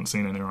that we haven't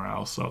seen anywhere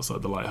else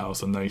outside the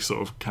lighthouse, and they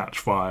sort of catch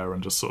fire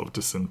and just sort of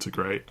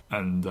disintegrate.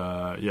 And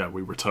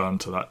we return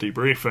to that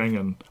debriefing,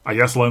 and I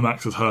guess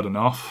Lomax has heard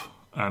enough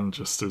and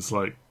just is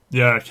like,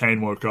 yeah,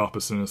 Kane woke up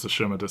as soon as the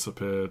shimmer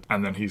disappeared,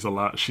 and then she's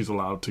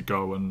allowed to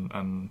go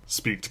and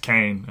speak to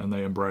Kane, and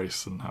they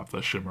embrace and have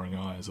their shimmering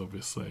eyes,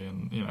 obviously.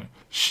 And, you know,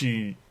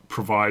 she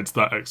provides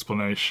that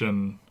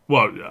explanation.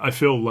 Well, I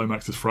feel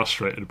Lomax is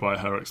frustrated by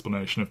her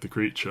explanation of the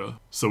creature.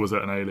 So was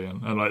it an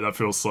alien? And like, that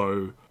feels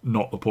so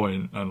not the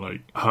point. And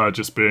like, her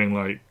just being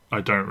like,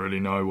 I don't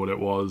really know what it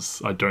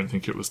was. I don't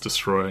think it was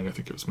destroying. I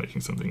think it was making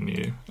something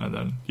new. And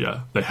then,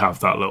 yeah, they have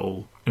that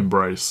little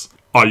embrace.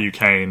 Are you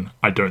Kane?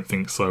 I don't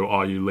think so.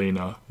 Are you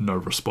Lena? No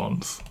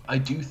response. I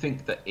do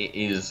think that it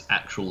is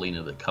actual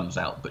Lena that comes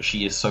out, but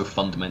she is so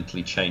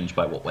fundamentally changed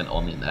by what went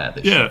on in there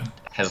that she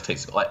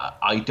hesitates. Like,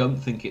 I don't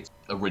think it's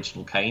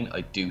original Kane.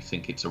 I do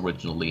think it's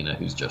original Lena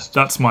who's just...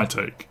 That's my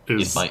take.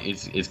 Is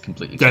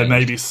completely changed. There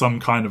may be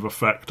some kind of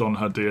effect on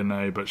her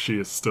DNA, but she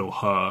is still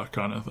her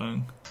kind of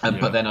thing.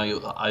 But then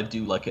I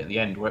do like it at the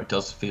end where it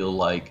does feel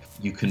like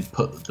you can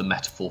put the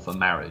metaphor for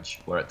marriage,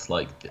 where it's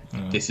like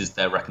this is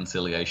their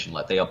reconciliation.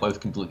 Like, they are both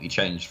completely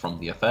changed from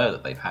the affair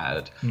that they've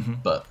had,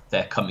 but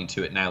they're coming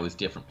to it now as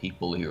different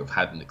people who have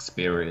had an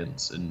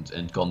experience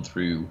and gone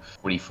through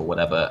grief or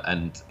whatever,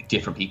 and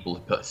different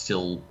people but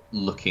still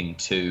looking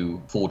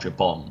to forge a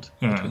bond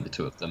between the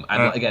two of them.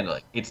 And again,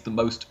 like, it's the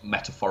most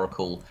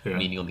metaphorical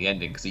meaning on the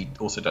ending, because you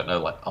also don't know,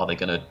 like, are they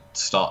going to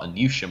start a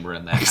new shimmer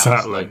in their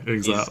house? Like,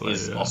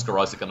 is Oscar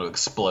Isaac going to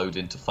explode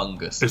into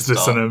fungus? Is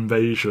this an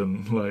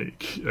invasion?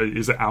 Like,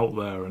 is it out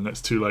there and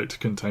it's too late to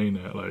contain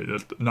it?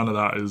 Like, none of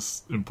that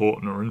is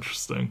important or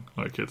interesting.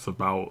 Like, it's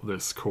about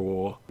this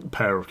core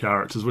pair of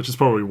characters, which is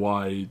probably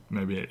why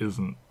maybe it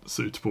isn't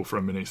suitable for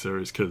a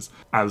miniseries, because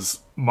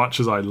as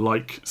much as I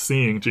like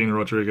seeing Gina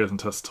Rodriguez and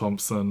Tessa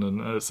Thompson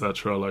and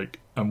etc.,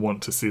 like, and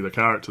want to see the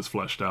characters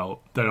fleshed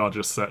out, they are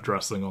just set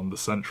dressing on the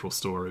central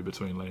story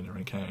between Lena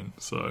and Kane.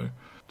 So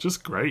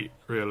just great,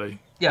 really.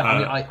 Yeah,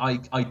 I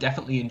mean, I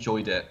definitely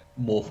enjoyed it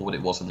more for what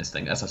it was in this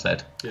thing. As I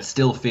said,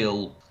 still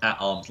feel at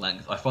arm's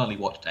length. I finally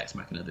watched Ex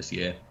Machina this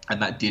year, and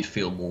that did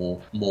feel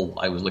more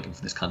I was looking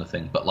for this kind of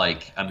thing. But,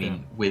 like, I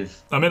mean,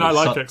 I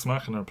like Ex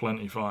Machina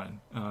plenty fine.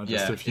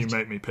 If you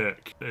make me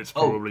pick, it's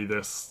probably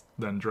this,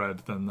 then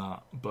Dread, then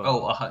that. But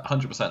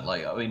 100%.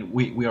 Like, I mean,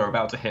 we are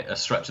about to hit a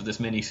stretch of this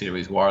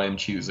miniseries where I am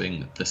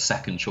choosing the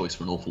second choice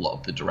for an awful lot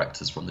of the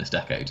directors from this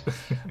decade,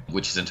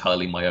 which is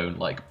entirely my own,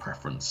 like,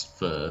 preference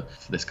for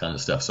this kind of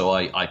stuff. So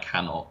I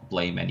cannot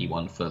blame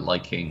anyone for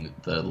liking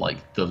the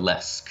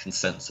less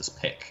consensus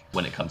pick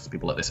when it comes to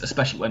people like this,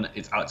 especially when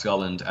it's Alex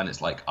Garland and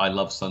it's like, I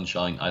love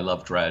Sunshine, I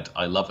love Dread,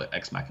 I love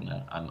Ex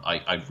Machina, and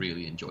I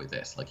really enjoy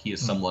this. Like, he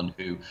is someone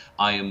who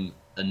I am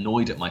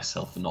annoyed at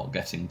myself for not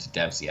getting to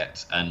devs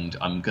yet, and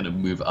I'm going to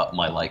move up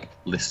my, like,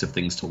 list of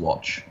things to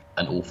watch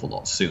an awful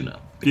lot sooner.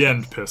 The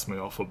end pissed me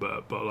off a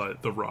bit, but,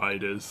 like, the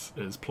ride is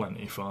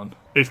plenty fun.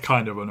 It's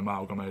kind of an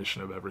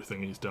amalgamation of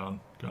everything he's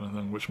done, kind of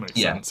thing, which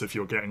makes sense if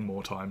you're getting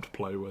more time to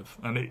play with.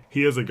 And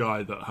he is a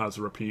guy that has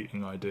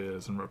repeating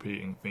ideas and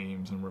repeating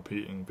themes and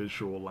repeating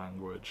visual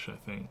language, I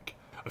think.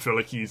 I feel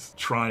like he's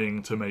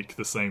trying to make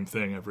the same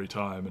thing every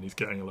time, and he's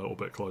getting a little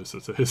bit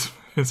closer to his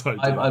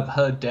idea. I've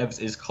heard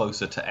Devs is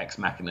closer to Ex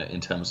Machina in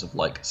terms of,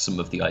 like, some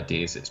of the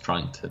ideas it's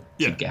trying to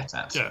get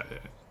at. Yeah,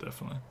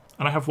 definitely.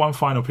 And I have one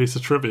final piece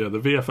of trivia. The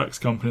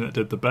VFX company that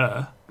did The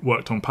Bear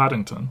worked on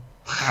Paddington,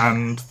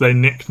 and they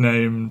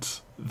nicknamed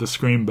the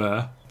Scream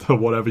Bear, the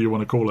whatever you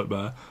want to call it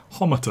bear,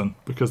 Homerton,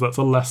 because that's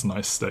a less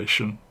nice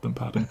station than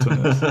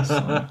Paddington is.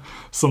 So,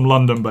 some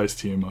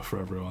London-based humour for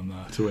everyone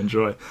there to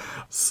enjoy.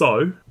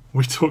 So,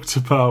 we talked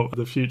about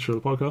the future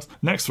of the podcast.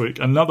 Next week,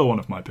 another one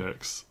of my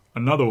picks.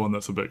 Another one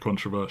that's a bit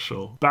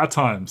controversial. Bad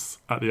Times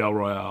at the El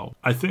Royale.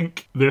 I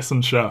think this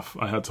and Chef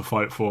I had to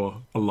fight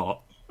for a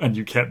lot. And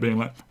you kept being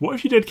like, what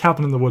if you did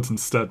Cabin in the Woods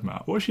instead,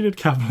 Matt? What if you did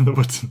Cabin in the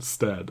Woods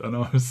instead? And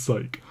I was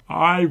like,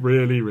 I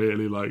really,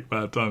 really like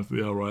Bad Times at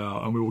the El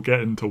Royale, and we will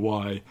get into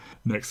why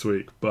next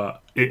week.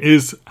 But it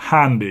is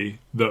handy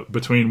that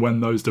between when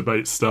those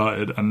debates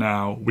started and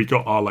now, we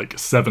got our, like,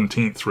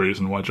 17th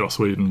reason why Joss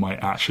Whedon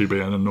might actually be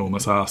an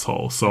enormous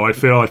asshole. So I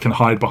feel I can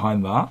hide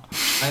behind that.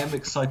 I am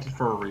excited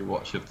for a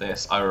rewatch of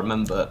this. I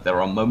remember there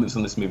are moments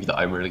in this movie that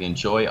I really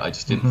enjoy. I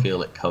just didn't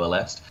feel it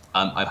coalesced.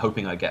 I'm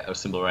hoping I get a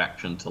similar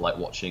reaction to, like,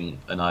 watching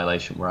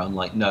Annihilation, where I'm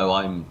like, no,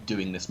 I'm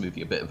doing this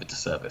movie a bit of a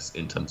disservice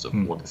in terms of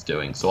what it's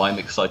doing. So I'm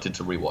excited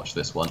to rewatch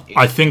this one.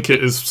 I think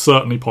it is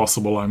certainly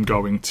possible I'm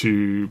going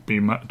to be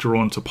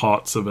drawn to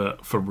parts of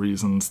it for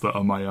reasons that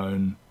are my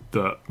own,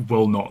 that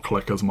will not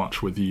click as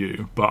much with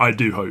you. But I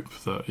do hope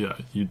that,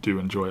 you do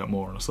enjoy it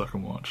more on a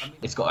second watch.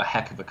 It's got a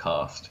heck of a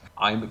cast.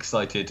 I'm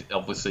excited,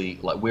 obviously,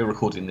 like, we're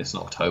recording this in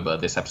October.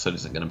 This episode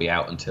isn't going to be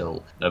out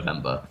until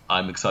November.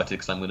 I'm excited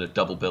because I'm going to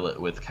double bill it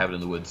with Cabin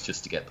in the Woods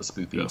just to get the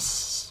spoopy.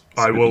 Yes.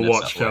 I will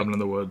watch Cabin in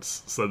the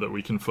Woods so that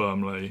we can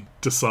firmly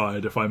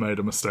decide if I made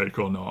a mistake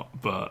or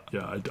not. But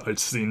yeah, I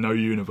see no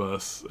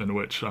universe in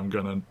which I'm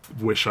going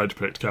to wish I'd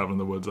picked Cabin in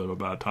the Woods over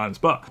Bad Times.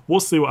 But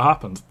we'll see what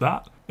happens.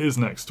 That is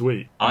next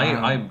week.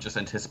 I'm just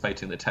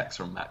anticipating the text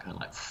from Matt, kind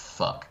of like,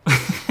 fuck.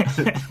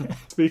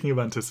 Speaking of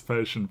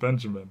anticipation,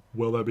 Benjamin,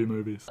 will there be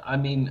movies? I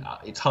mean,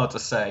 it's hard to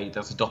say.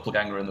 There's a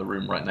doppelganger in the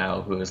room right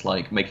now who is,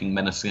 like, making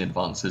menacing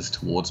advances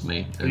towards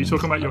me. Are you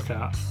talking about your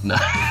cat? No.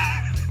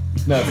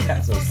 No, the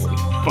cat's asleep.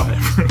 Bye,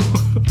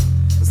 everyone.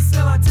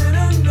 Still I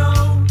didn't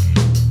know.